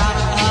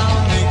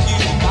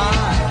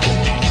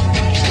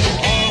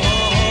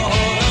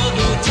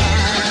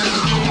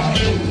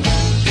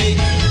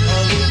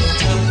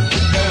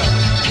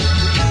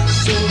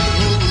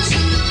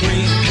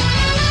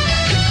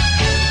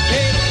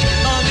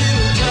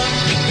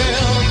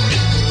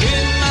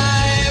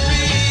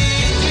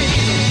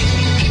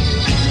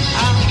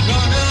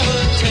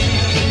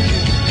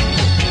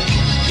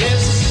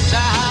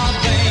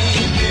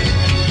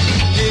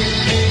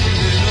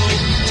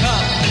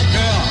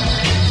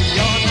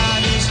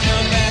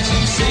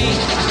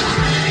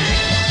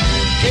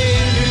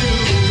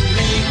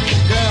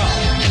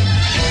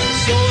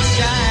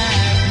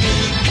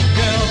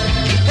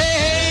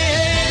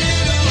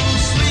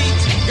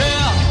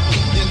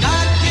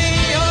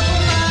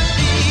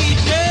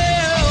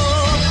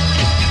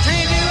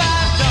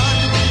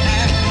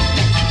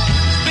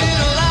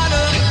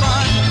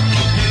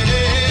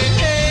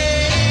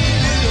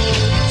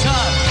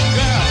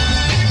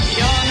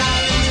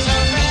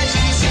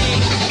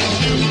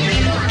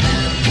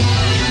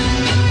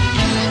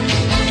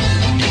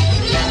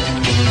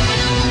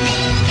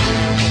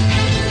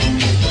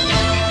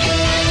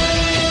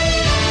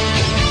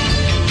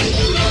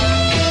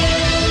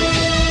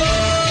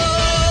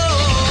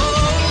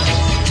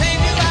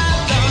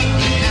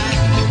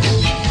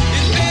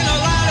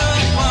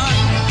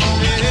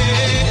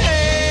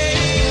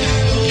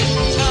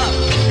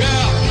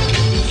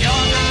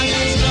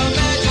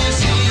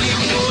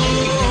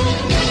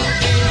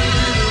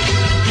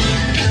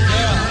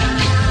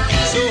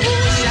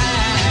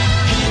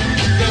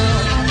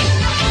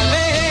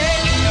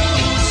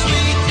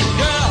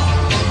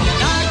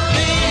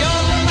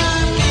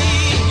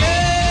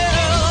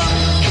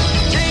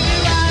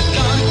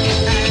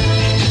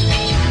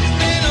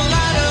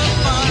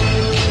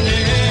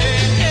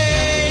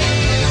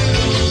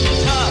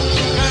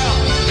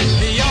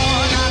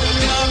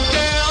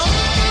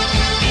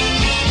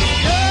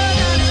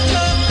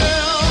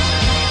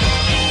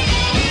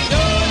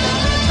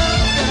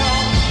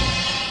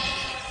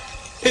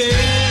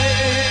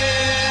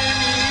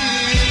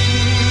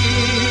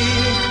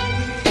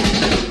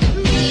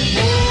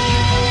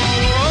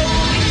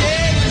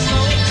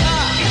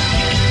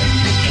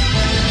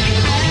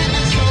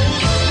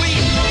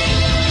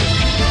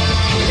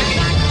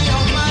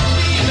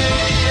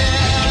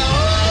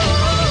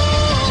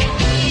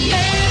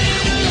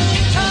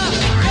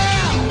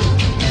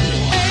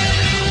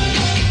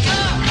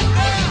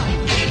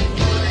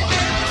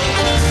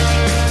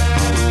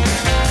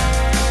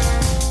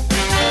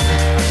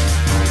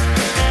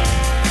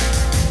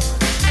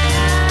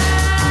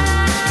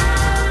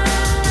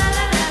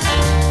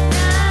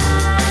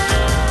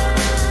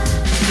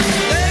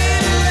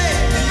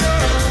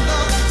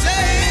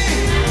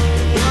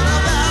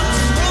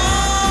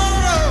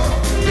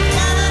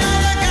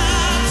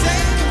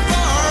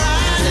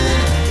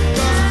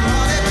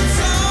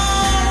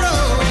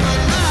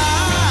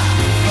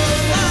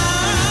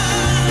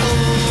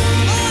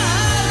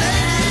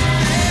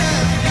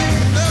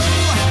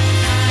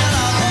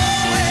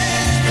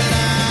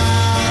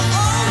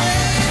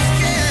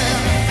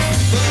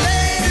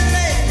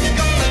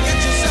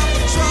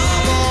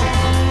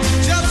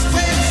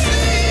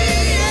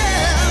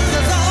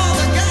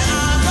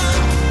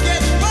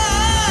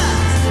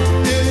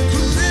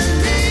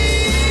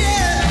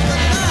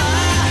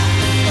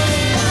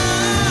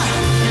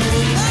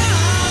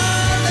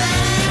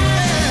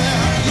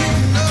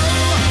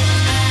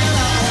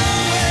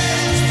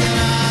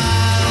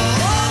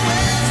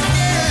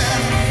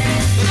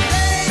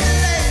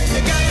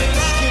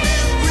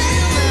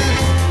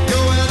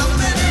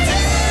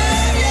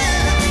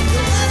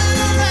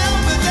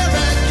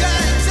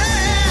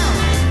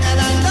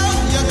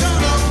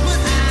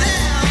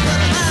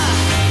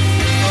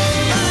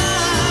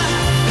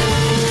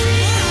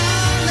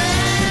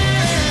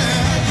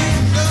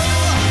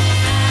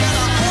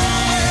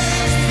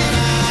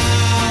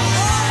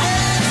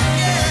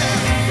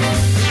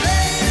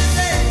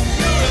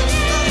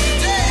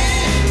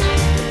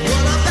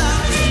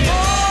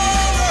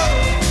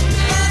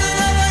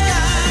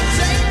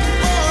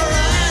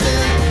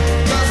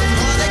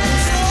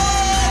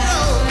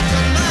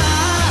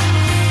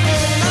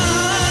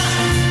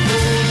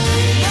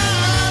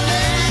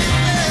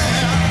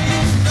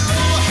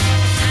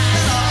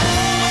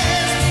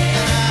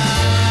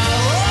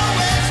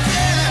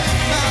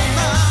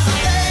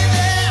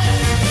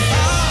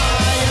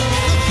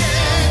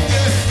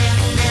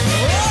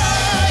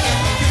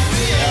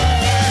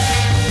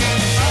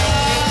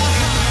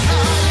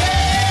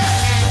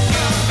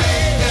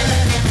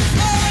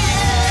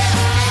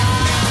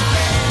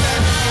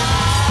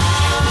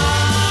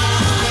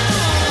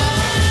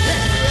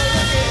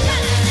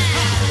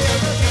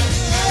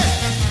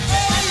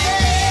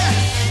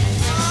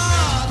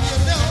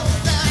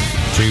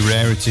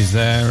 it is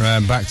there,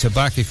 back to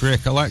back. If you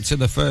recollect,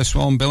 the first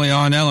one, Billy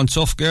Arnell and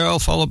Tough Girl,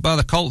 followed by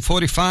the Colt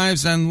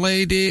 45s and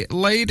Lady.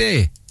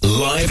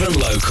 Live and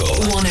local.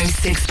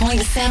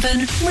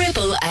 106.7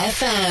 Ribble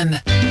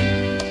FM.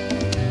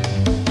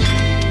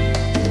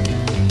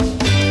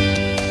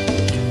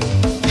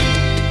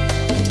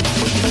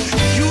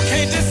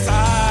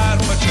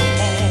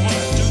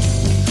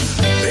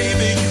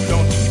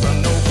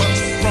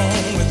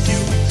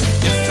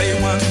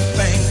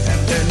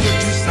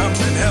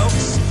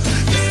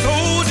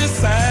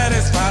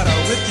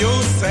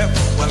 Yourself,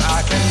 well,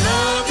 I can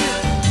love you,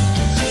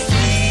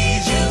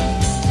 squeeze you,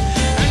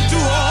 and do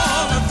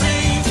all the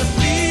things that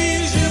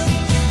please you.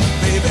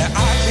 Baby,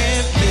 I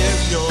can't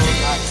live your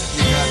life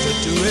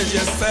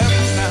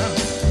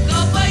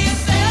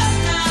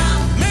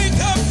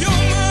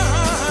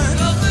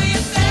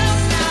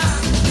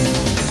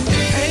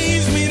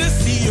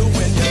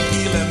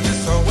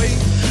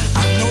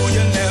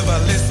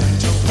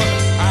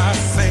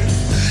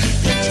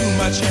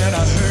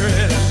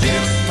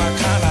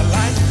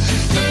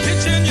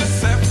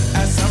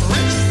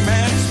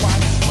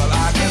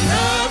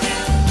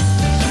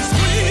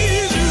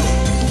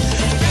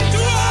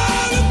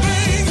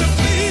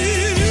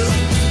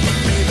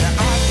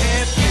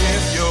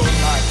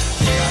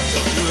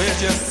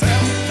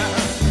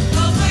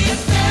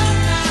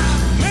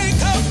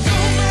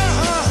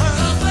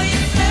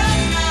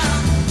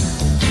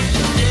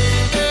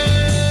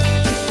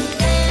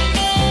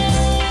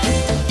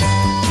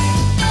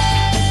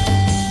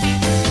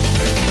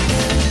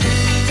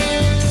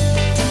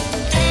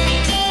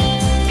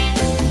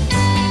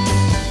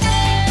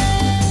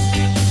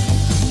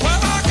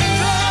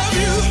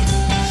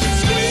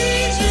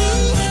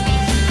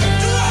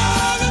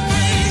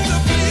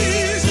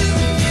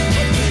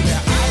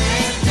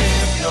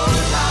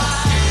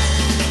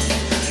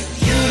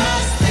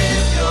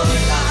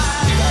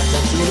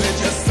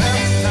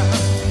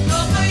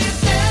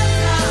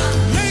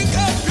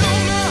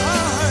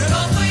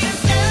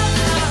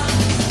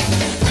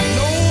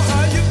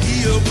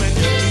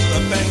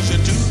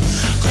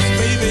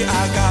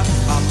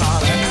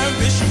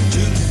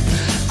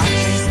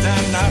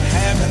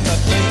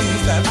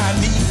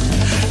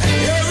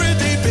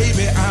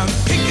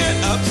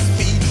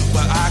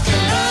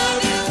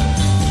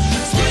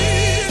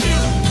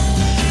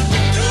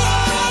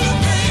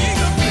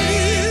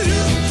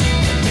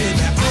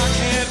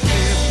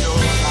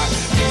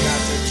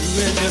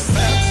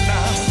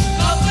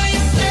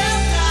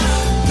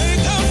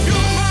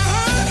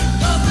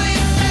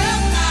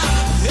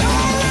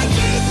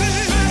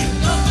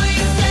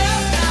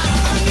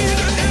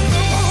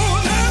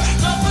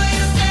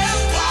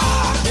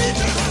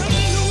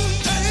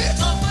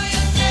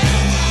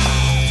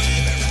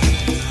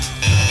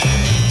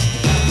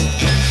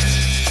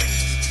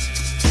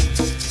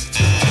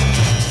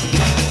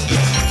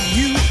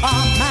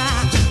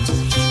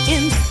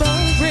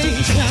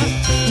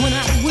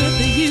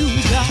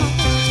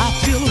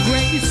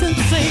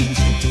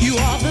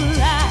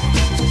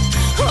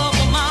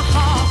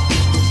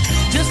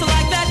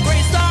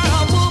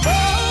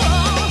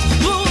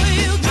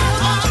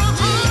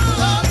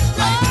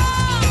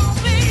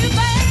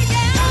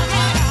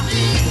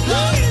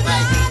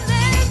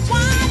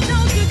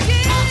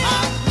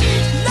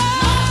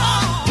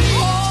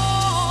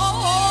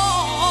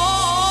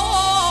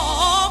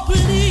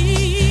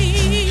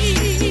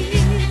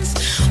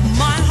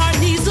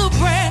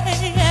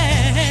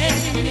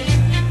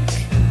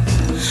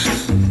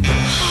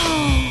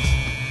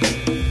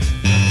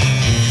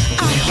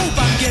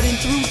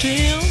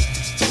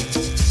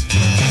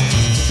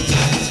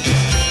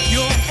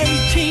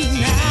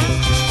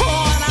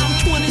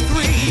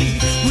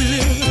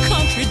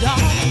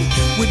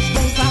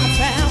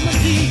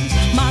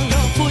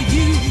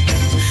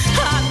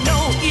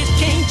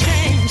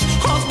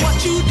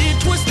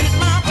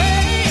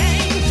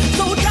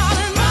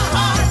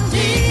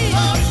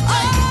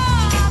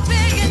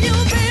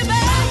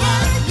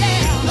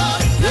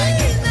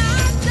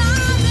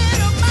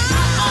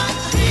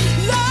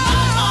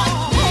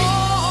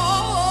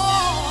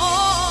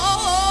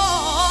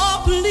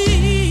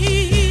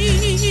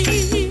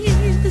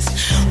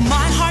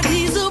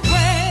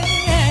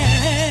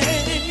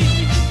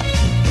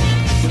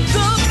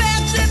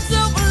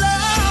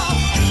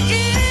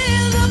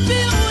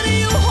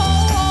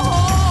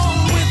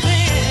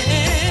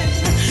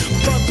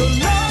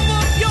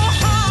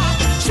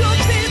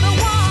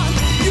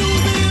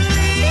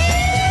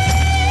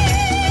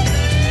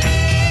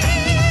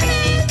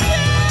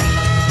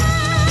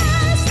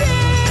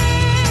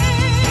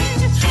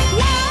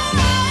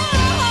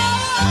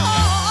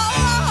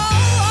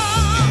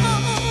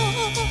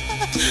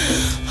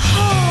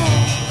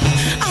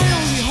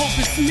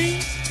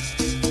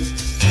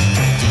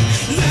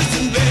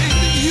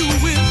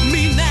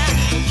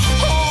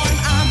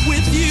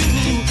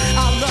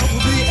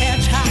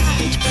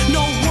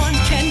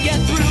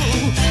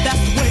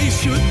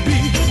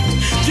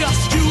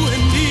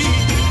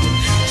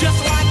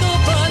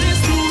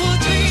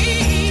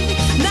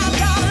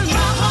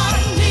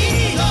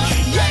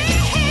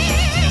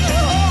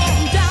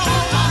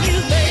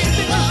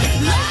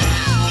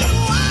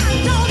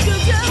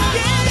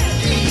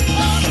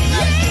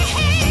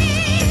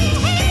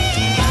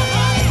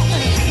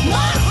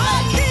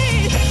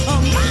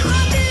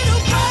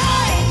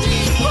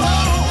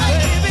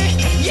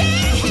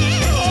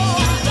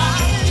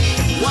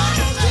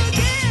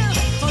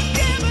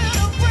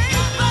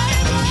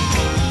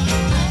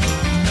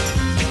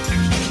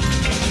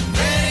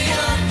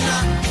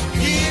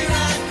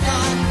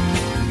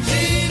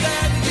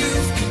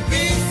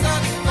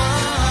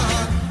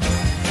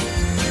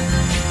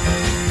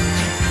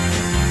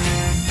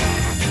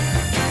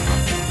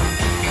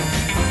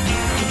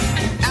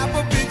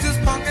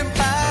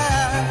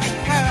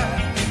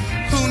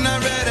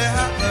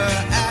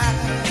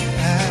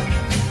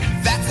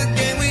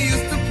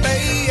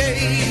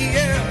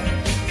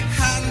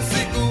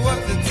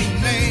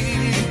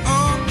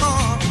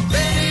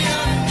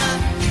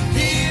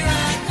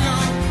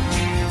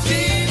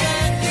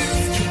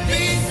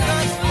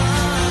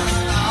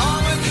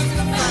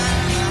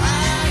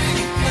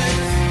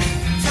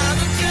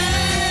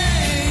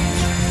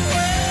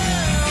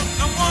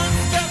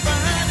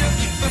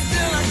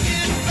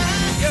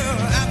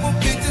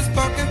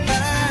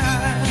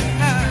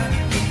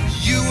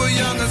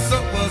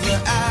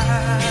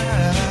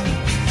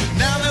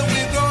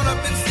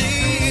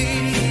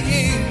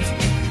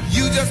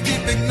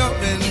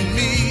ignoring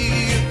me.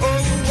 Oh,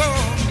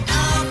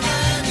 I'll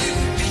find you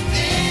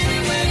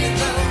anywhere you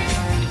go.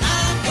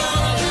 I'm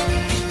gonna look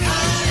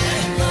high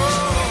and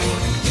low.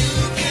 You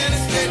can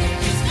escape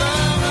this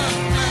love of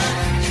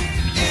mine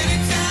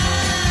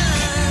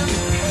anytime.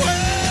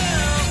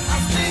 Well,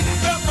 I'll sneak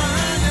up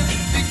behind you.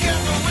 Be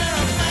careful where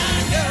I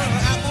find you.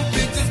 Apple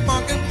peaches,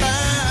 pumpkin pie.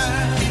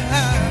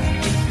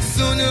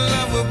 Soon your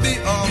love will be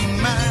all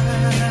mine.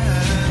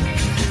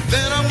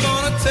 Then I'm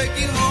gonna take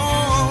you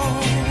home,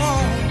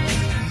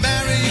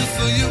 marry you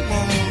so you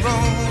won't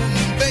roam,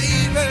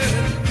 baby.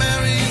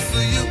 Marry you so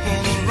you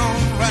won't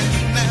roam right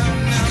now,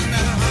 now,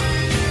 now.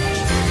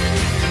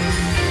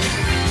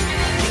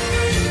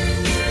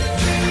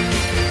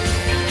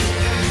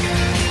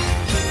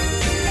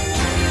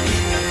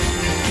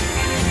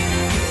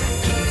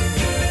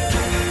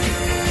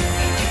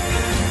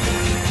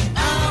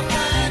 I'll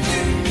find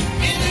you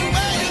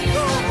anywhere you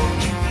go.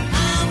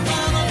 I'm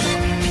gonna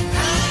look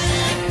high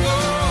and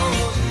low.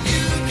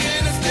 You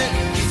can escape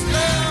this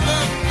love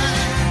of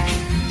mine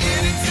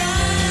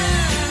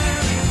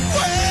anytime.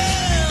 Well,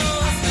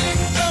 I'll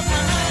sneak up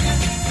behind you.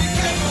 Be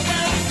careful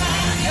where I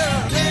find you.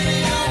 Lady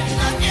on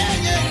my yeah,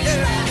 yeah,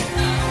 yeah.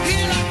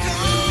 Here I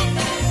come.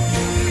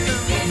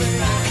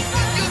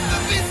 Used to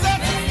be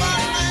such a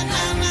fun night.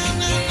 Now, now,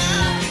 now,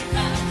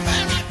 now.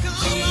 Here I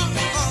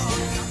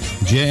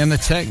come. Jay and the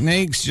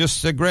Techniques,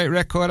 just a great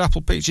record.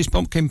 Apple Peaches,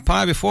 Pumpkin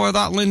Pie. Before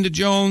that, Linda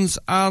Jones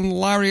and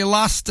Larry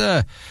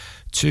Laster.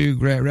 Two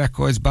great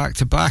records back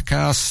to back,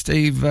 as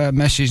Steve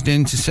messaged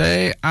in to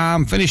say.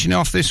 I'm finishing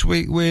off this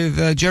week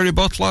with Jerry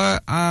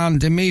Butler and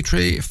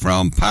Dimitri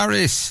from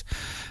Paris.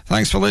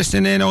 Thanks for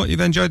listening in. Hope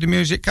you've enjoyed the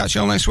music. Catch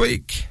you all next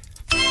week.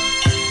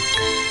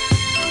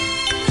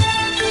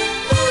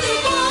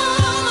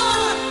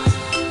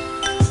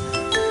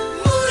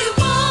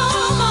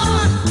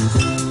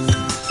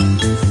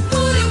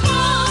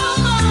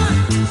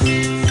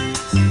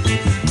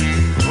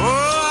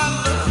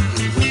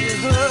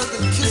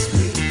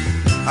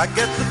 I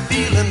get the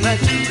feeling that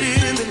you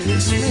really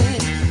miss me.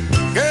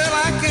 Girl,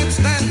 I can't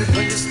stand it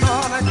when you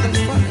start acting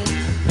funny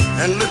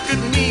and look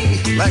at me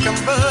like I'm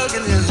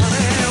bugging you,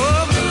 honey.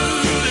 Oh,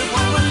 moody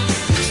woman,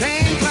 you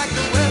change like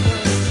the weather.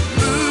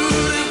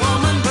 Moody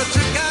woman, but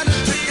you got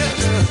it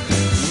together.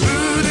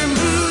 Moody,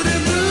 moody,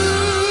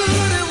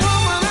 moody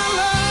woman, I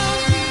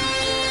love you.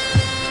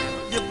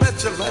 You bet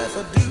your life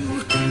I do.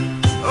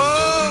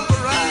 Oh,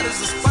 variety is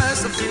the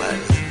spice of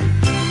life.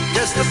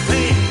 Yes, the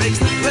pain makes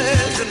the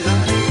pleasure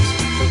nice.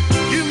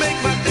 You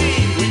make my day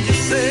when you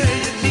say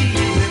you need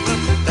me, but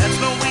that's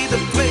no way to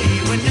play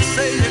when you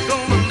say you're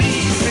gonna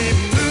leave me.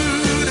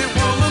 Moody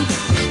woman,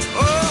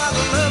 oh, I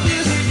love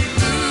you.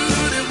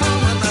 Moody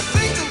woman, I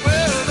think the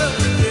world of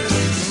you.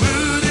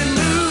 Moody,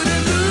 moody,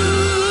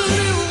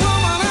 moody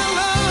woman, I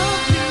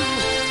love you.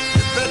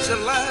 You bet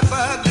your life I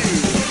do.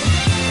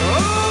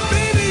 Oh,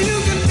 baby, you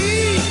can be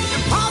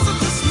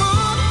impossibly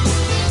smart.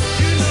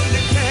 You know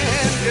you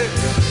can, girl.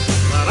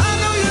 But I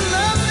know you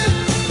love me.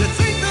 You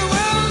think the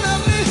world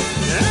of me.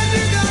 And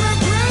you got a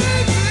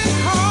great big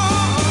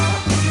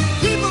heart.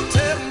 People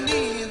tell me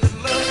that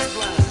love is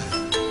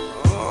blind.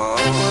 Oh,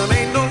 it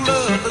ain't no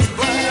love that's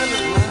blind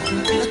as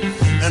mine.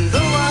 And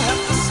though I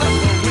have to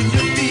suffer when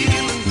you're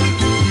feeling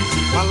blue,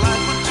 my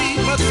life would be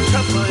much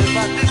tougher if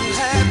I didn't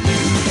have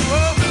you.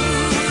 Oh,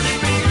 Moody,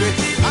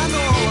 baby, I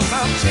know all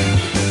about you.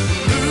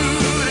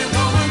 Moody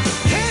woman,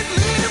 can't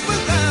live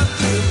without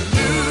you.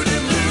 Moody,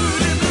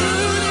 moody,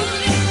 moody,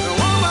 the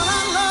woman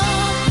I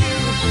love you.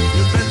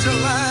 You bet your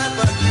life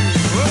I do.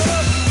 Oh,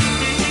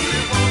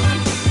 moody woman,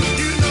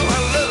 you know I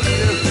love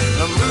you.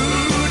 A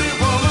moody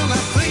woman, I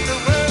think the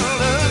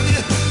world of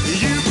you.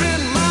 You've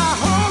been my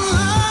whole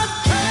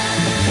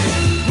lifetime.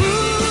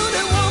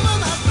 Moody woman,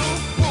 I don't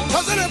want.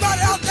 Has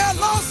anybody out there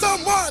lost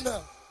someone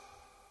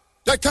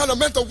that kind of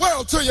meant the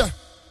world to you?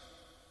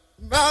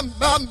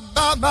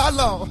 My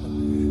Lord.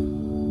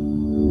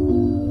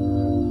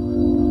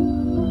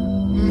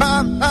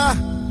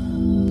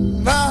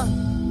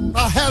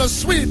 I had a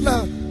sweet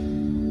love.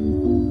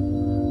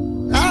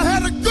 I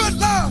had a good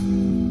love.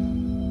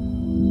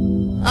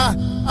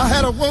 I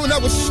had a woman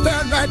that was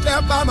standing right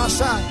there by my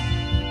side.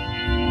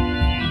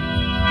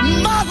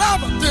 My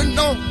lover didn't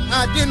know.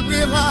 I didn't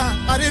realize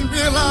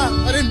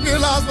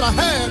what I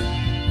had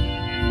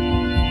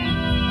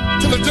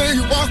till the day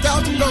he walked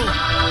out the door.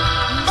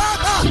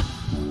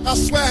 I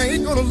swear I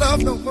ain't gonna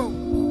love no more.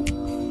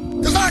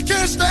 'Cause I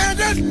can't stand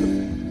it.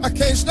 I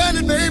can't stand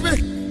it,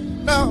 baby.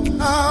 No.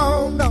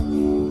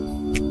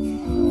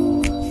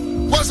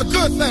 Was a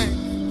good thing.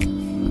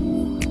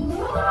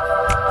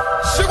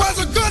 She was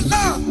a good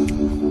love.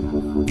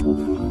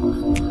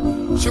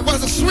 She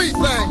was a sweet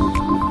thing.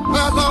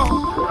 My Lord.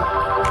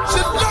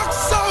 She looked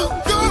so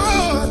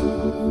good.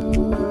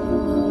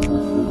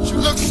 She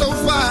looked so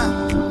fine.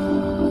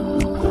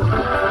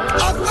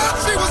 I thought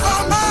she was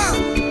all mine.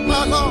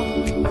 My Lord.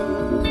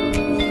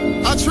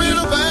 I treated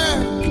her bad.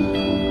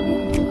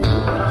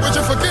 Would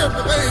you forgive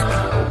me, baby?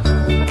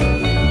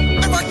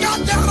 If I got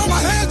down on my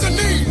hands and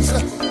knees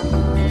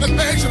and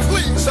begged you,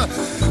 please,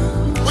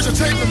 would you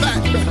take me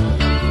back?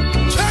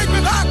 Take me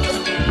back.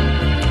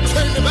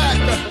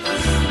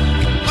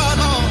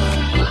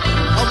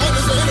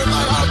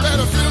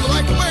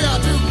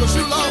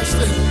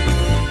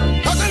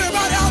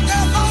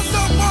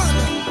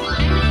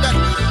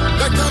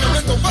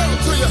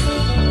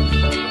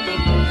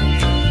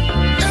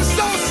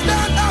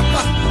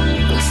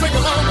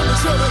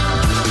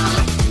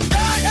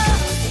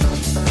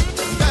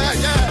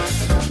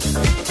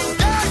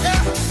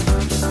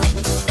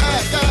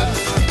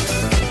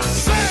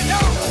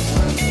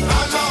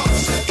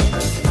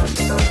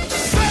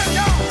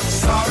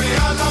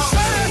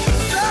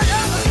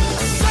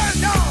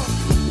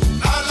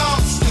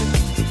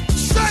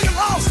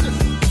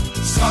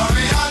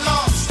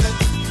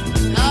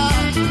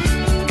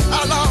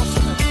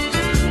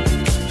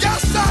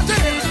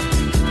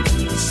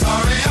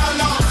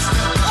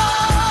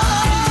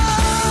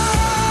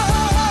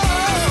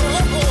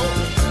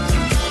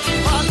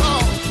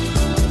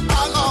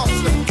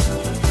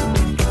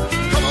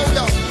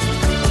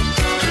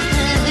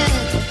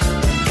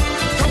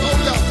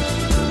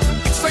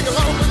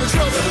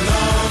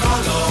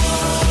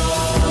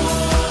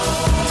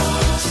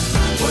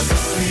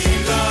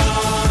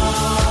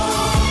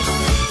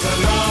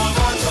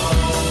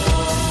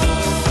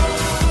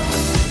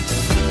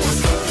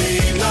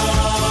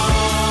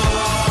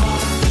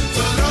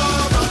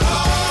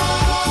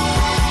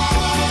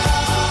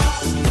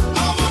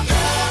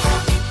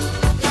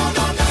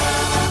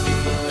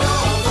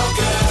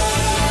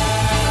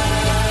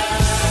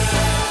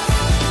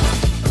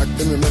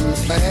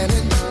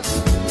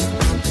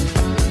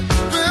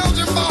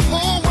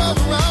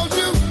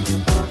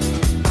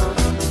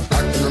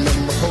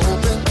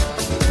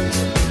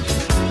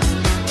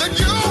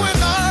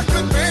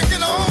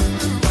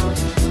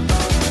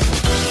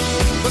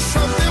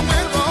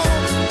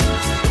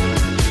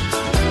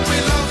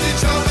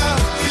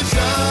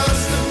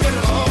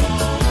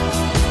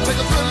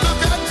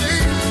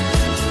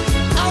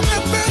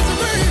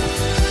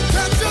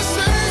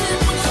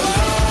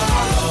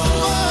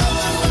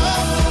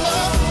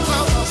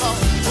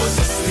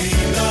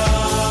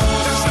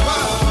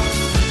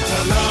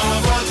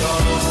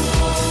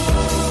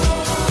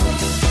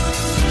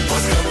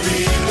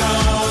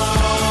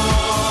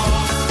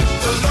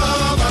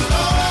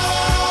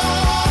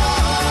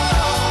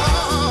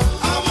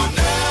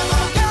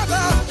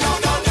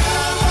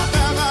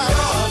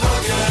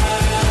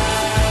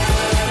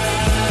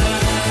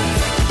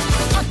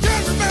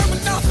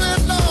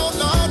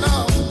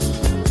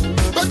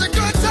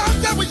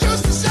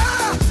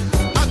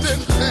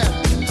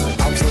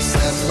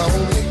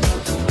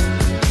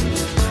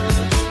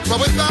 But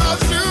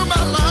without you,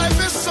 my life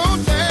is so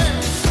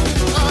dead.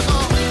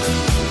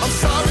 I'm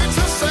sorry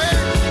to say,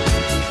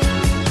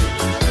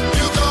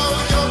 you go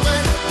your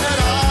way and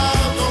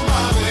I'll go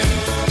my way.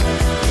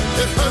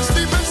 It hurts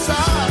deep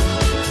inside.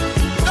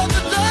 That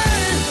the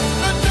day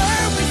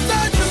we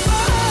said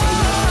goodbye.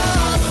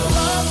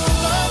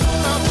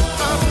 Love,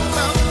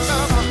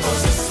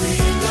 was a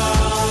sweet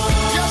love.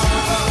 Yes,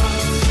 it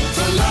was.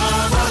 The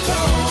love I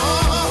know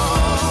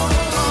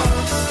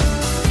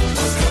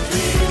was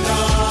complete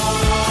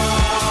love.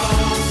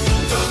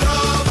 The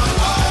love I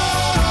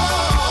know.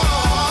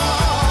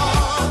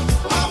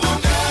 I will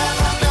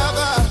never,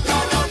 never,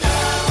 never,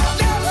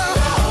 never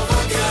love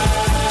again.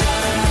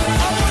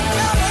 I will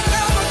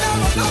never,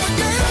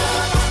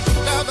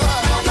 never,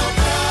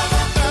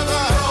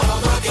 never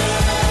love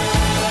again.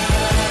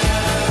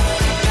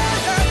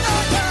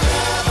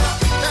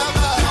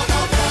 Never,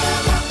 never,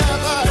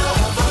 never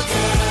love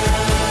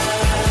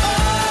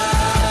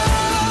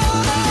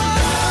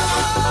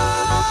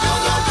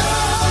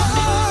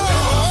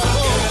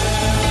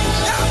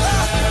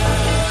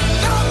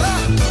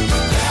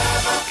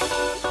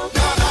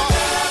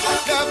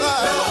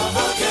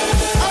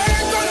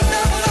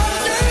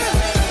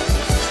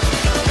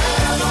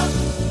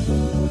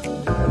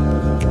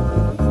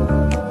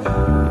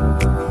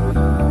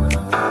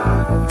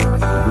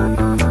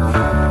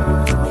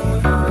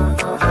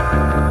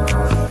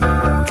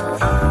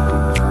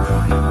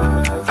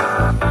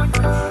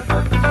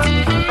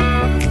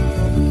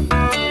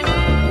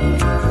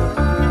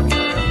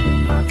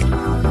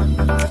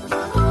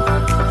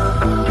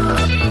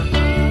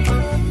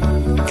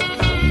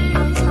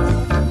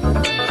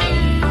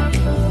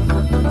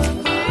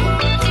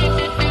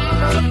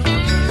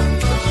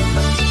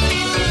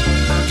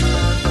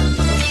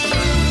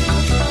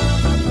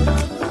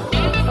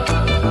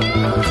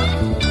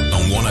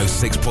On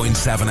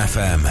 106.7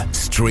 FM,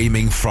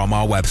 streaming from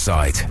our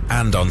website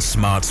and on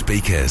smart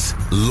speakers.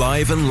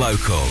 Live and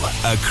local,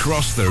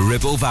 across the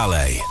Ribble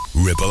Valley.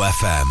 Ribble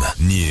FM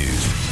News.